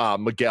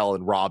Miguel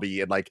and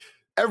Robbie, and like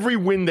every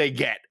win they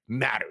get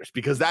matters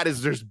because that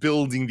is just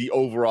building the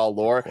overall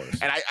lore.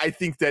 And I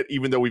think that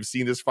even though we've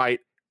seen this fight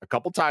a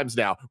couple times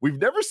now, we've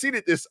never seen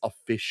it this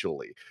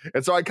officially,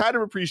 and so I kind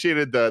of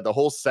appreciated the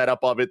whole setup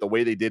of it, the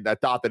way they did. And I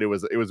thought that it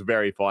was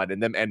very fun,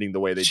 and them ending the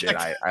way they did,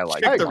 I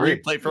like. Check it. the agree.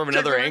 replay from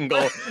another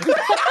angle.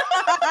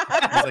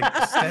 It's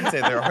like,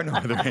 Sensei, there are no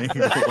other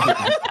angles.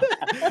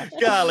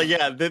 Golly,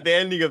 yeah, the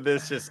ending of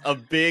this just a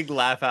big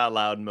laugh out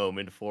loud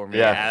moment for me,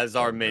 Yeah. as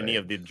are many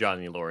of the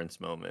Johnny Lawrence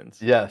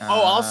moments. Yes.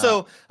 Oh,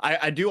 also,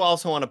 I do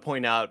also want to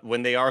point out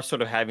when they are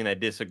sort of having that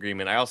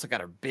disagreement, I also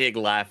got a big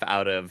laugh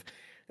out of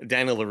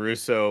Daniel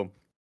LaRusso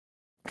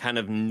kind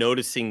of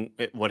noticing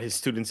what his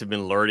students have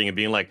been learning and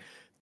being like,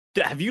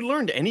 have you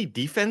learned any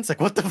defense?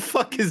 Like, what the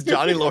fuck is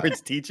Johnny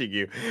Lawrence teaching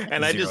you?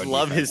 And I Zero just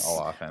love defense, his,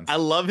 all offense. I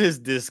love his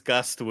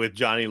disgust with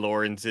Johnny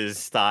Lawrence's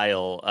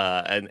style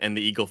and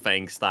the Eagle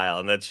Fang style.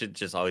 And that shit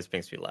just always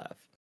makes me laugh.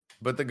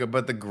 But the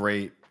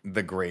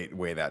great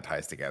way that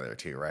ties together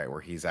too, right? Where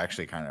he's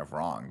actually kind of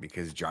wrong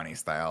because Johnny's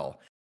style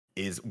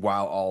is,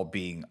 while all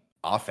being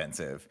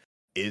offensive,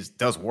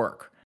 does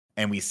work.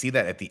 And we see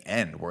that at the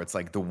end where it's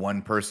like the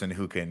one person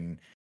who can,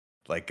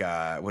 like,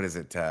 what is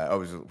it?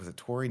 Was it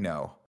Tori?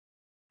 No,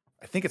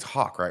 I think it's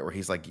Hawk, right? Where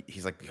he's like,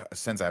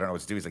 Sensei, I don't know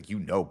what to do. He's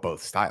like,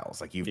 both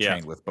styles. Like, you've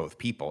trained with both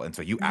people. And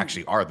so you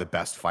actually are the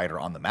best fighter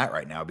on the mat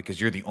right now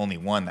because you're the only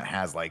one that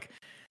has like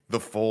the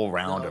full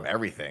round of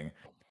everything.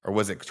 Or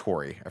was it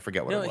Tori? I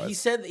forget what it was.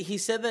 he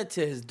said that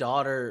to his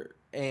daughter,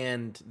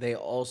 and they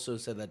also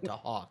said that to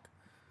Hawk.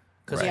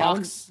 Because Right.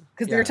 Hawk's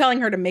Because they were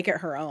telling her to make it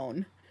her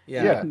own.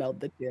 yeah. Yeah. Like, meld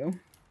the two.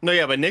 No,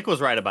 yeah, but Nick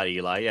was right about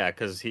Eli. Yeah,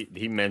 because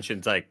he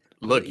mentions like,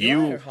 look,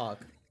 Eli or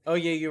Hawk. Oh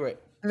yeah, you're right.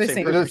 They're the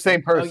same They're the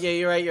same Oh person. yeah,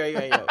 you're right. You're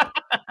right.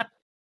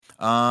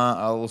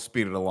 I will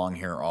speed it along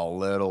here a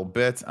little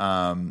bit.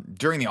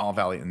 During the All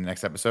Valley, in the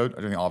next episode,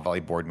 during the All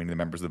Valley board meeting, the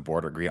members of the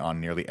board agree on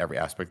nearly every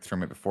aspect of the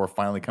tournament before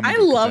finally coming I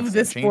to a love consensus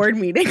this change. board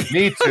meeting.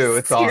 Me too.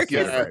 It's awesome.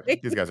 Seriously.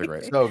 These guys are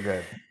great. So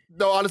good.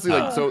 No, honestly,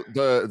 like so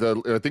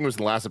the thing was in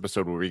the last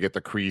episode where we get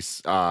the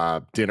Kreese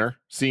dinner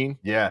scene,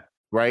 Yeah.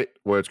 right?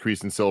 Where it's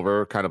Kreese and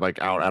Silver kind of like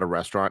out at a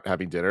restaurant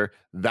having dinner.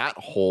 That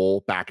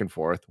whole back and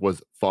forth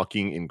was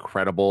fucking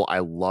incredible. I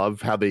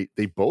love how they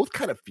both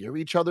kind of fear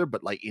each other,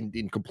 but like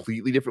in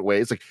completely different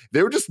ways. Like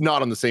they were just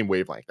not on the same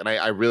wavelength. And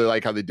I really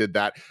like how they did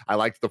that. I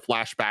liked the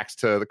flashbacks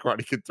to the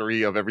Karate Kid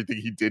 3 of everything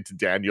he did to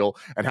Daniel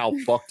and how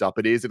fucked up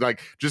it is. And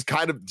like just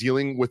kind of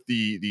dealing with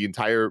the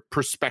entire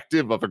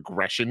perspective of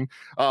aggression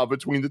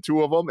between the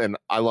two of them. And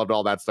I loved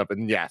all that stuff.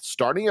 And yeah,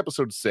 starting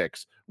episode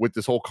 6 with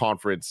this whole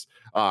conference,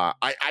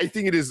 I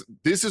think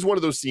this is one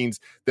of those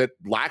scenes that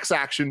lacks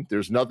action.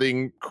 There's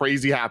nothing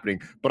crazy happening,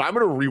 but I'm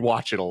gonna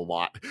rewatch it a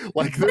lot.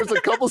 Like there's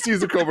a couple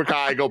scenes of Cobra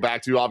Kai I go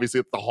back to,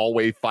 obviously the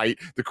hallway fight,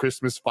 the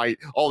Christmas fight,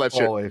 all that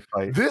shit. Always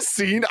fight. This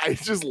scene, I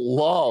just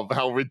love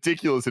how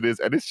ridiculous it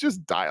is, and it's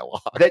just dialogue.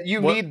 That you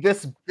need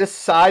this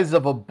size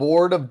of a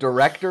board of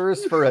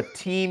directors for a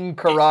teen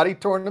karate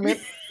tournament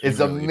is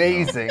You really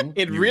amazing.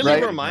 It You really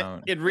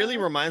really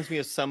reminds me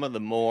of some of the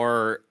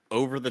more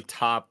over the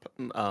top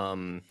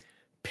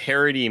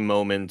parody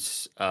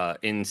moments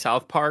in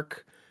South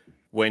Park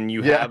when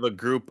you have a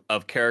group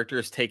of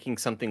characters taking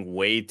something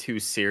way too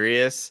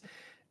serious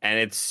and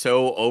it's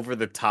so over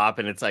the top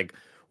and it's like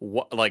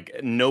like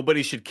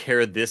nobody should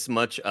care this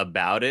much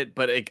about it,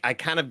 but I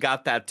kind of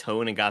got that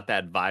tone and got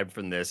that vibe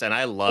from this, and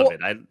I love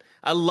it.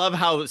 I love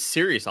how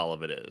serious all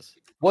of it is.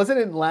 Wasn't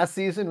it last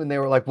season when they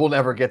were like, we'll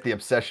never get the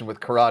obsession with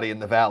karate in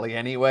the valley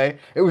anyway?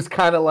 It was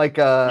kind of like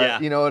a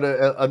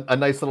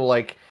nice little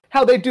like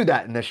how they do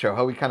that in this show,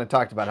 how we kind of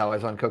talked about how I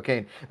was on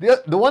cocaine.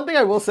 The one thing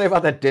I will say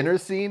about that dinner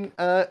scene,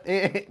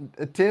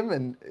 Tim,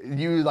 and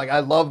you, like, I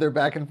love their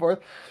back and forth.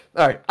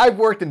 All right, I've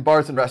worked in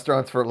bars and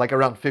restaurants for like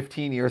around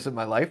 15 years of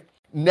my life.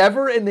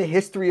 Never in the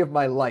history of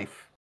my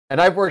life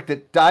and I've worked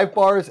at dive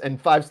bars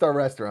and 5-star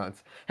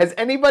restaurants. Has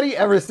anybody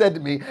ever said to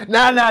me,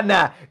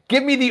 nah,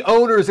 give me the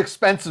owner's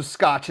expensive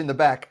scotch in the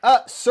back?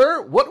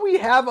 Sir, what we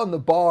have on the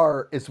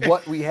bar is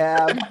what we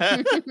have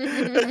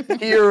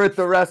here at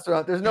the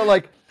restaurant. There's no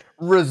like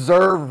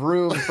reserve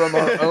room from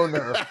our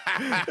owner.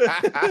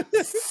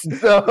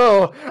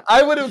 So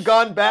I would have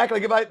gone back.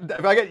 Like if I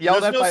get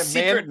yelled at by a man.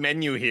 Secret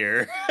menu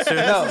here. So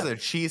this is a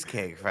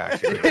cheesecake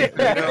factory.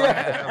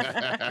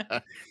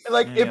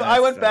 Like if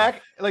I went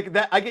back like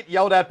that, I get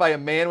yelled at by a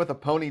man with a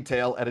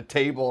ponytail at a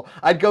table.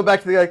 I'd go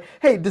back to the like,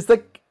 hey, does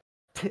like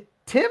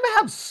Tim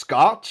have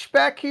scotch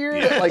back here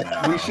that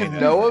like we should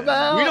know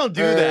about? We don't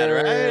do that,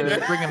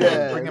 right?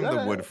 Bring him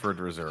the Woodford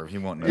Reserve. He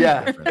won't know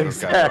the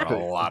difference. Those guys are on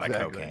a lot of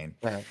cocaine.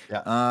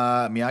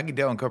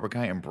 Miyagi-Do and Cobra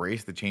Kai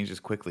embrace the changes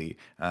quickly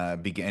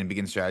begin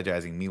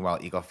strategizing. Meanwhile,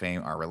 Eagle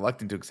Fame are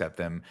reluctant to accept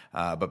them,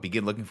 but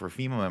begin looking for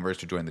female members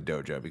to join the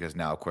dojo because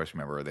now, of course,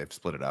 remember, they've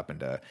split it up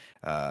into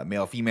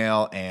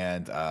male-female,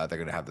 and they're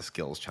going to have the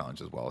skills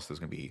challenge as well. So there's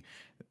going to be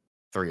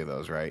 3 of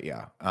those, right?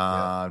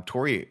 Yeah.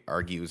 Tori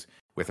argues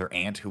with her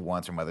aunt who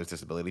wants her mother's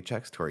disability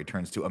checks. Tori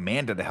turns to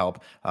Amanda to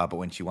help, but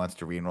when she wants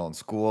to re-enroll in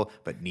school,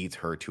 but needs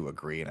her to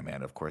agree, and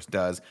Amanda, of course,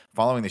 does.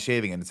 Following the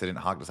shaving incident,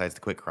 Hawk decides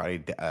to quit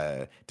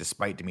karate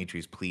despite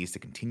Dimitri's pleas to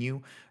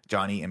continue.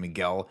 Johnny and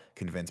Miguel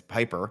convince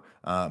Piper,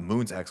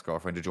 Moon's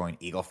ex-girlfriend, to join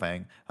Eagle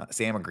Fang.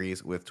 Sam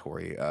agrees with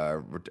Tori.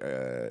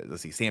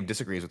 Sam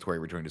disagrees with Tori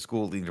returning to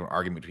school, leading to an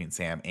argument between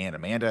Sam and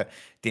Amanda.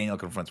 Daniel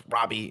confronts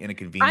Robbie in a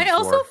convenience store. I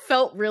also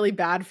felt really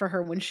bad for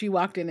her when she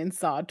walked in and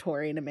saw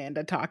Tori and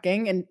Amanda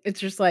talking, and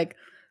it's just like,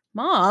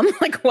 Mom,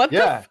 like what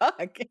the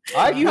fuck?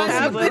 You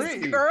have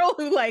this girl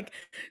who like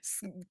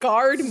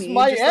scarred me,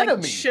 my just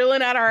enemy, like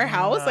chilling at our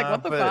house. Like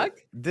what the fuck?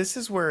 This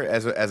is where,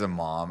 as a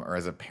mom or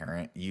as a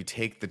parent, you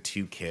take the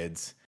 2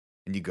 kids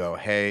and you go,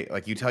 hey,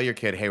 like you tell your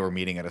kid, hey, we're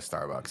meeting at a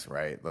Starbucks,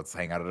 right? Let's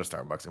hang out at a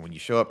Starbucks. And when you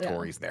show up,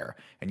 Tori's there,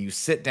 and you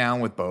sit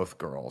down with both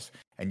girls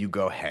and you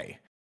go, hey,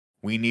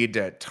 we need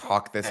to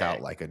talk this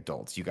out like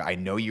adults. I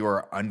know you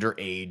are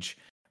underage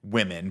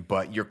women,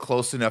 but you're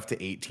close enough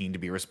to 18 to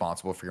be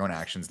responsible for your own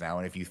actions now.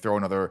 And if you throw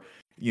another,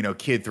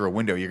 kid through a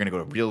window, you're going to go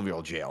to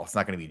real jail. It's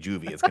not going to be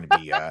juvie. It's going to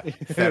be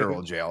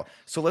federal jail.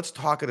 So let's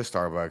talk at a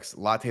Starbucks.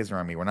 Lattes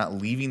around me. We're not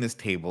leaving this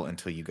table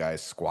until you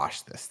guys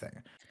squash this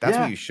thing. That's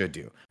what you should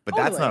do. But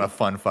that's not a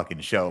fun fucking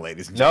show,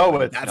 ladies and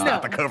gentlemen. That's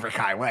not the Cobra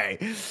Kai way.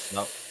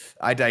 Nope.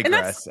 I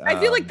digress. I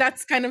feel like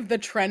that's kind of the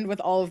trend with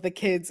all of the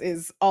kids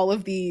is all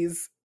of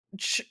these,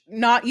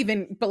 not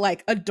even, but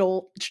like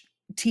adult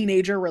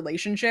teenager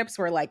relationships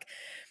where like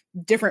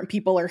different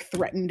people are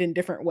threatened in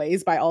different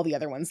ways by all the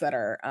other ones that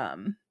are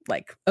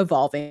like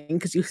evolving,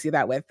 because you see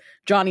that with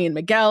Johnny and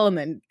Miguel, and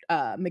then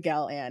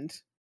Miguel and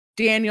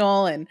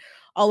Daniel, and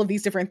all of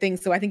these different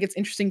things. So I think it's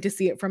interesting to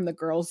see it from the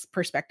girls'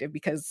 perspective,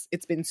 because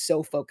it's been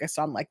so focused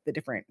on like the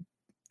different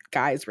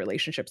guys'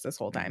 relationships this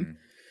whole time.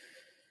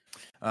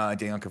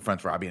 Daniel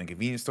confronts Robbie in a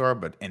convenience store,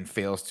 and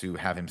fails to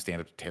have him stand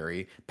up to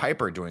Terry.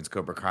 Piper joins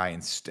Cobra Kai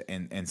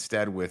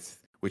instead,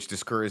 which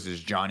discourages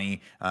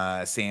Johnny.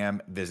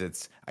 Sam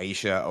visits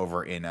Aisha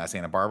over in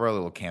Santa Barbara, a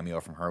little cameo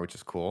from her, which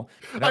is cool.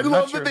 I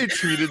love that they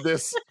treated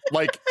this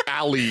like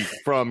Ali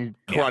from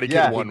Karate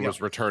Kid 1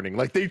 was returning.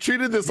 Like they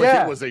treated this like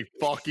it was a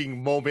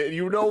fucking moment. And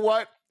you know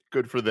what?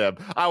 Good for them.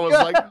 I was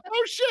like,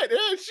 oh shit,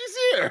 she's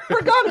here.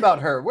 Forgot about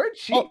her. Where'd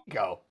she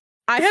go?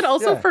 I had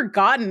also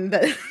forgotten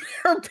that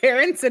her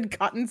parents had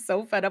gotten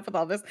so fed up with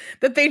all this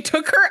that they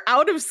took her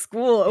out of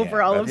school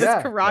over all of this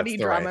karate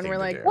drama, and we're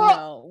like,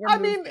 well, I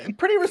mean,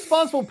 pretty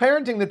responsible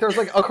parenting that there's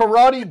like a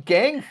karate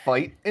gang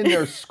fight in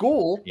their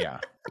school.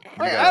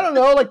 Like, I don't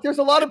know. Like, there's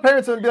a lot of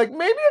parents that would be like,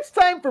 maybe it's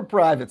time for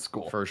private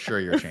school. For sure,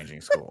 you're changing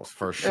schools.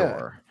 For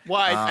sure.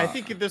 Well, I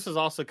think this is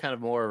also kind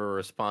of more of a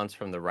response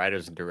from the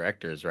writers and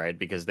directors, right?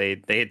 Because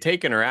they had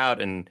taken her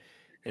out in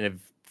a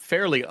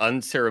fairly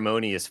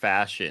unceremonious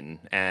fashion,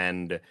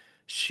 and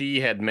she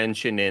had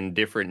mentioned in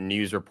different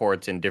news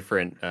reports and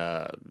different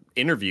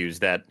interviews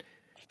that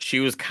she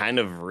was kind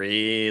of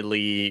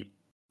really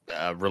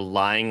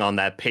relying on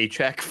that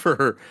paycheck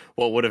for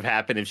what would have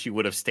happened if she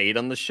would have stayed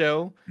on the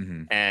show.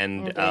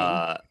 And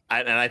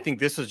I think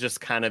this was just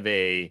kind of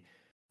the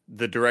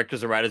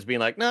directors and writers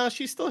being like, no,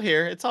 she's still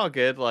here, it's all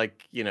good,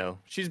 like,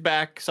 she's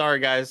back, sorry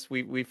guys,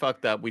 we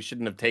fucked up, we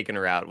shouldn't have taken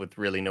her out with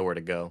really nowhere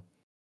to go.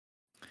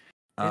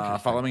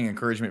 Following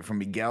encouragement from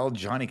Miguel,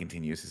 Johnny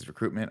continues his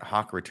recruitment.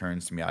 Hawk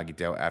returns to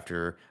Miyagi-Do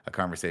after a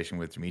conversation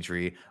with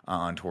Dimitri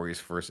on Tori's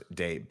first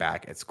day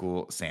back at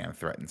school. Sam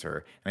threatens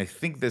her. And I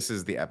think this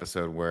is the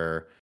episode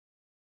where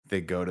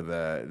they go to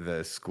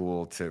the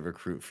school to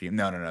recruit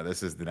female. No.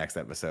 This is the next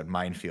episode,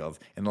 Minefield.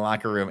 In the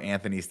locker room,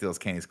 Anthony steals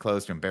Kenny's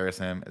clothes to embarrass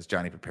him. As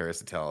Johnny prepares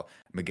to tell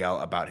Miguel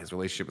about his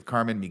relationship with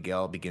Carmen,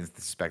 Miguel begins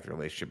to suspect the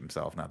relationship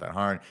himself. Not that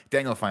hard.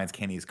 Daniel finds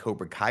Kenny's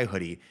Cobra Kai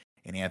hoodie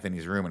in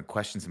Anthony's room and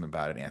questions him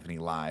about it. Anthony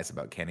lies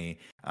about Kenny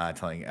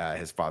telling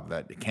his father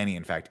that Kenny,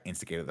 in fact,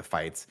 instigated the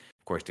fights.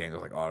 Of course,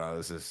 Daniel's like, oh, no,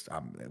 this is,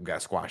 we've got to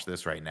squash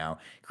this right now.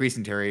 Kreese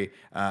and Terry,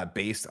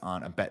 based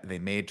on a bet they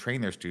made,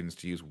 train their students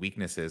to use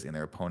weaknesses in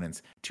their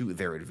opponents to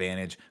their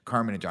advantage.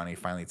 Carmen and Johnny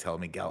finally tell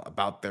Miguel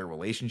about their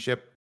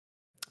relationship.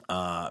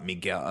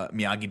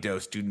 Miyagi-Do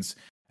students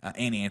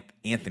and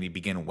Anthony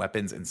begin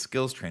weapons and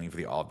skills training for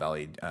the All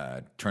Valley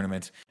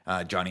tournament.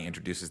 Johnny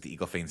introduces the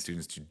Eagle Fane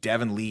students to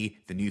Devin Lee,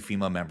 the new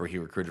female member he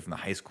recruited from the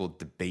high school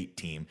debate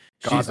team.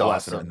 She's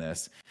awesome in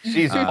this.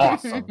 She's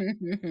awesome.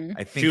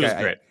 I think She was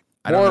great.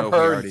 I don't know More if we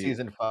of her in already,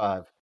 season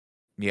 5.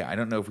 Yeah, I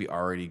don't know if we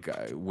already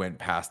went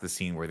past the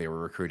scene where they were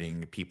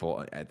recruiting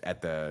people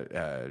at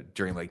the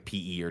during like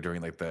PE or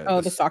during like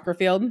the soccer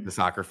field. The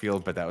soccer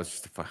field, but that was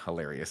just a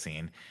hilarious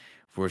scene.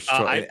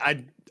 I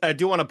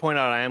do want to point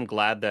out, I am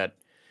glad that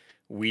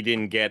we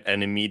didn't get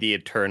an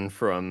immediate turn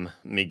from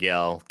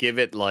Miguel. Give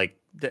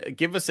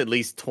us at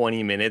least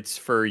 20 minutes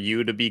for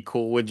you to be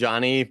cool with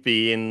Johnny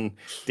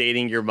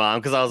dating your mom.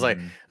 Because I was like,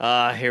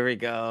 here we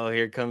go.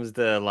 Here comes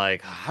the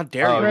how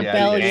dare you?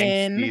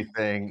 Rebellion. Yeah,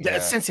 thing. Yeah.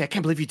 Sensei, I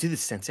can't believe you did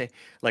this, Sensei.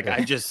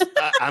 I'm just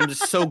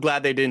so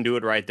glad they didn't do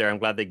it right there. I'm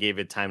glad they gave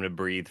it time to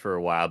breathe for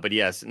a while. But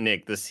yes,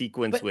 Nick, the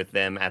sequence with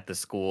them at the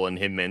school and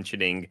him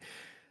mentioning,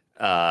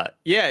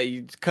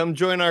 you come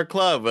join our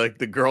club. Like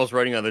the girls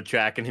running on the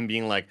track and him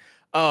being like,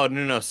 oh,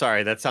 no,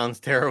 sorry. That sounds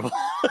terrible.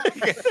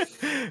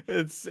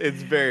 It's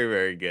very,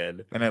 very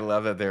good. And I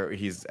love that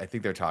I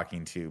think they're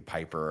talking to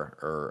Piper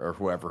or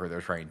whoever they're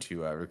trying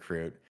to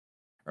recruit.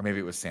 Or maybe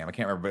it was Sam. I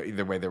can't remember. But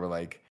either way, they were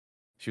like,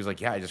 she was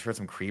like, yeah, I just heard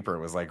some creeper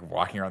was like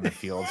walking around the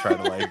field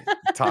trying to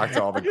talk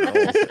to all the girls.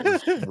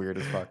 It was weird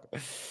as fuck.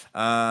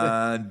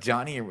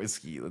 Johnny and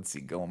Whiskey, let's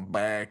see, going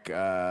back.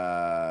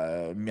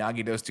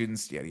 Miyagi-Do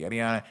students,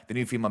 yada. The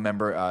new female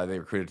member they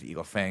recruited to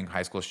Eagle Fang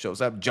High School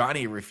shows up.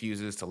 Johnny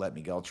refuses to let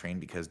Miguel train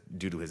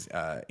due to his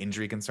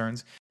injury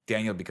concerns.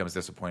 Daniel becomes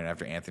disappointed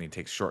after Anthony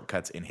takes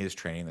shortcuts in his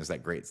training. There's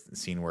that great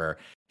scene where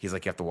he's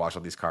like, you have to wash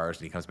all these cars.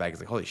 And he comes back, he's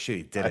like, holy shit,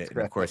 he did it. And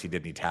of course, he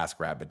didn't. He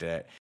TaskRabbit did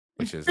it,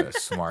 which is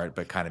smart,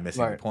 but kind of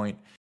missing the point.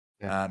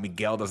 Yeah.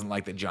 Miguel doesn't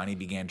like that Johnny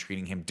began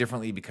treating him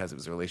differently because of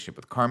his relationship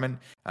with Carmen.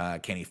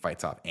 Kenny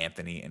fights off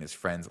Anthony and his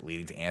friends,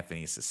 leading to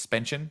Anthony's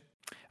suspension.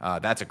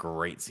 That's a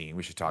great scene.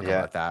 We should talk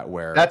about that.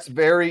 That's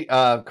very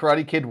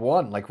Karate Kid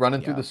 1,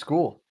 running through the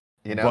school.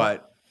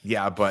 But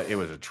it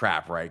was a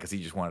trap, right? Because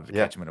he just wanted to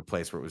catch him in a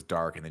place where it was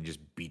dark and then just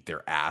beat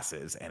their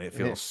asses, and it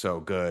feels so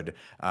good.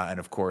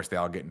 And of course, they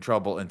all get in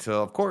trouble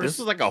until, of course, this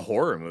was like a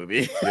horror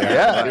movie.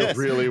 Yeah, it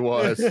really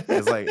was.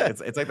 It's like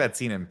that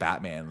scene in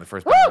Batman. The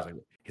first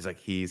Batman was like,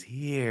 he's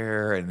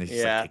here, and he's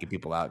just taking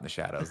people out in the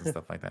shadows and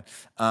stuff like that.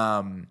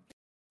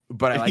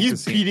 But I like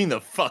he's beating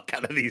the fuck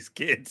out of these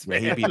kids.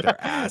 Man. Yeah, he beat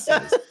their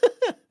asses.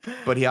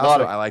 But he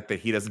also, I like that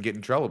he doesn't get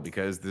in trouble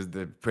because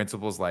the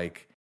principal's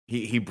like.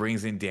 He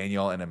brings in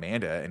Daniel and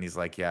Amanda, and he's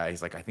like, I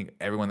think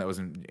everyone that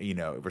was,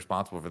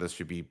 responsible for this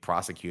should be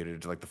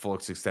prosecuted to the full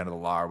extent of the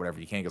law or whatever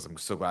you can. Because I'm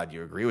so glad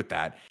you agree with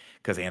that.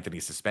 Because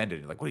Anthony's suspended.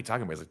 You're like, what are you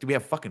talking about? He's like, do we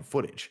have fucking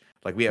footage?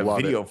 We have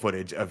video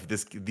footage of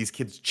these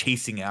kids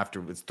chasing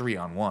after it's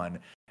 3-on-1.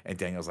 And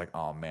Daniel's like,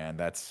 oh man,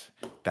 that's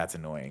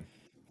annoying.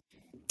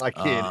 My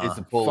kid is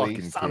a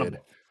bully.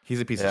 He's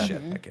a piece of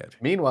shit, that kid.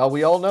 Meanwhile,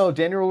 we all know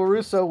Daniel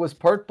LaRusso was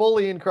part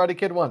bully in Karate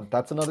Kid 1.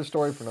 That's another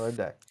story for another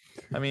day.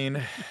 I mean,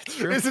 it's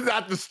true. This is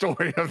not the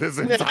story of this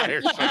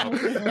entire show.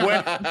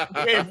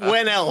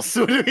 When else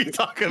would we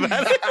talk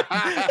about it?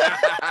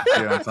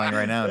 I'm telling you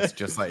right now, it's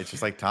just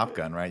like Top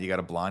Gun, right? You got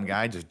a blonde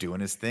guy just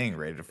doing his thing,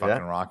 ready to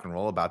fucking rock and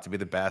roll, about to be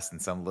the best,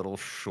 and some little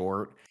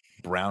short,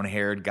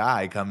 brown-haired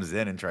guy comes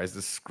in and tries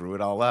to screw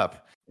it all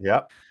up.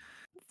 Yep.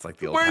 It's like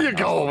the old. Where are you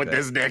going with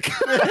this, Nick?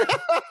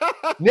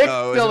 Nick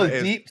still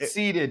has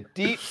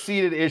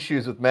deep-seated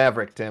issues with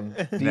Maverick, Tim.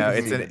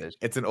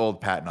 It's an old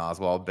Patton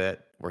Oswalt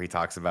bit where he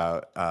talks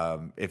about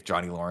if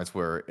Johnny Lawrence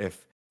were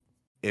if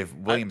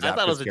William Zapka's I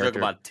thought it was a character... joke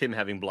about Tim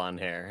having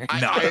blonde hair.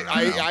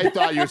 I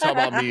thought you were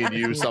talking about me and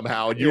you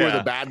somehow. You were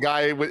the bad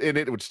guy in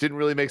it, which didn't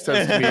really make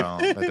sense to me. No,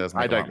 that does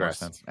make a lot more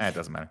sense. It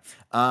doesn't matter.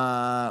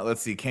 Let's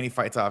see. Kenny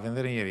fights off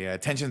Anthony.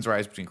 Tensions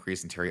rise between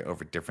Kreese and Terry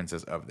over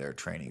differences of their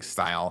training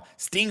style.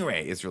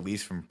 Stingray is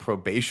released from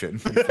probation.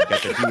 Forget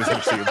that he was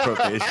actually in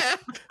probation.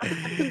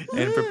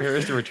 And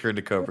prepares to return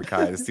to Cobra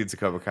Kai. The students of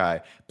Cobra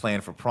Kai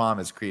plan for prom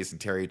as Kreese and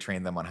Terry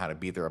train them on how to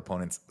beat their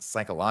opponents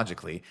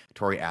psychologically.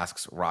 Tori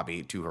asks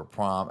Robbie to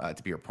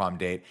be her prom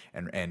date,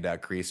 and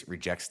Kreese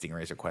rejects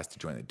Stingray's request to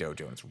join the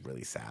dojo, and it's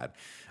really sad.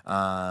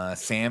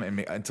 Sam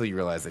until you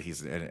realize that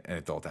he's an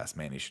adult ass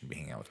man, he shouldn't be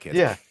hanging out with kids.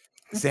 Yeah.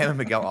 Sam and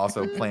Miguel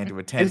also plan to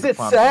attend. Is it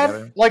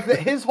sad? Together.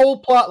 His whole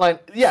plot line,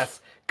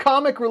 yes,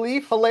 comic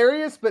relief,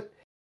 hilarious, but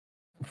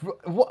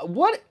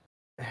what?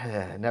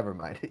 Never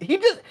mind. He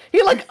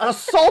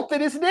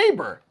assaulted his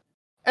neighbor,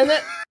 and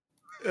then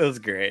it was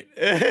great.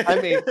 I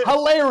mean,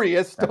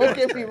 hilarious. Don't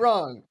get me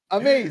wrong,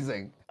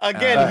 amazing.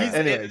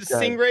 Again,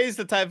 Stingray's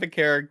the type of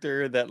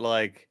character that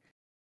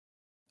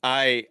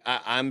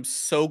I'm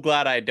so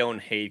glad I don't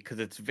hate because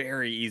it's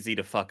very easy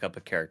to fuck up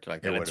a character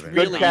like that. It's Good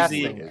really easy.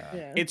 casting.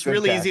 Yeah. It's Good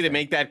really easy to casting.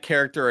 make that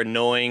character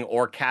annoying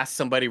or cast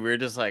somebody where you're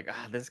just like,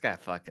 this guy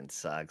fucking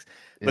sucks.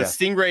 But Yeah.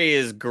 Stingray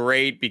is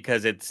great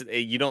because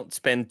you don't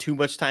spend too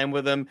much time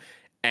with him,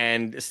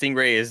 and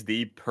Stingray is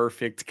the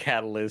perfect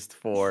catalyst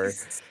for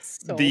So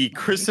the funny.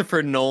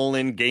 Christopher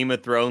Nolan Game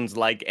of Thrones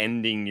like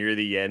ending near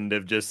the end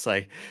of just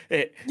like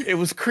it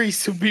was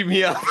Kreese who beat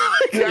me up.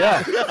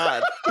 Yeah.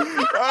 God.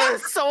 Oh,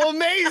 it's so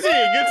amazing.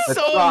 It's That's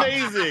so rock.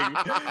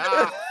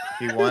 amazing.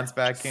 He wants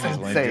back in. He's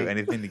willing to do Sensei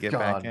anything to get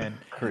back in.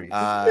 Kreese.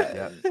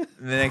 The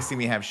next thing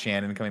we have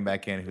Shannon coming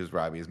back in, who's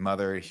Robbie's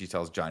mother. She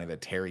tells Johnny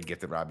that Terry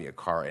gifted Robbie a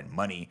car and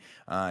money.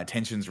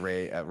 Tensions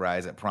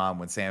rise at prom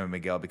when Sam and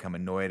Miguel become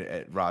annoyed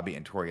at Robbie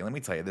and Tori. Let me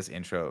tell you, this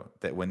intro,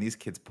 that when these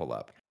kids pull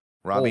up,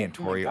 Robbie and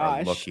my Tori are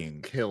gosh.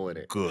 looking Killing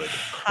it. good.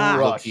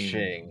 Crushing.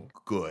 Looking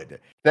good.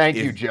 Thank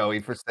you, If- Joey,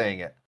 for saying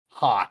it.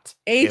 Hot.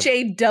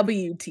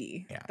 HAWT.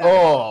 Yeah.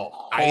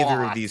 Oh,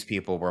 Either of hot. these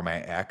people were my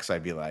ex,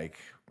 I'd be like,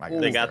 my God,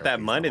 They this got that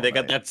therapy's money. the They whole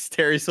got night. that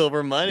Terry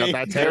Silver money.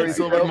 Got that Terry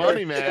Silver Cheddar,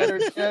 money, man.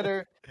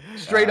 cheddar.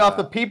 Straight off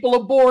the people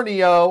of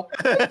Borneo.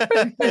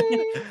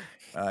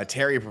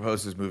 Terry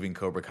proposes moving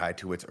Cobra Kai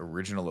to its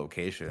original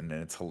location,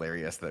 and it's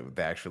hilarious that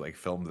they actually like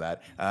filmed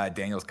that.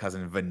 Daniel's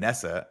cousin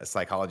Vanessa, a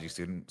psychology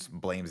student,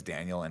 blames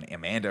Daniel and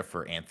Amanda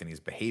for Anthony's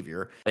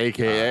behavior.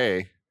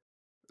 AKA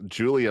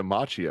Julia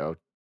Macchio.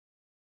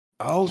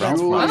 Oh, that's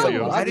right.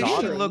 Why does she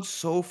Daughter. look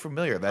so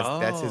familiar?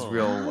 That's his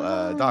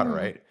real daughter,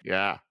 right?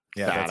 Yeah.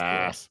 Yeah, that's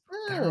Badass. cool.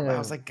 I don't know, I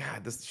was like,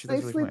 God, she looks really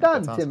Nicely familiar.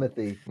 done, That's awesome.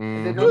 Timothy.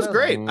 Mhm. It was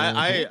great.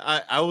 Mhm.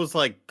 I was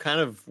like kind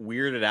of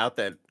weirded out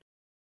that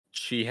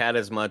she had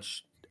as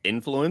much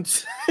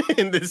influence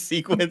in this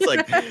sequence.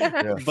 Like,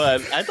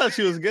 but I thought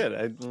she was good.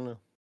 I don't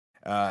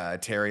know.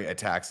 Terry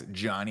attacks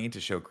Johnny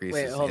to show Kreese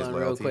Wait, his hold on, real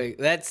loyalty. quick.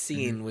 That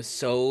scene was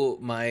so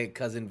my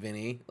cousin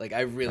Vinny. Like,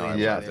 I really Oh, I enjoyed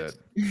Yeah. loved it.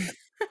 it.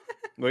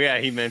 Well, yeah,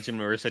 he mentioned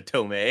Marissa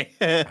Tomei.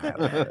 I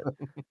love it.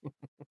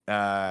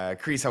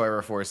 Kreese,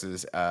 however,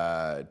 forces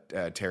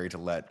Terry to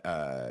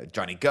let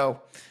Johnny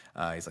go.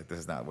 He's like, this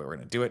is not where we're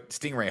going to do it.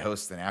 Stingray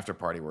hosts an after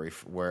party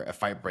where a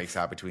fight breaks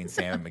out between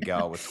Sam and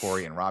Miguel with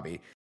Tori and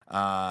Robbie.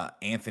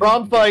 Anthony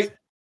Prom fight.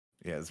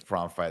 Yeah, it's a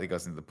prom fight. It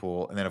goes into the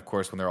pool. And then, of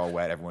course, when they're all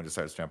wet, everyone just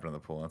starts jumping in the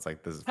pool. And it's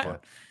like, this is fun.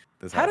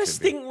 This is How it does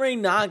should be. Stingray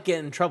not get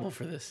in trouble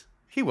for this?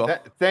 He will.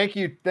 Thank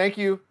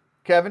you,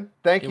 Kevin.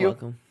 Thank You're you.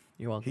 welcome.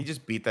 You're welcome. He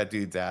just beat that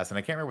dude's ass. And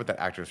I can't remember what that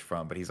actor's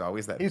from, but he's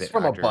always that He's bit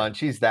from actor. a bunch.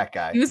 He's that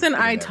guy. He was in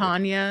Pretty I, average.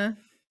 Tanya.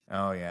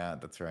 Oh, yeah,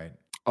 that's right.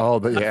 Oh,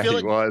 but I yeah, feel he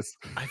like- was.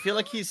 I feel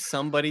like he's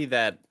somebody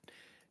that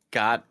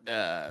got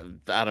I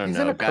don't He's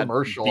know, in a got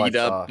commercial I beat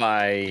up saw.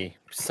 by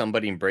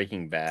somebody in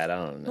Breaking Bad.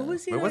 I don't know. Who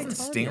was he? But in wasn't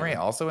I, Tonya? Stingray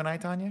also in I,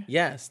 Tonya?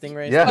 Yeah,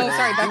 Stingray. Yeah. Oh,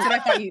 sorry, that's what I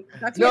thought you.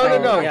 That's No, what no, I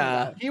no. thought.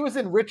 Yeah. He was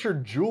in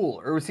Richard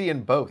Jewell, or was he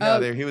in both? No,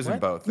 Oh, he was in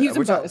what? both. He was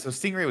in both. So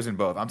Stingray was in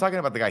both. I'm talking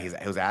about the guy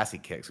whose ass he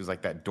kicks, who's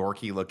like that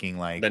dorky looking,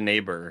 like The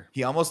Neighbor.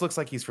 he almost looks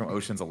like he's from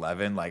Ocean's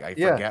 11. Like I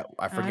Yeah. forget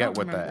don't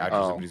what the remember. actor's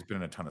Oh. name, but he's been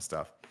in a ton of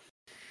stuff.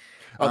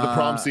 The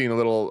prom scene, a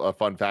little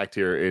fun fact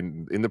here.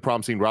 In the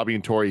prom scene, Robbie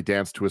and Tori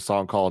danced to a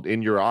song called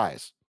In Your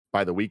Eyes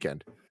by The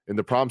Weeknd. In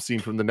the prom scene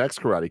from the next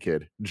Karate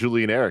Kid,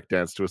 Julie and Eric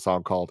danced to a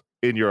song called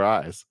In Your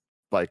Eyes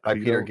by Peter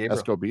Peter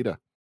Gabriel. Escobita.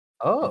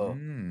 Oh,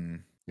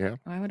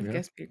 I would have Yeah.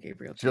 guessed Peter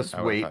Gabriel. too. just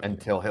I would wait thought-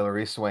 until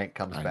Hillary Swank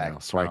comes I back. know,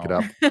 swank it Oh.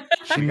 up.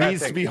 She gotta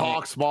needs to take- be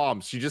Hawk's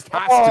mom. She just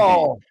has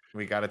Oh,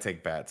 We got to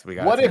take bets. We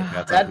got what to if take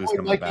bets on that who's boy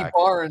coming Mikey back.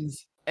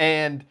 Barnes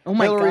and Oh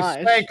my Hillary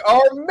gosh. Swank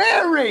are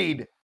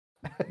married?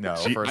 No,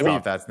 She- first I mean-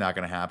 off, that's not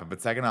going to happen.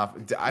 But second off,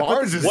 I put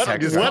Barnes this is in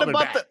text is thread. What coming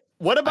about back.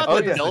 what about Oh,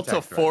 the yes, the Delta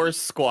text thread. Force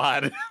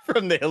squad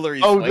from the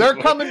Hillary? Oh, Swank they're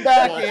one? coming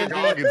back, Walter Andy.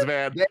 Goggins,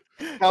 man.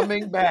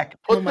 Coming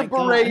back. Put Oh my the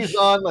berets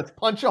gosh. on. Let's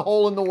punch a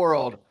hole in the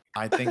world.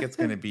 I think it's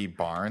going to be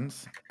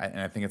Barnes, and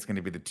I think it's going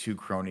to be the two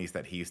cronies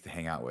that he used to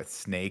hang out with,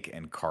 Snake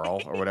and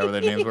Carl, or whatever their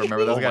names were.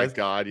 Remember those Oh my guys?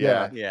 god,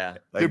 yeah. Yeah.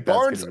 Like, Dude, that's gonna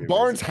Barnes be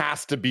Barnes amazing.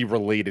 has to be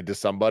related to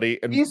somebody,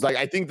 and He's- like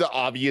I think the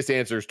obvious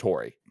answer is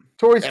Tori.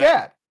 Tori's And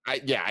dad.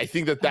 I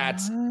think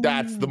that's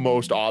the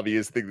most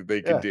obvious thing that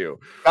they can Yeah. do.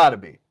 Gotta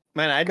be.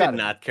 Man, I Got did it.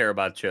 not care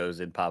about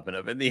Chosen popping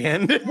up in the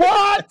end.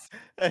 What?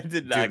 I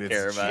did not Dude,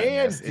 care it's about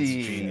genius. Andy.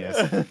 It's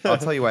genius. I'll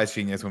tell you why it's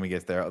genius when we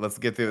get there. Let's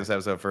get through this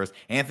episode first.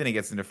 Anthony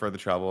gets into further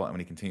trouble, and when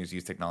he continues to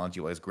use technology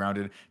while he's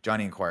grounded,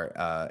 Johnny inquires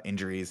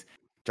injuries.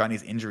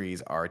 Johnny's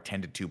injuries are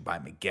attended to by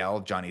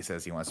Miguel. Johnny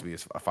says he wants to be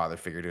a father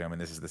figure to him, and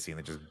this is the scene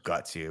that just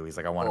guts you. He's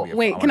like, I want to be a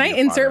Wait, can I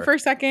insert for a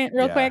second,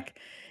 real quick?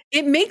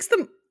 It makes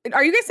them.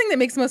 Are you guys saying that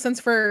makes the most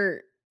sense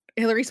for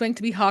Hillary Swank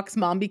to be Hawk's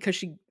mom because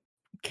she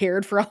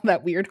cared for all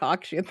that weird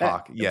Hawk shit?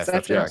 Hawk. Yes,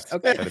 that's obsession? correct.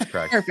 Okay, That is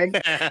correct.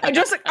 perfect. I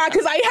just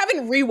because I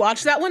haven't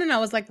rewatched that one and I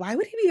was like, why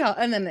would he be Hawk?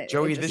 And then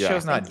Joey, just, this Yeah.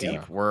 show's not Thank you.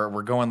 deep.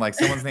 We're going like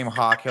someone's named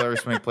Hawk. Hillary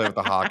Swank played with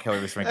the Hawk.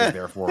 Hillary Swank is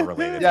therefore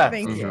related. Yeah.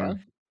 Thank you. Mhm.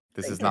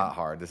 This Thank is you. not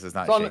hard. This is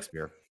not It's on-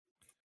 Shakespeare.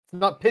 It's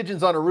not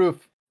pigeons on a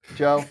roof,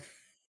 Joe.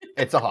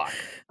 It's a hawk.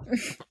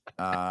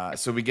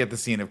 So we get the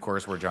scene, of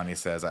course, where Johnny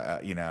says, I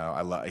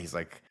love. He's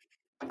like,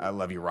 I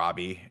love you,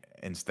 Robbie,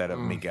 instead of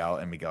Mm. Miguel,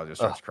 and Miguel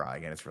just starts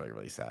crying, and it's really,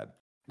 really sad.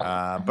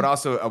 But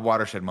also a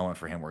watershed moment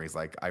for him where he's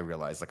like, I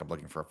realized like I'm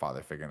looking for a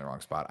father figure in the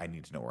wrong spot. I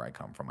need to know where I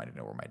come from. I need to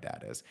know where my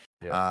dad is.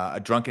 A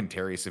drunken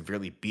Terry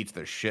severely beats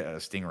the shit out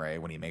of Stingray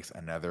when he makes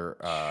another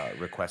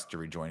request to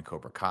rejoin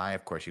Cobra Kai.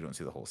 Of course, you don't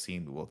see the whole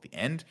scene, but will at the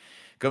end.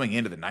 Going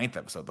into the 9th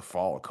episode, The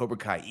Fall, Cobra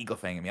Kai, Eagle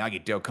Fang, and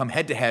Miyagi-Do come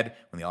head-to-head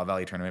when the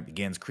All-Valley tournament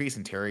begins. Kreese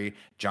and Terry,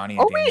 Johnny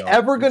and Daniel. Are we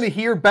ever going to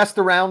hear Best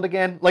Around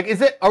again? Like,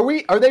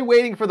 are they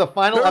waiting for the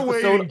final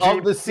episode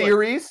of the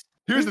series?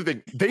 Here's the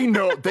thing. They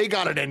know they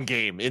got an end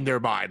game in their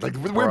mind. Like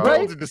we're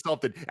building to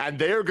something and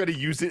they're going to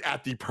use it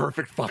at the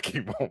perfect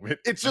fucking moment.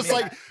 It's just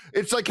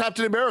it's like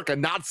Captain America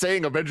not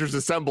saying Avengers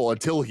Assemble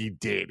until he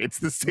did. It's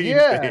the same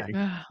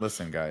thing.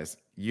 Listen, guys,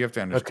 you have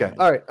to understand.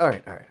 Okay. All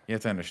right. You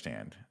have to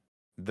understand.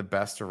 The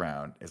Best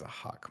Around is a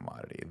hot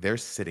commodity. They're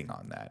sitting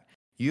on that.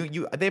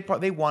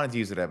 They wanted to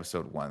use it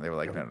episode 1. They were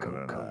like,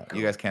 no.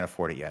 You guys can't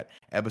afford it yet.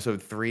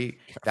 Episode 3,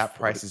 that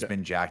price has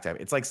been jacked up.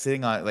 It's like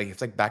sitting on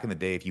it's like back in the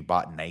day if you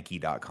bought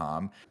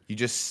Nike.com, you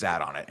just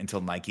sat on it until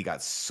Nike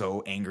got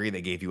so angry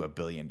they gave you $1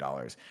 billion.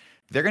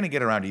 They're gonna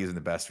get around to using the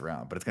Best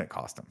Around, but it's gonna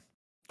cost them.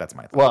 That's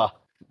my thought. Well,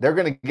 they're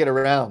gonna get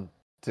around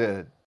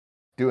to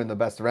doing the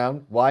Best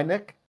Around. Why,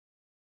 Nick?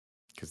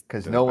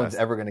 Because no one's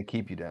ever gonna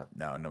keep you down.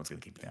 No one's gonna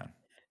keep you down.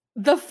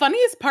 The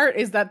funniest part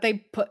is that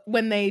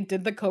when they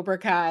did the Cobra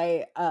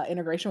Kai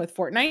integration with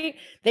Fortnite,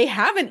 they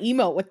have an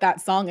emote with that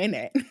song in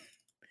it.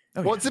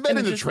 Well, it's been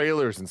in the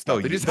trailers and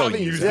stuff. They just haven't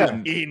used it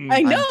in.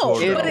 I know,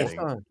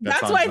 but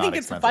that's why I think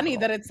it's funny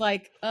that it's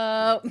like,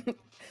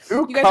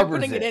 you guys are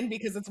putting it in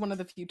because it's one of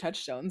the few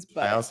touchstones.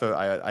 But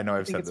I know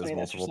I've said this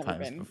multiple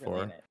times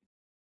before,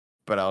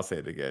 but I'll say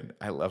it again.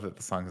 I love that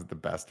the song is the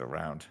best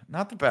around,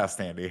 not the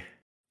best, Andy.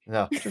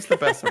 No, just the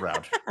best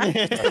around.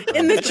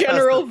 In the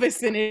general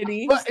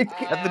vicinity. But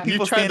the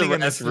people standing in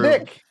this room.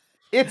 Nick,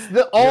 it's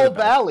the All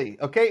Valley,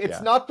 okay? It's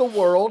not the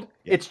world.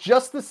 Yeah. It's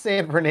just the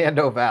San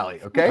Fernando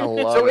Valley, okay?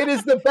 So it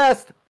is the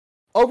best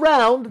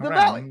around the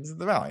valley.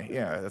 The valley,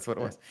 yeah, that's what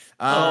it was.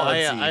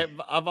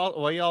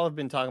 While y'all have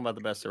been talking about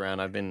the best around,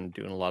 I've been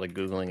doing a lot of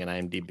Googling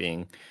and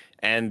IMDbing.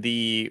 And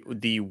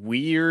the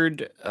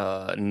weird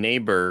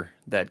neighbor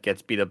that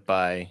gets beat up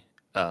by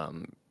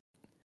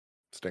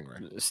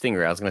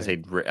Stingray.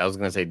 I was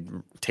gonna say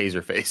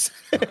Taserface.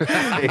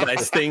 By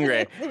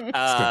Stingray.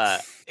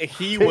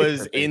 He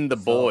was in The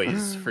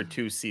Boys for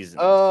 2 seasons.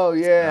 Oh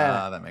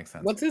yeah, that makes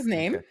sense. What's his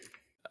name?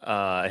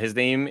 His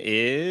name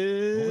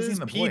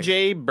is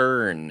PJ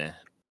Byrne.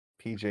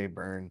 PJ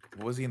Byrne.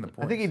 What was he in The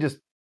Boys? I think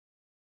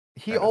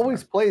he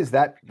always plays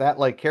that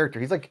like character.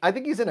 He's like, I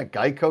think he's in a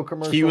Geico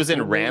commercial. He was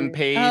in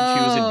Rampage. He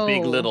was in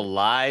Big Little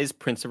Lies.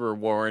 Principal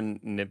Warren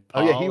Nepal.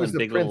 Oh yeah, he was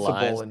the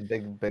principal in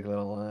Big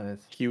Little Lies.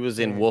 He was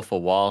in Wolf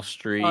of Wall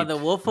Street. Oh, the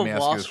Wolf of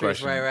Wall Street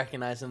is where I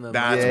recognize him.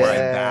 That's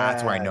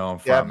where I know him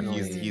from.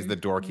 He's the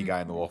dorky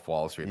guy in the Wolf of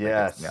Wall Street.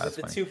 Yes, with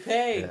the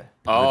toupee.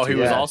 Oh, he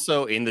was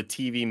also in the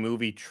TV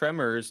movie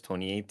Tremors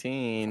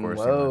 2018.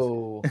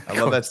 Whoa! I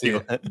love that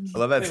scene. I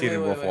love that scene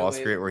in Wolf of Wall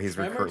Street where he's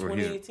recruited.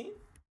 2018.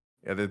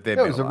 Yeah, it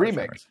was a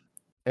remake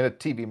in a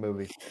TV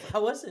movie.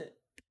 How was it?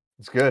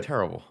 It's good.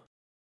 Terrible.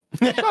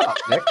 Shut up,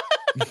 Nick.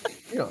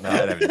 You don't know.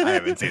 I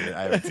haven't seen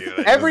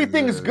it.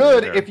 Everything's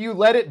good if you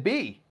let it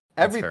be.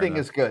 Everything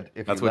is good.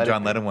 That's what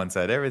John Lennon once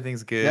said.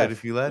 Everything's good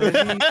if you let it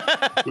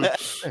be.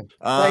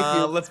 Thank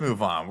you. Let's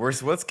move on.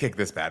 Let's kick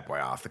this bad boy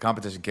off. The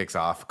competition kicks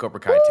off. Cobra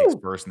Kai takes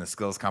first in the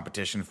skills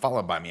competition,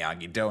 followed by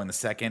Miyagi-Do in the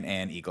second,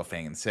 and Eagle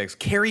Fang in 6th.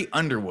 Carrie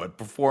Underwood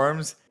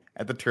performs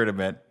at the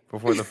tournament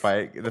before the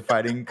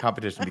fighting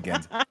competition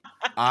begins.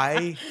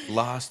 I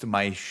lost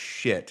my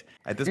shit.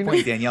 At this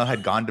point, Danielle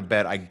had gone to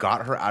bed. I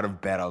got her out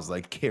of bed. I was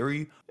like,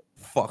 Carrie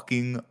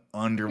fucking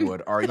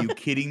Underwood, are you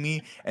kidding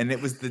me? And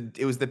it was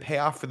the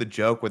payoff for the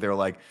joke where they were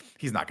like,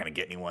 he's not gonna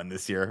get anyone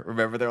this year.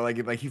 Remember, they're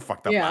like he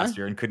fucked up last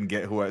year and couldn't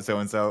get so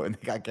and so, and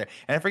they got Carrie.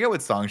 And I forget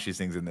what song she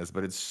sings in this,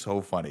 but it's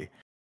so funny.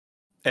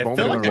 It felt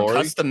like a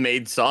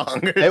custom-made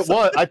song. It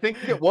was. I think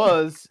it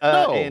was.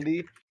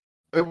 Andy.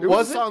 It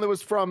was a song that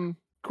was from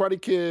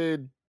Karate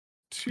Kid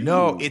 2.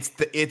 No, it's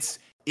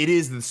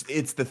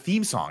the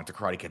theme song to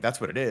Karate Kid. That's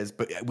what it is.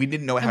 But we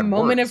didn't know it had a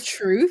moment words. of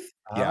truth.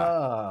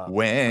 Yeah.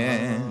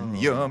 When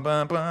you're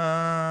Let me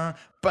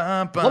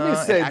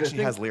say, it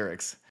actually has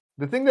lyrics.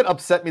 The thing that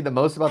upset me the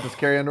most about this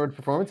Carrie Underwood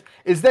performance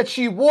is that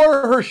she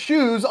wore her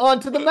shoes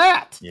onto the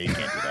mat. Yeah, you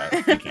can't do that.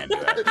 You can't do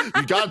that.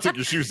 You gotta take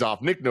your shoes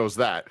off. Nick knows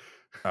that.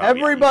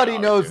 Everybody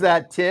knows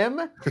that,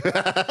 Tim.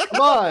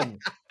 Come on.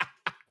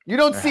 You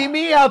don't see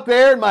me out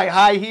there in my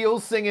high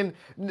heels singing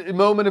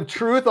Moment of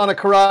Truth on a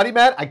karate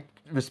mat. I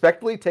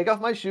respectfully take off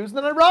my shoes and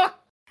then I rock.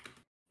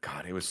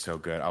 God, it was so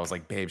good. I was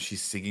like, babe,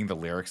 she's singing the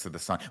lyrics to the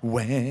song.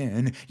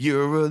 When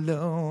you're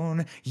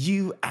alone,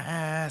 you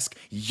ask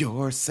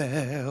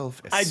yourself.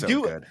 It's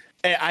good.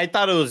 I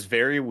thought it was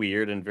very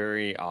weird and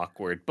very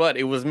awkward, but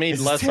it was made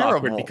less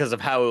awkward because of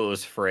how it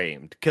was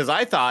framed. Because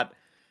I thought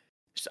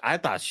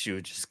she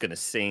was just gonna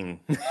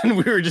sing, and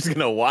we were just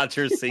gonna watch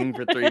her sing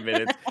for 3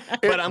 minutes.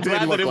 But I'm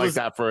glad that it was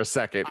that for a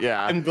second.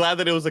 Yeah, I'm glad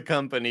that it was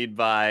accompanied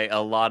by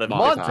a lot of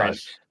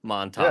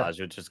montage,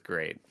 which is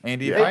great.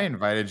 Andy, if I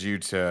invited you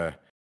to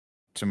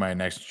to my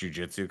next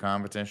jiu-jitsu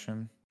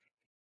competition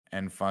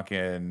and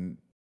fucking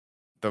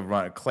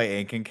Clay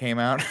Aiken came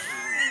out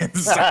and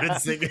started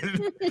singing?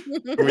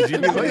 Would you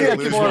be like, He's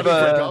Liz more running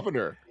of for a-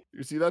 governor?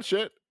 You see that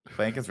shit?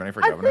 Clay Aiken's running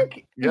for governor?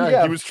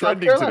 Yeah, he was South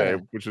trending Carolina.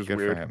 today, which is Good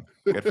weird. for him.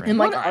 Good for In him.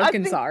 like Well, I think-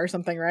 Arkansas or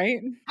something, right?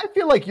 I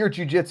feel like your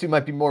jujitsu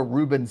might be more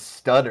Ruben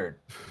Studdard.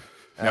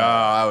 No,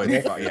 I would.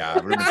 Yeah,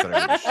 Ruben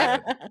Studdard was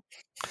shit.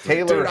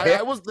 Taylor Dude, I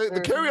Hick- was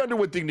the Carrie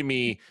Underwood thing to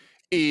me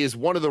is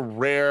one of the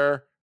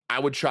rare. I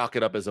would chalk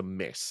it up as a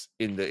miss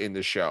in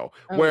the show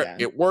Oh, where yeah.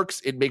 it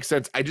works, it makes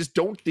sense. I just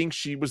don't think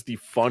she was the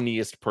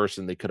funniest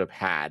person they could have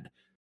had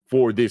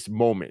for this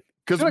moment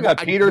because Should've got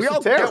Peter we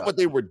all Cetera. get what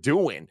they were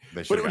doing,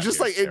 They but should've it was got just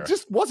Peter like Cetera. it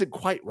just wasn't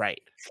quite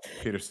right.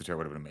 Peter Cetera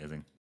would have been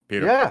amazing.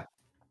 Peter. Yeah.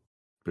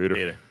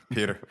 Peter.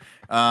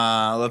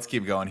 Let's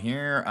keep going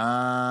here.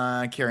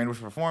 Carrie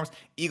Underwood performs.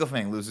 Eagle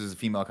Fang loses a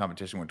female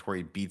competition when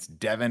Tori beats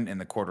Devin in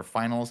the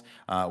quarterfinals.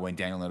 When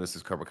Daniel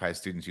notices Cobra Kai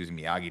students using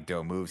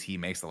Miyagi-Do moves, he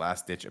makes the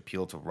last-ditch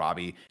appeal to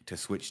Robbie to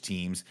switch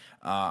teams.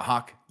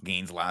 Hawk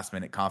gains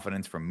last-minute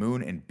confidence from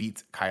Moon and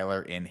beats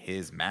Kyler in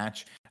his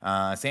match.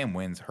 Sam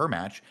wins her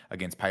match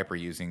against Piper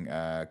using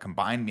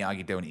combined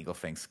Miyagi-Do and Eagle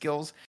Fang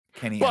skills.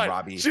 Kenny But and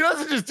Robbie. she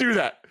doesn't just do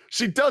that.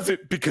 She does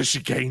it because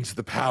she gains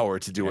the power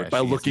to do Yeah, it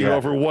by she's- looking yeah.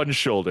 over one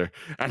shoulder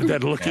and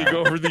then looking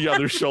over the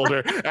other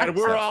shoulder, and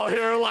we're all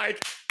here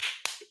like,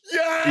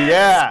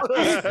 yes!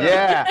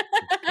 Yeah.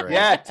 Great.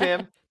 Yeah,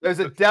 Tim. There's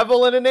a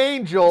devil and an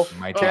angel.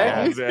 Mighty Oh,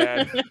 Dad.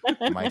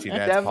 man. Mighty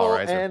Dad's Devil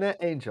Polarizer. and an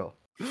angel.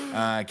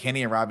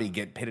 Kenny and Robbie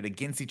get pitted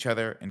against each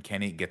other, and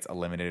Kenny gets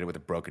eliminated with a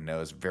broken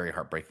nose. Very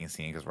heartbreaking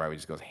scene because Robbie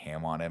just goes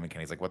ham on him, and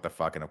Kenny's like, "What the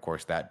fuck?" And of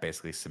course, that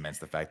basically cements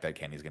the fact that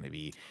Kenny's going to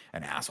be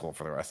an asshole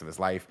for the rest of his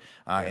life.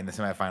 In the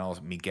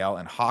semifinals, Miguel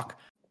and Hawk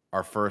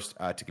are first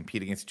to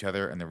compete against each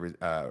other, and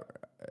they're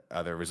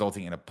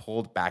resulting in a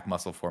pulled back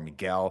muscle for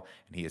Miguel,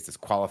 and he is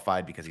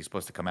disqualified because he's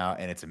supposed to come out,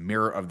 and it's a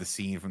mirror of the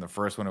scene from the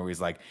first one where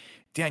he's like,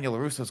 Daniel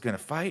LaRusso's going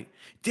to fight.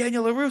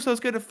 Daniel LaRusso's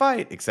going to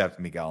fight. Except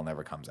Miguel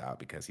never comes out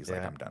because he's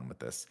like, I'm done with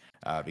this.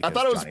 I Because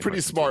thought it was Johnny pretty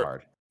pushed him too smart.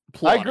 hard.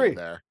 Plotting agree.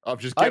 there of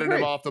just I getting him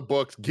agree. off the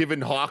books,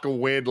 giving Hawk a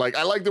win. Like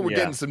I like that we're Yeah.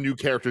 getting some new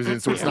characters in,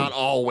 so it's not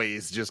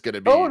always just going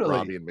to be Totally.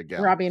 Robbie and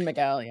Miguel. Robbie and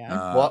Miguel,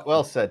 yeah.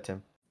 Well said,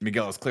 Tim.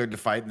 Miguel is cleared to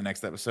fight in the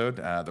next episode,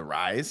 The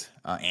Rise.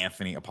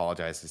 Anthony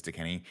apologizes to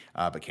Kenny,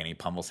 but Kenny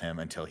pummels him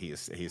until he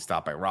is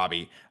stopped by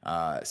Robbie.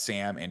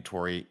 Sam and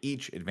Tori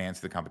each advance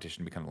to the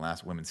competition to become the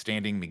last women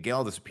standing.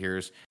 Miguel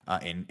disappears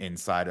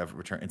instead of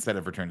returning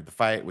to the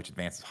fight, which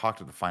advances Hawk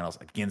to the finals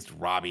against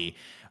Robbie.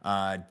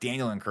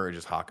 Daniel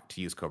encourages Hawk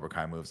to use Cobra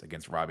Kai moves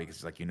against Robbie because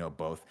he's like,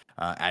 both,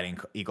 adding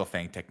Eagle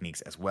Fang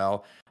techniques as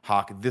well.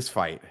 Hawk, this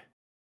fight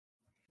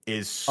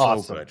is so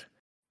Awesome. good.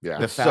 Yeah.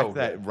 The So fact good.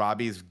 that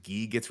Robbie's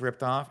gi gets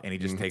ripped off and he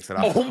just takes it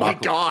off. Oh my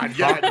Hawk- God,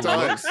 yeah, it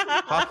does.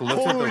 Hawk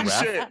looks at the Holy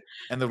ref, shit.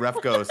 and the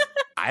ref goes,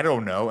 I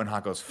don't know. And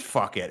Hawk goes,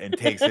 fuck it, and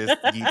takes his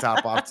gi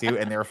top off too.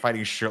 And they were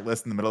fighting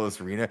shirtless in the middle of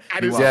this arena.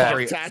 And his Meanwhile, fuck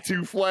Tori-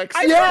 tattoo flex.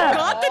 I Yeah.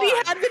 forgot that he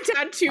had the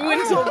tattoo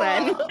until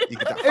then. You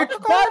get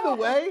that- By the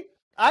way,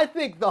 I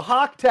think the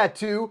Hawk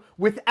tattoo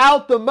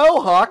without the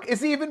mohawk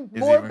is even is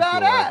more even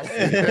cooler. badass.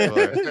 Is even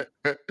cooler.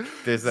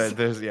 There's a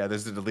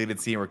deleted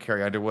scene where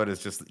Carrie Underwood is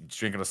just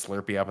drinking a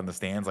Slurpee up in the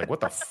stands. Like, what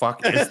the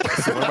fuck is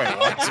this? What am I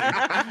watching?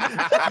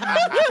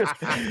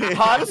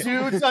 Hot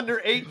dudes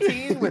under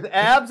 18 with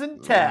abs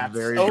and tats.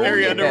 Very, Oh,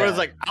 Carrie yeah. Underwood's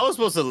like, I was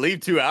supposed to leave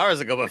 2 hours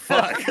ago, but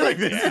fuck, like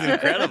this is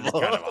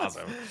incredible. Kind of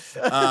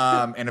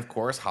awesome. And of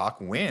course, Hawk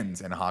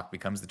wins, and Hawk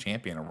becomes the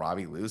champion, and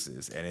Robbie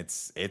loses, and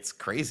it's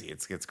crazy.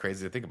 It's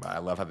crazy to think about. I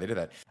love how they did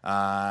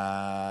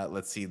that.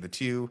 Let's see the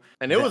two,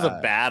 And it was a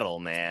battle,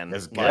 man. it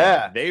was Like, good.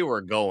 Yeah. they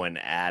were going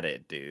at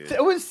it, dude.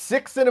 It was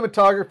sick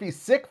cinematography,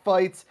 sick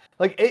fights.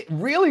 Like, it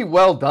really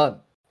well done.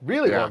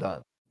 Really Yeah. well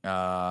done.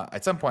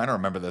 At some point, I don't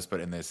remember this, but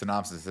in the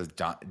synopsis, it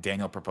says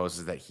Daniel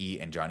proposes that he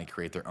and Johnny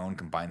create their own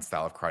combined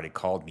style of karate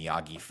called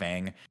Miyagi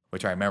Fang,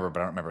 which I remember, but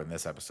I don't remember in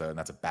this episode. And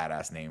that's a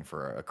badass name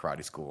for a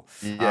karate school.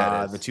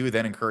 Yeah, it is. The two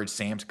then encourage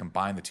Sam to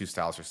combine the two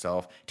styles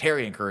herself.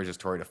 Terry encourages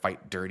Tori to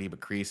fight dirty, but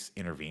Kreese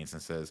intervenes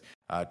and says,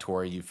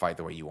 Tori, you fight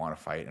the way you want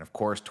to fight. And of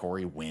course,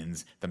 Tori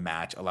wins the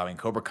match, allowing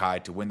Cobra Kai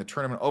to win the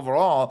tournament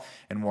overall,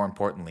 and more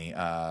importantly,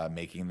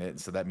 making it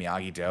so that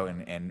Miyagi-Do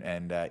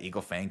and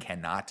Eagle Fang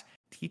cannot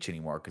teach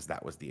anymore, because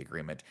that was the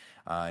agreement.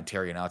 And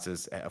Terry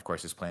announces, of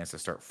course, his plans to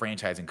start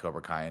franchising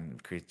Cobra Kai,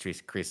 and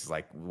Kreese is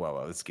like,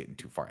 whoa, this is getting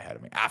too far ahead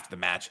of me. After the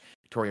match,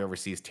 Tori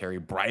oversees Terry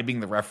bribing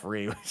the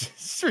referee, which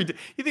is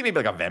you think maybe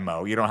like a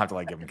Venmo. You don't have to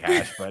like give him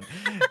cash, but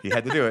he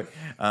had to do it.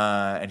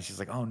 And she's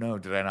like, oh no,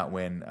 did I not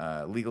win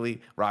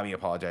legally? Robbie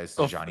apologized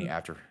to Johnny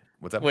after.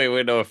 What's up?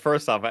 Wait, no.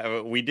 First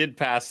off, we did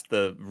pass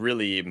the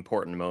really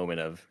important moment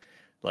of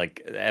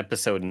like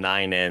episode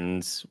 9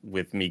 ends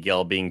with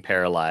Miguel being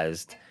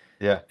paralyzed.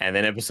 Yeah. And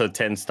then episode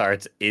 10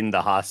 starts in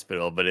the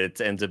hospital, but it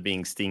ends up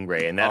being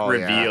Stingray. And that Oh,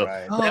 yeah, reveal,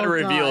 right. that Oh,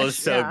 reveal gosh, is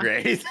so yeah.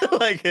 great.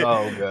 Like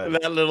Oh,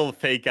 good. that little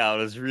fake out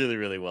is really,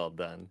 really well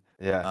done.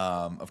 Yeah.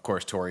 Of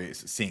course, Tori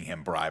seeing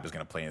him bribe is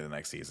going to play into the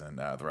next season.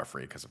 The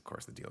referee, because of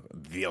course the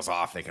deal's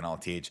off. They can all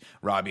teach.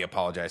 Robbie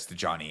apologized to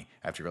Johnny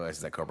after he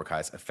realizes that Cobra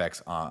Kai's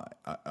effects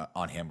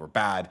on him were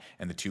bad,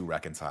 and the two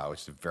reconcile,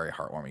 which is a very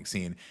heartwarming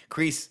scene.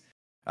 Kreese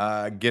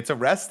gets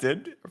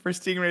arrested for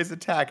Stingray's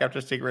attack after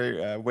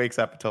Stingray wakes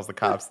up and tells the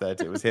cops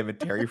that it was him and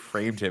Terry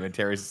framed him. And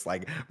Terry's just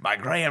like, my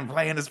grand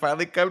plan has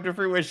finally come to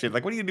fruition.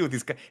 Like, what are you going to do with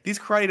these guys? These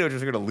karate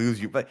dojos are going to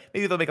lose you, but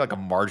maybe they'll make like a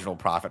marginal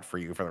profit for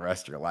you for the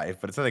rest of your life.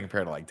 But it's nothing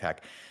compared to like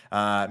tech.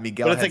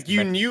 Miguel, but it's like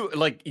you knew,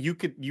 like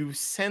you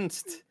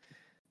sensed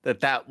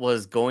that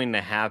was going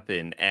to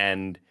happen,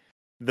 and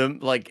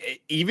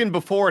even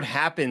before it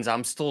happens,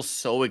 I'm still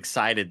so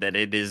excited that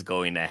it is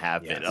going to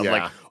happen. Yes. I'm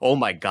like, oh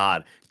my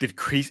god, did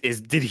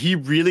he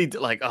really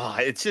like? Oh,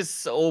 it's just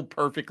so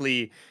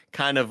perfectly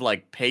kind of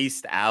like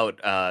paced out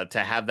to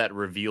have that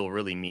reveal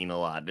really mean a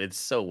lot. It's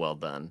so well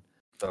done.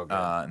 So good.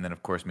 And then,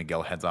 of course,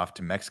 Miguel heads off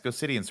to Mexico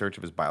City in search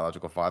of his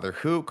biological father,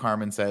 who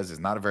Carmen says is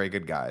not a very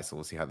good guy. So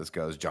we'll see how this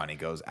goes. Johnny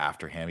goes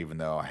after him, even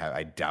though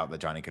I doubt that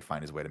Johnny could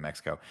find his way to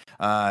Mexico.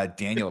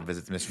 Daniel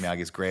visits Mr.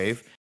 Miyagi's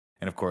grave.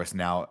 And of course,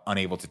 now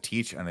unable to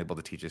teach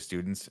his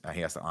students.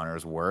 He has to honor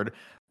his word.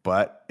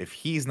 But if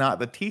he's not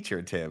the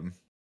teacher, Tim,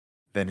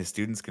 then his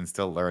students can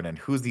still learn. And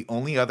who's the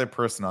only other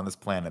person on this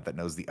planet that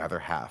knows the other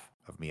half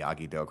of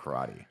Miyagi-Do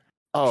karate?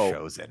 Oh,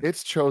 Chozen.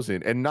 It's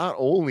Chozen. And not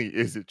only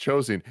is it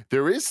Chozen,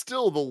 there is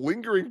still the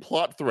lingering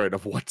plot thread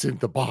of what's in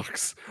the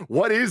box.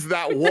 What is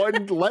that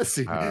one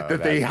lesson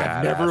that they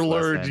have never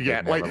learned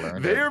yet? Like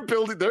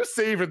they're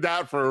saving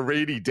that for a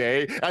rainy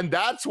day. And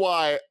that's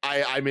why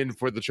I'm in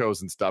for the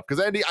Chozen stuff.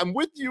 Because Andy, I'm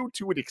with you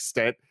to an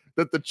extent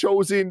that the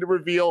Chozen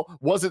reveal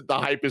wasn't the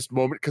hypest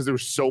moment because there were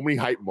so many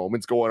hype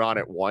moments going on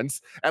at once.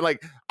 And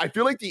like, I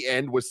feel like the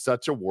end was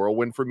such a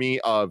whirlwind for me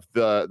of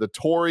the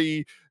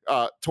Tori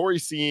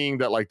seeing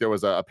that like there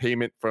was a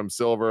payment from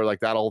Silver,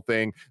 like that whole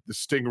thing, the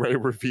Stingray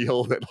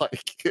reveal that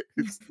like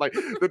it's like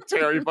the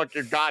Terry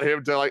fucking got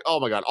him to like, oh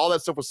my god, all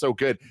that stuff was so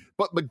good.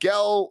 But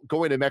Miguel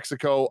going to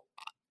Mexico,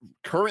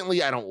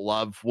 currently I don't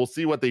love. We'll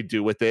see what they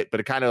do with it,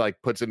 but it kind of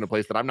like puts it into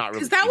place that I'm not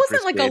really, because that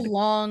wasn't like a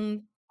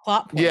long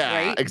plot point,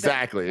 right?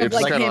 Exactly. It's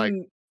just like kind of him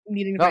like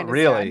needing to Not find his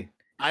really. dad.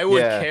 I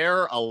would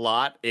care a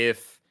lot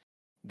if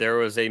there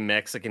was a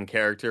Mexican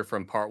character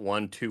from part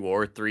 1, 2,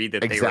 or 3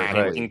 that they were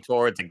hinting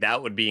towards. Like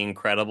that would be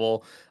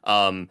incredible.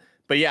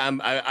 But yeah,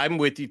 I'm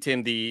with you,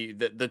 Tim. The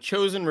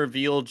Chozen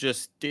reveal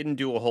just didn't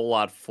do a whole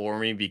lot for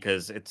me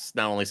because it's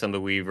not only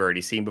something we've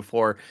already seen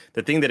before.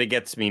 The thing that it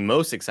gets me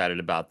most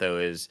excited about though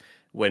is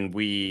when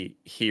we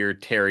hear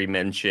Terry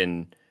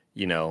mention,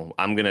 you know,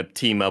 I'm gonna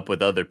team up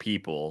with other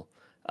people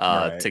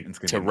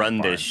to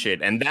run this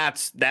shit, and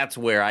that's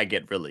where I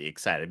get really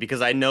excited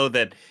because I know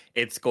that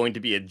it's going to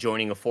be a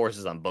joining of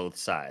forces on both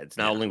sides,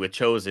 not only with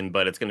Chozen,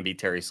 but it's going to be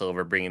Terry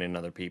Silver bringing in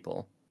other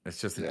people.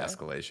 It's just an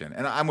escalation,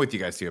 and I'm with you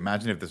guys too.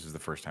 Imagine if this was the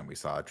first time we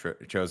saw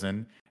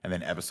Chozen, and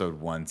then episode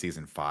 1,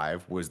 season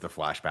 5 was the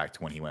flashback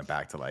to when he went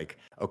back to like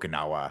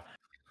Okinawa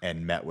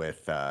and met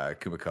with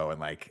Kumiko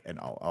and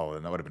all,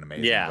 and that would have been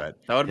amazing. Yeah, but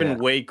that would have been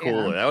way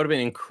cooler. Yeah. That would have been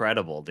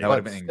incredible, dude. That would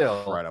have been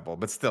incredible.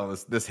 But still,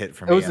 this hit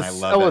for me, and I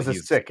love it. It was a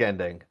sick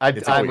ending. I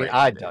dug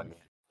it.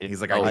 He's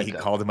like, he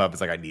called him up.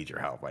 It's like, I need your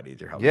help.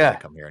 Yeah.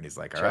 Come here. And he's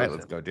like, all right,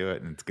 let's go do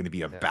it. And it's going to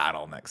be a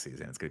battle next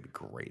season. It's going to be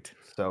great.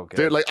 So good.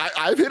 Dude, like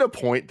I've hit a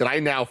point that I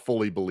now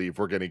fully believe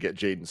we're going to get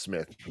Jaden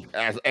Smith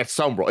at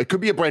some role. It could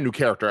be a brand new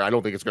character. I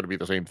don't think it's going to be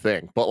the same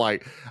thing, but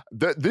like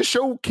this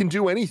show can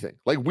do anything.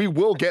 Like we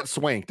will get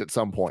swanked at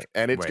some point,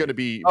 and it's going to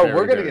be. Oh,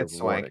 we're going to get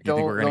swanked. Don't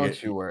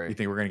you worry. You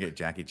think we're going to get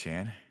Jackie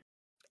Chan?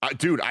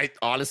 Dude, I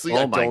honestly,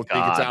 I don't think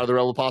it's out of the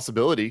realm of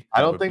possibility.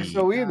 I don't think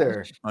so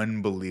either.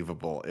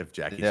 Unbelievable if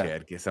Jackie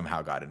Chan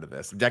somehow got into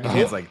this. Jackie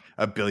Chan's like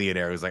a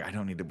billionaire who's like, I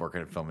don't need to work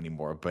on a film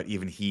anymore, but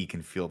even he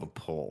can feel the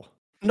pull.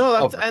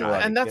 No,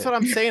 that's what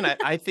I'm saying.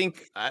 I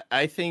think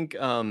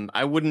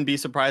I wouldn't be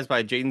surprised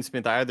by Jaden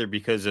Smith either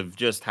because of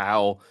just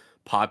how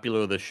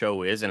popular the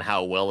show is and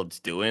how well it's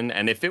doing.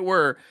 And if it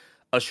were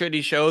a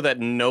shitty show that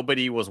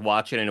nobody was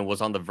watching and it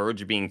was on the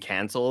verge of being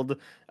canceled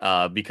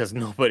because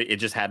it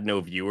just had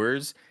no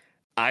viewers,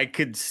 I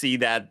could see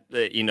that,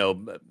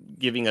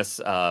 giving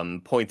us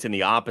points in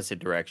the opposite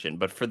direction.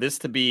 But for this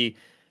to be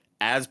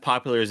as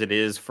popular as it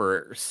is,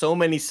 for so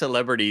many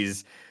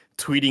celebrities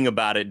tweeting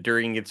about it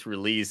during its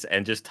release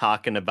and just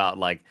talking about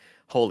like,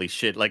 holy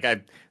shit, like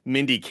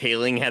Mindy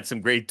Kaling had some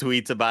great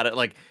tweets about it.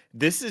 Like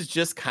this is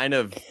just kind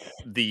of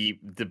the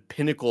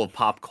pinnacle of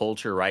pop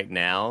culture right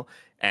now.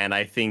 And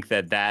I think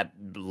that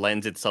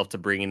lends itself to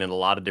bringing in a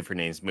lot of different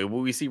names. Maybe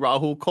we see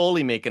Rahul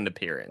Kohli make an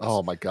appearance.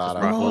 Oh my God.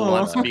 Rahul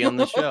wants to be on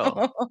the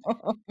show.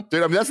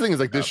 Dude, I mean, that's the thing is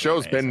like this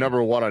show's been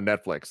number 1 on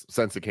Netflix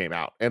since it came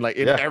out. And like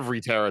in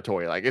every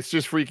territory, like it's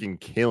just freaking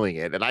killing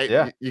it.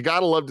 And you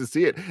gotta love to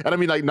see it. And I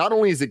mean, like not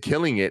only is it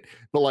killing it,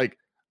 but like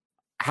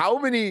how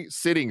many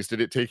sittings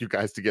did it take you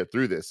guys to get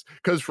through this?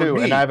 Because for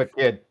me, and I have a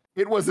kid.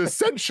 It was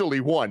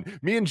essentially one.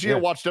 Me and Gia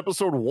watched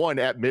episode 1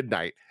 at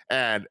midnight,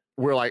 and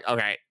we're like,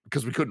 okay,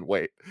 because we couldn't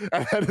wait.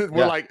 And then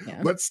we're like,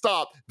 let's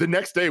stop. The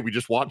next day, we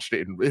just watched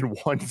it in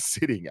one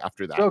sitting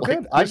after that. So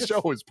good. This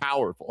show is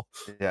powerful.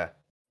 Yeah.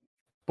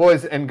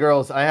 Boys and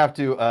girls, I have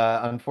to,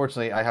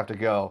 unfortunately, I have to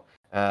go.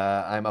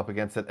 I'm up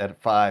against it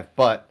at 5,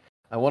 but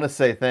I want to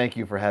say thank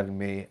you for having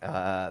me.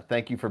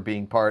 Thank you for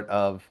being part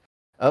of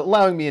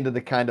allowing me into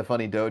the Kinda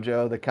Funny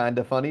dojo, the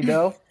Kinda Funny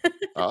dough.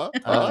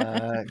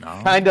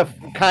 Kind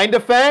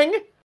of fang?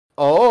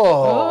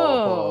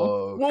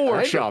 Oh. We'll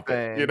workshop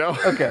it, you know?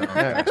 Okay.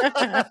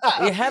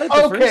 You had it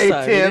the first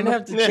time. Tim. You didn't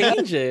have to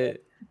change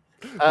it.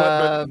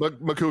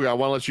 But Makuga, I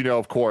want to let you know,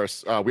 of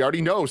course, we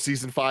already know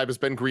season 5 has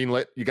been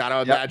greenlit. You got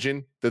to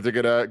imagine that they're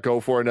going to go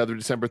for another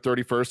December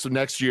 31st. So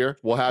next year,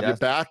 we'll have you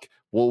back.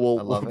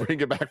 We'll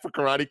bring it back for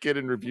Karate Kid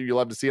and review. You'll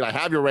love to see it. I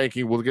have your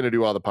ranking. We're going to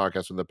do all the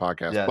podcasts from the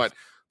podcast. Yes. But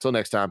until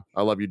next time,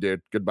 I love you,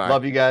 dude. Goodbye.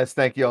 Love you guys.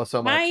 Thank you all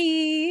so much.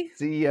 Bye.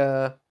 See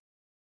ya.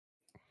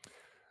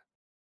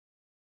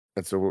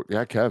 And so,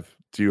 Kev,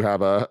 do you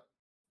have a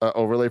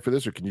overlay for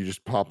this, or can you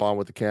just pop on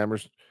with the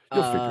cameras?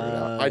 You'll figure it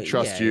out. I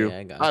trust you.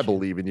 I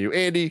believe in you.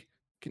 Andy,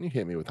 can you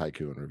hit me with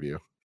haiku and review?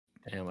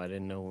 Damn, I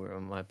didn't know where.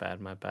 My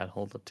bad.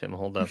 Hold up, Tim.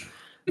 Hold up.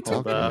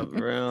 Hold up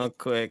real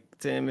quick,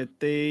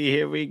 Timothy.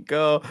 Here we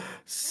go.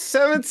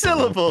 7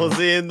 syllables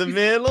in the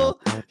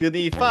middle. You'll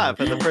need 5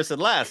 for the first and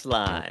last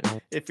line.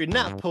 If you're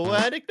not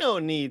poetic, no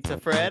need to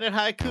fret. And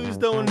haikus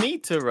don't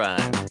need to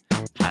rhyme.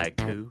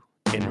 Haiku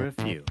in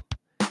review.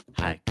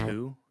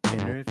 Haiku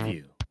in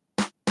review.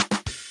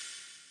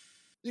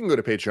 You can go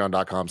to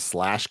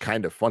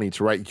patreon.com/kindafunny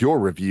to write your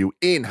review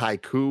in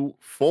haiku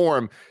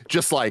form,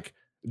 just like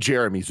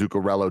Jeremy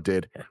Zuccarello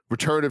did.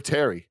 Return of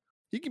Terry.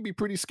 He can be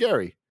pretty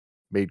scary.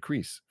 Made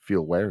Kreese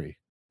feel wary.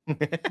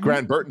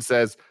 Grant Burton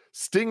says,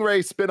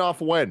 Stingray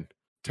spinoff when?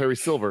 Terry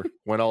Silver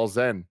went all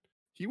zen.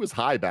 He was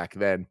high back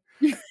then.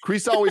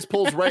 Kreese always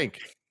pulls rank.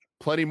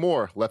 Plenty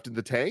more left in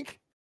the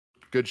tank.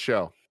 Good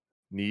show.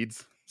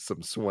 Needs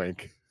some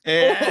swank.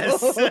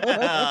 Yes.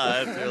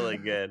 That's really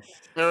good.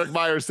 Eric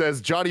Myers says,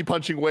 Johnny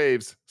punching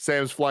waves,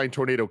 Sam's flying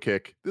tornado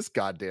kick. This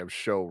goddamn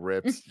show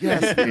rips.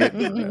 Yes,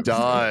 it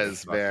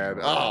does, man.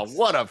 Oh,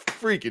 what a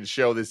freaking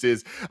show this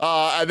is.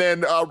 And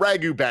then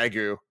Ragu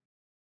Bagu.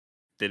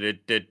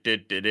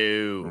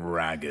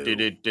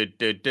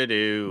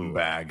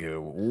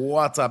 Bagu.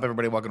 What's up,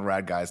 everybody? Welcome to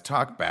Rad Guys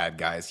Talk Bad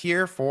Guys,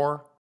 here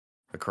for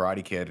the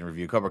Karate Kid in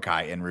review, Cobra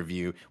Kai in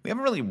review. We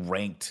haven't really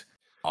ranked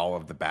all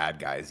of the bad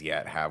guys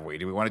yet, have we?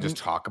 Do we want to just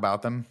talk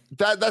about them?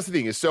 That's the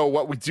thing is, so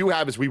what we do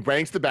have is we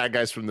ranked the bad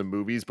guys from the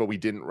movies, but we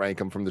didn't rank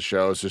them from the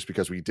shows just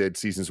because we did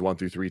seasons 1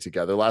 through 3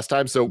 together last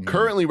time. So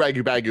currently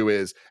Ragu Bagu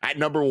is at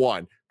number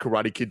 1,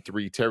 Karate Kid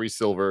 3, Terry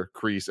Silver,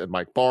 Kreese, and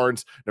Mike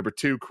Barnes. Number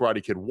 2,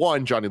 Karate Kid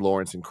 1, Johnny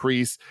Lawrence and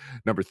Kreese.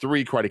 Number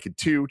 3, Karate Kid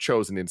 2,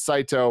 Chosen and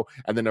Saito.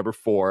 And then number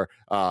 4,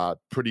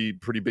 pretty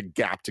big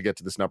gap to get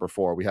to this number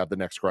 4. We have the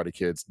next Karate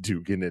Kids,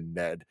 Dugan and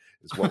Ned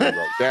is what we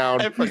wrote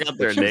down. I forgot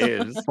their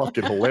names.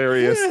 Fucking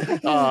hilarious.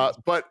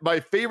 But my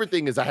favorite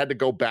thing is I had to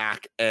go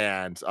back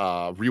and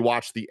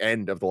rewatch the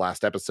end of the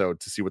last episode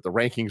to see what the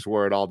rankings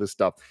were and all this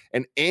stuff.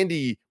 And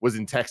Andy was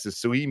in Texas,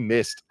 so he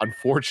missed,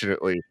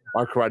 unfortunately,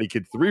 our Karate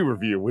Kid 3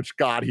 review, which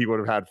God, he would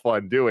have had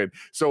fun doing.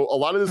 So a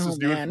lot of this was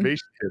new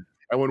information.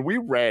 And when we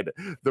read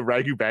the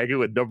Ragu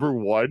Bagu at number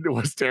 1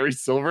 was Terry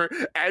Silver,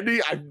 Andy,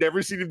 I've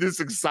never seen him this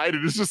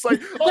excited. It's just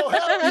like, oh,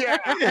 hell yeah.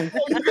 Oh,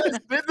 you guys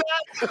did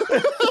that?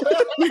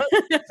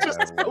 It's just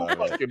so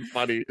fucking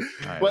funny.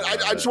 But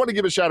I just want to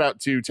give a shout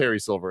out to Terry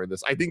Silver in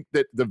this. I think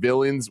that the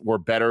villains were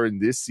better in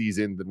this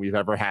season than we've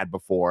ever had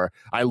before.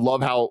 I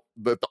love how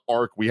the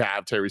arc we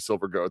have Terry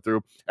Silver go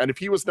through. And if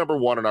he was number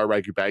 1 on our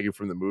Ragu Bagu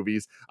from the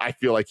movies, I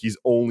feel like he's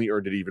only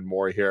earned it even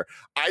more here.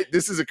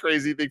 This is a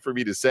crazy thing for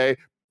me to say,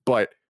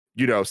 but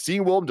you know,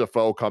 seeing Willem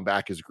Dafoe come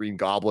back as Green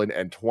Goblin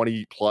and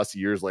 20 plus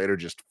years later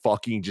just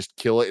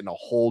kill it in a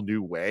whole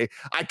new way.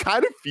 I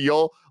kind of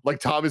feel like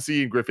Thomas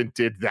Ian Griffin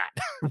did that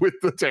with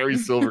the Terry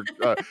Silver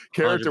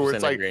character, where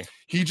it's like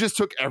he just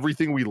took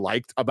everything we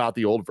liked about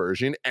the old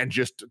version and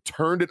just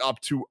turned it up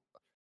to,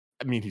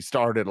 I mean, he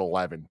started at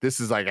 11.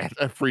 This is like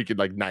a freaking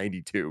like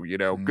 92, you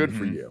know, good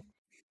for you.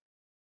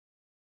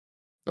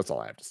 That's all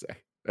I have to say.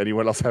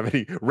 Anyone else have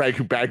any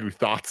Ragu Bagu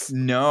thoughts?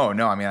 No.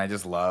 I mean, I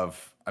just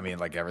love,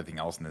 like everything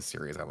else in this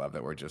series, I love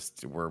that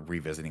we're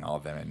revisiting all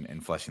of them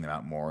and fleshing them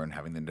out more and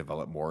having them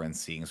develop more and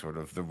seeing sort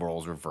of the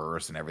roles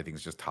reverse and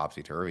everything's just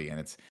topsy-turvy. And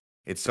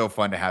it's so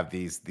fun to have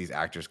these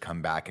actors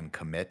come back and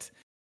commit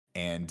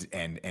and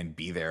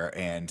be there.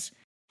 And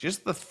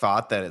just the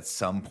thought that at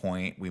some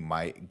point we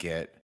might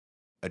get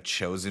a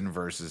Chosen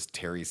versus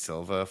Terry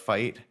Silva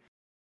fight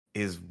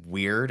is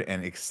weird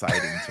and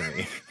exciting to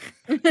me.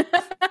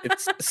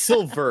 It's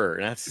Silver,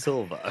 not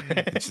Silva.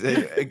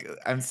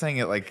 I'm saying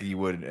it like you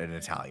would an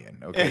Italian.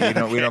 Okay,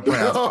 we don't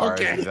pronounce R's.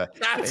 Okay.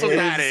 That's what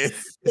that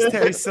is. It's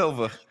Terry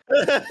Silva.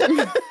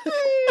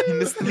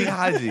 Mr.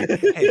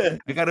 Miyagi. Hey,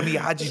 we got a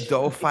Miyagi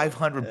Do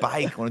 500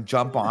 bike. We're gonna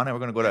jump on it. We're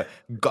gonna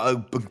go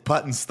to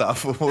button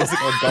stuff. What was it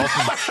called? Golf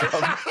and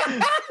stuff.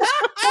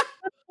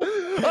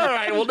 All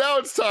right, well, now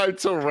it's time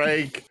to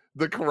rank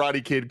the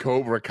Karate Kid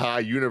Cobra Kai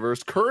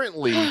universe.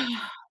 Currently,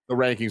 the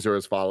rankings are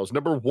as follows.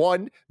 Number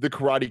 1, The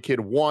Karate Kid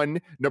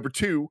 1. Number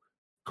 2,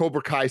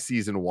 Cobra Kai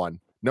Season 1.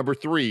 Number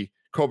 3,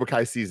 Cobra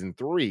Kai Season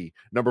 3.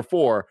 Number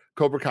 4,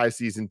 Cobra Kai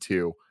Season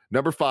 2.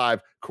 Number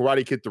 5,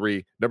 Karate Kid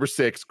 3. Number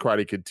 6,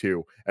 Karate Kid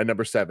 2. And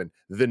number 7,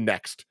 The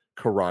Next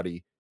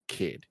Karate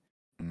Kid.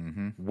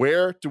 Mm-hmm.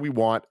 Where do we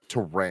want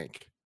to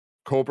rank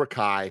Cobra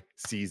Kai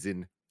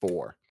Season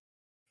 4?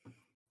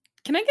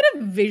 Can I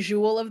get a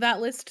visual of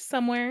that list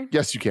somewhere?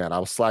 Yes, you can.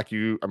 I'll Slack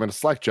you. I'm going to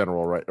Slack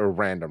general or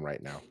random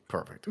right now.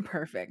 Perfect.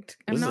 Perfect.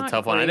 This is a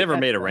tough one. I never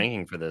made a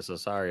ranking for this, so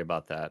sorry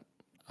about that.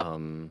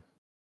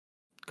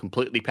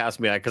 Completely passed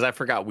me because I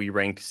forgot we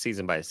ranked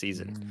season by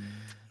season.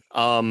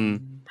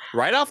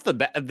 Right off the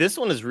bat, this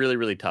one is really,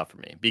 really tough for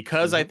me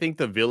because I think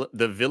the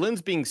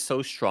villains being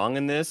so strong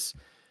in this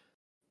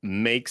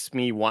makes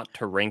me want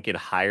to rank it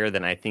higher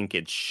than I think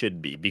it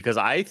should be, because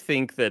I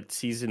think that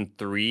season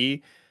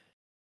 3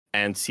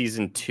 and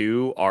season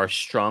 2 are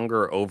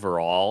stronger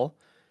overall.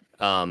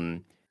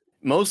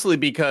 Mostly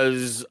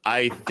because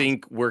I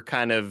think we're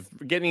kind of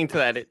getting into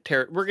that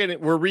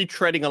we're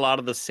retreading a lot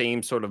of the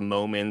same sort of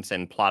moments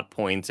and plot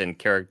points and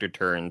character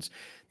turns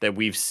that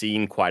we've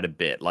seen quite a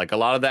bit. Like a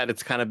lot of that,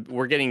 it's kind of,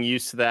 we're getting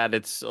used to that.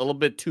 It's a little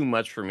bit too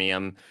much for me.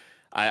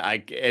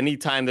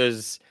 Anytime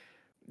there's,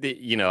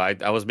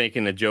 I was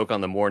making a joke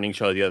on the morning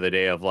show the other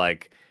day of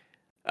like,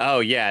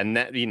 oh yeah, and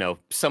that,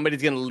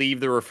 somebody's gonna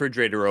leave the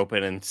refrigerator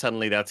open, and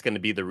suddenly that's gonna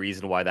be the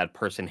reason why that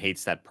person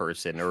hates that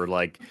person, or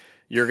like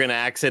you're gonna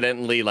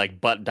accidentally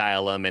like butt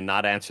dial them and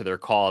not answer their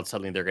call, and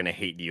suddenly they're gonna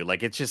hate you.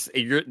 Like it's just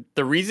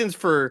the reasons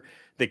for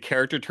the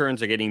character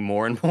turns are getting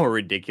more and more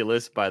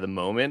ridiculous by the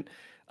moment.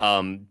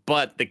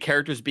 But the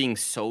characters being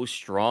so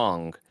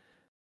strong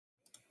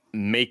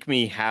make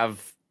me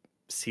have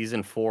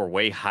season 4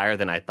 way higher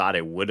than I thought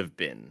it would have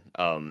been.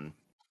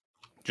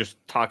 Just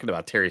talking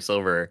about Terry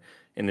Silver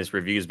in this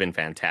review has been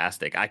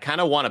fantastic. I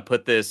kind of want to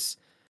put this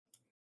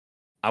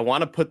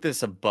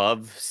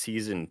above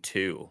season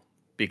 2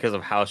 because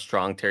of how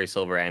strong Terry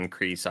Silver and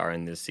Kreese are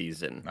in this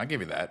season. I'll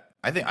give you that.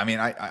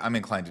 I'm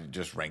inclined to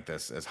just rank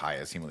this as high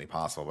as humanly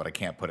possible, but I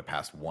can't put it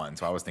past 1.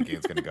 So I was thinking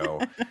it's going to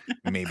go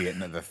maybe at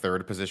the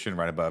 3rd position,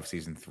 right above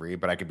season 3.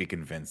 But I could be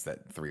convinced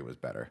that 3 was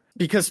better,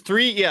 because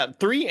 3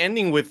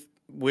 ending with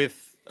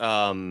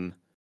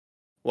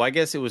well, I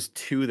guess it was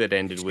 2 that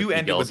ended with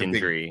Miguel's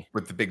injury,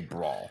 with the big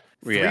brawl.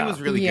 3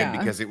 was really good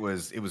because it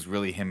was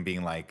really him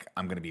being like,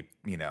 I'm going to be,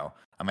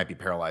 I might be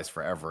paralyzed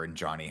forever, and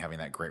Johnny having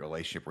that great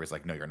relationship where he's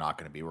like, no, you're not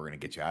going to be. We're going to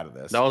get you out of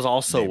this. That was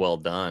also well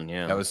done.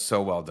 Yeah, that was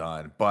so well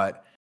done.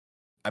 But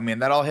I mean,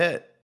 that all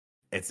hit.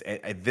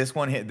 This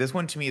one hit. This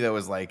one to me though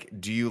was like,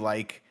 do you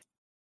like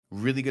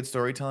really good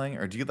storytelling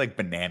or do you like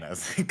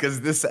bananas?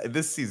 Because this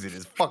season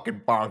is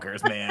fucking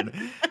bonkers,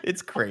 man.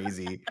 It's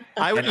crazy.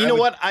 I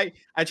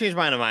changed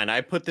my mind.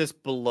 I put this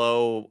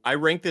below. I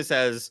rank this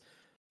as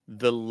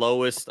the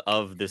lowest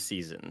of the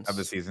seasons.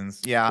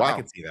 Yeah, wow. I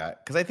can see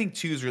that. Because I think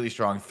 2 is really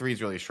strong, 3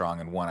 is really strong,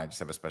 and 1 I just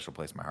have a special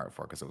place in my heart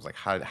for, because it was like,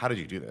 how did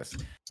you do this?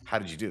 How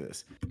did you do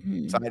this?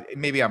 So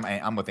maybe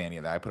I'm with Annie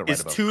that I put it right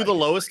above. Is 2 the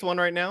lowest one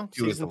right now?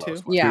 2 season is the 2?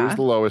 lowest one. Yeah. 2 is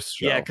the lowest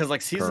show. Yeah, because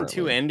like season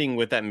 2 ending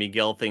with that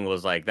Miguel thing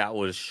was like, that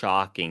was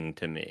shocking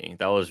to me.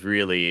 That was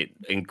really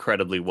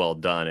incredibly well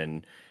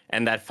done.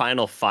 And that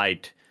final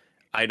fight,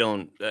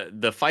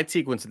 the fight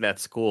sequence in that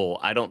school,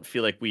 I don't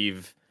feel like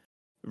we've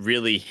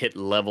really hit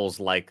levels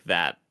like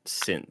that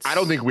since. I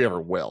don't think we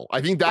ever will. I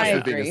think that's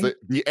the thing, is that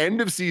the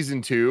end of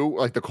season 2,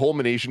 like the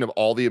culmination of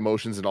all the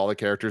emotions and all the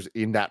characters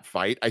in that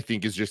fight, I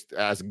think is just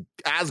as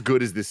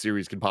good as this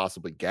series can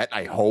possibly get.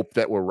 I hope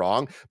that we're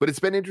wrong, but it's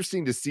been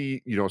interesting to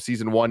see,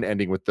 season 1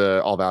 ending with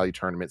the All Valley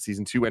tournament,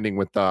 season 2 ending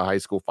with the high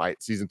school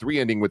fight, season 3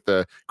 ending with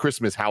the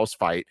Christmas house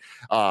fight,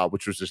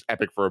 which was just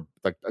epic for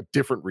like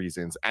different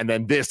reasons, and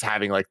then this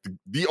having like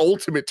the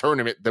ultimate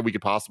tournament that we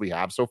could possibly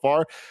have so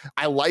far.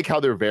 I like how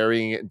they're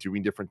varying it and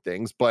doing different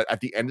things, but at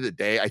the end of the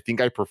day, I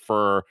think I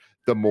prefer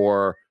the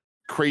more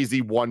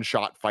crazy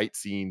one-shot fight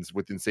scenes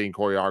with insane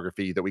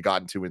choreography that we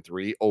got in 2 and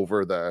 3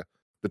 over the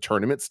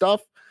tournament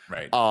stuff.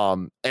 Right.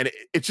 And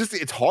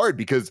it's hard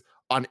because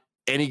on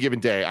any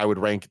given day, I would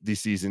rank these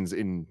seasons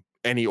in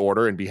any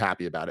order and be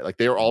happy about it. Like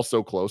they are all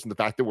so close, and the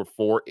fact that we're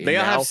 4 in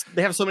now,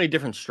 they have so many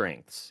different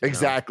strengths.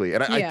 Exactly.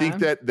 And I think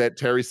that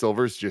Terry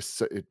Silver's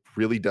just, it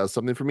really does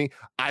something for me.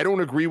 I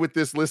don't agree with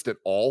this list at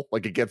all.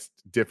 Like it gets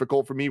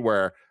difficult for me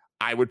where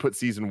I would put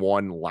season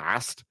 1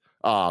 last.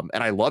 And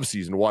I love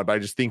season 1, but I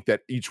just think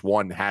that each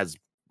one has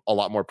a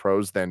lot more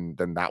pros than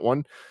that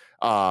one.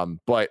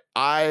 But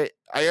I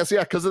guess,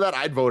 yeah, because of that,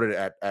 I'd vote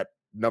it at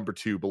number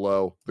 2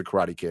 below The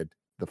Karate Kid,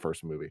 the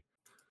first movie.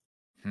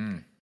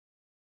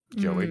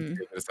 Joey, the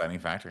deciding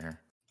factor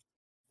here.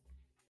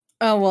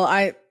 Oh,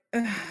 well,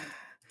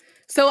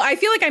 so I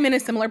feel like I'm in a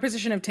similar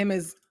position of Tim,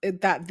 is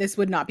that this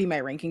would not be my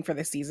ranking for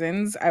the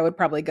seasons. I would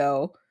probably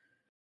go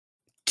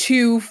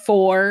 2,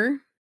 4,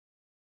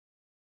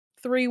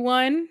 3,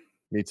 1.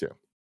 Me too.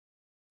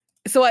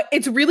 So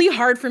it's really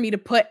hard for me to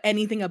put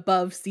anything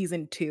above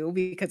season 2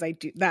 because I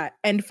do that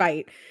end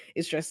fight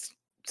is just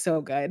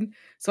so good.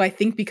 So I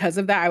think because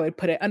of that, I would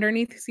put it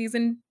underneath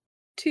season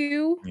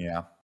 2.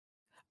 Yeah.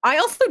 I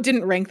also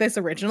didn't rank this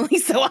originally,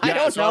 so I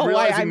don't know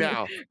why I'm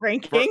now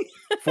ranking.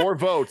 4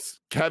 votes.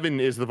 Kevin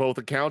is the vote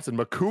that counts, and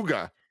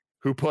Makuga,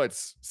 who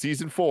puts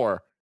season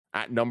 4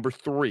 at number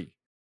 3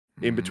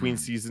 in between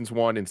seasons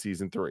 1 and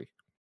season 3.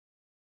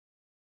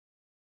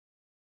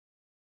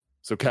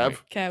 So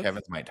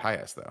Kevin's might tie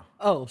us though.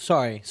 Oh,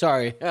 sorry.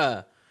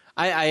 I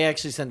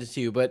actually sent it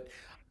to you, but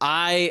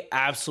I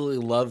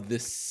absolutely loved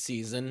this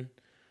season.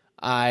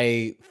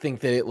 I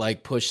think that it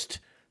like pushed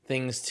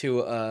things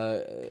to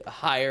a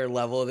higher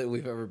level that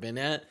we've ever been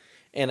at,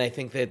 and I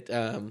think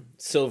that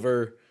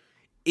Silver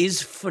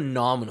is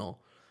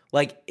phenomenal.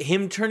 Like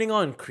him turning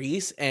on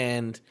Kreese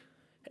and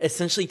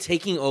essentially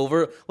taking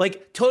over,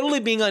 like totally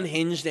being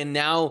unhinged, and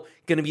now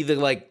gonna be the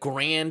like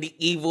grand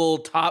evil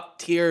top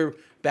tier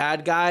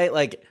bad guy.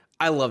 Like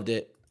I loved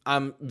it.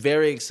 I'm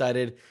very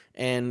excited,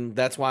 and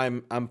that's why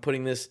I'm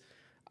putting this.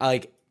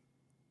 Like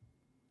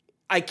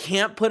I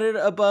can't put it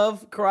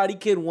above Karate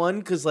Kid 1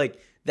 because like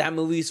that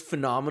movie's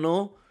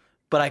phenomenal,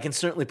 but I can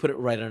certainly put it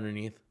right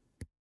underneath.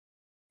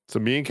 So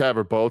me and Kev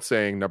are both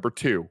saying number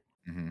 2.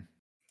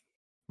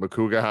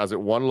 Makuga has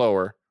it 1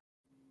 lower.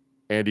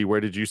 Andy,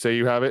 where did you say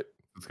you have it?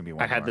 It's gonna be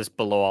 1 I had lower. this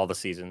below all the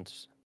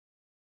seasons.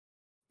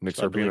 Nick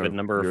So I believe Sarbino, at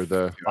number you're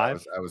the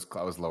 5. I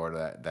was lower to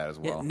that as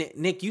well. Yeah,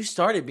 Nick, you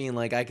started being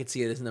like, I could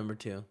see it as number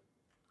 2.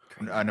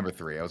 Number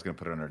 3. I was gonna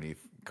put it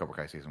underneath Cobra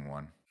Kai season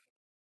 1.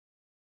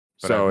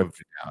 But So I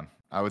moved it down.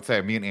 I would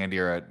say me and Andy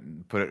are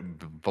put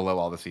it below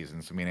all the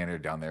seasons. So me and Andy are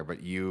down there,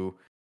 but you,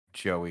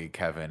 Joey,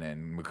 Kevin,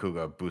 and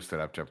Makuga boosted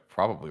up to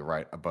probably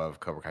right above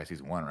Cobra Kai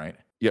season 1, right?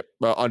 Yep,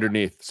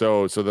 underneath.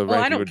 So the Well,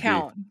 I ranking don't would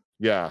count. be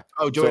yeah.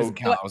 Oh, Joey doesn't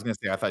count. What? I was gonna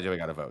say I thought Joey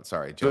got a vote.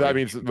 Sorry, So Joey. that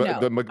means No,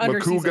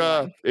 under season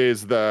Makuga 1.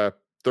 is the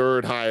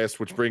 3rd highest,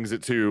 which brings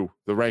it to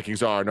the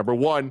rankings are number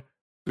 1,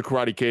 The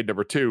Karate Kid,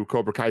 number 2,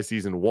 Cobra Kai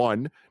season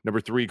 1,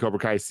 number 3, Cobra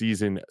Kai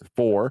season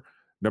 4,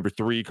 number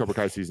 3, Cobra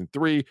Kai season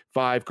 3,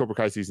 5, Cobra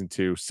Kai season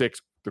 2,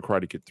 6, The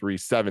Karate Kid 3,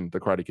 7, The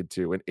Karate Kid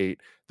 2, and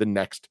 8, The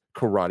Next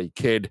Karate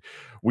Kid.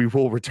 We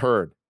will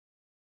return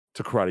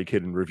to Karate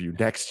Kid in review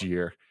next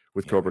year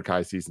with Cobra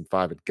Kai season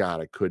 5. And God,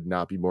 I could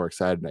not be more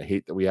excited. And I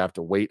hate that we have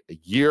to wait a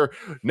year.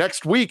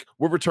 Next week,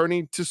 we're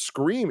returning to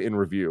Scream in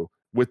review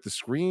with the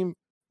Scream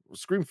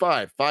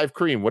 5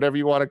 Cream, whatever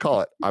you want to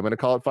call it. I'm going to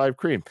call it 5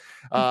 Cream.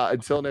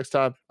 Until next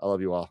time, I love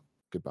you all.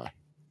 Goodbye.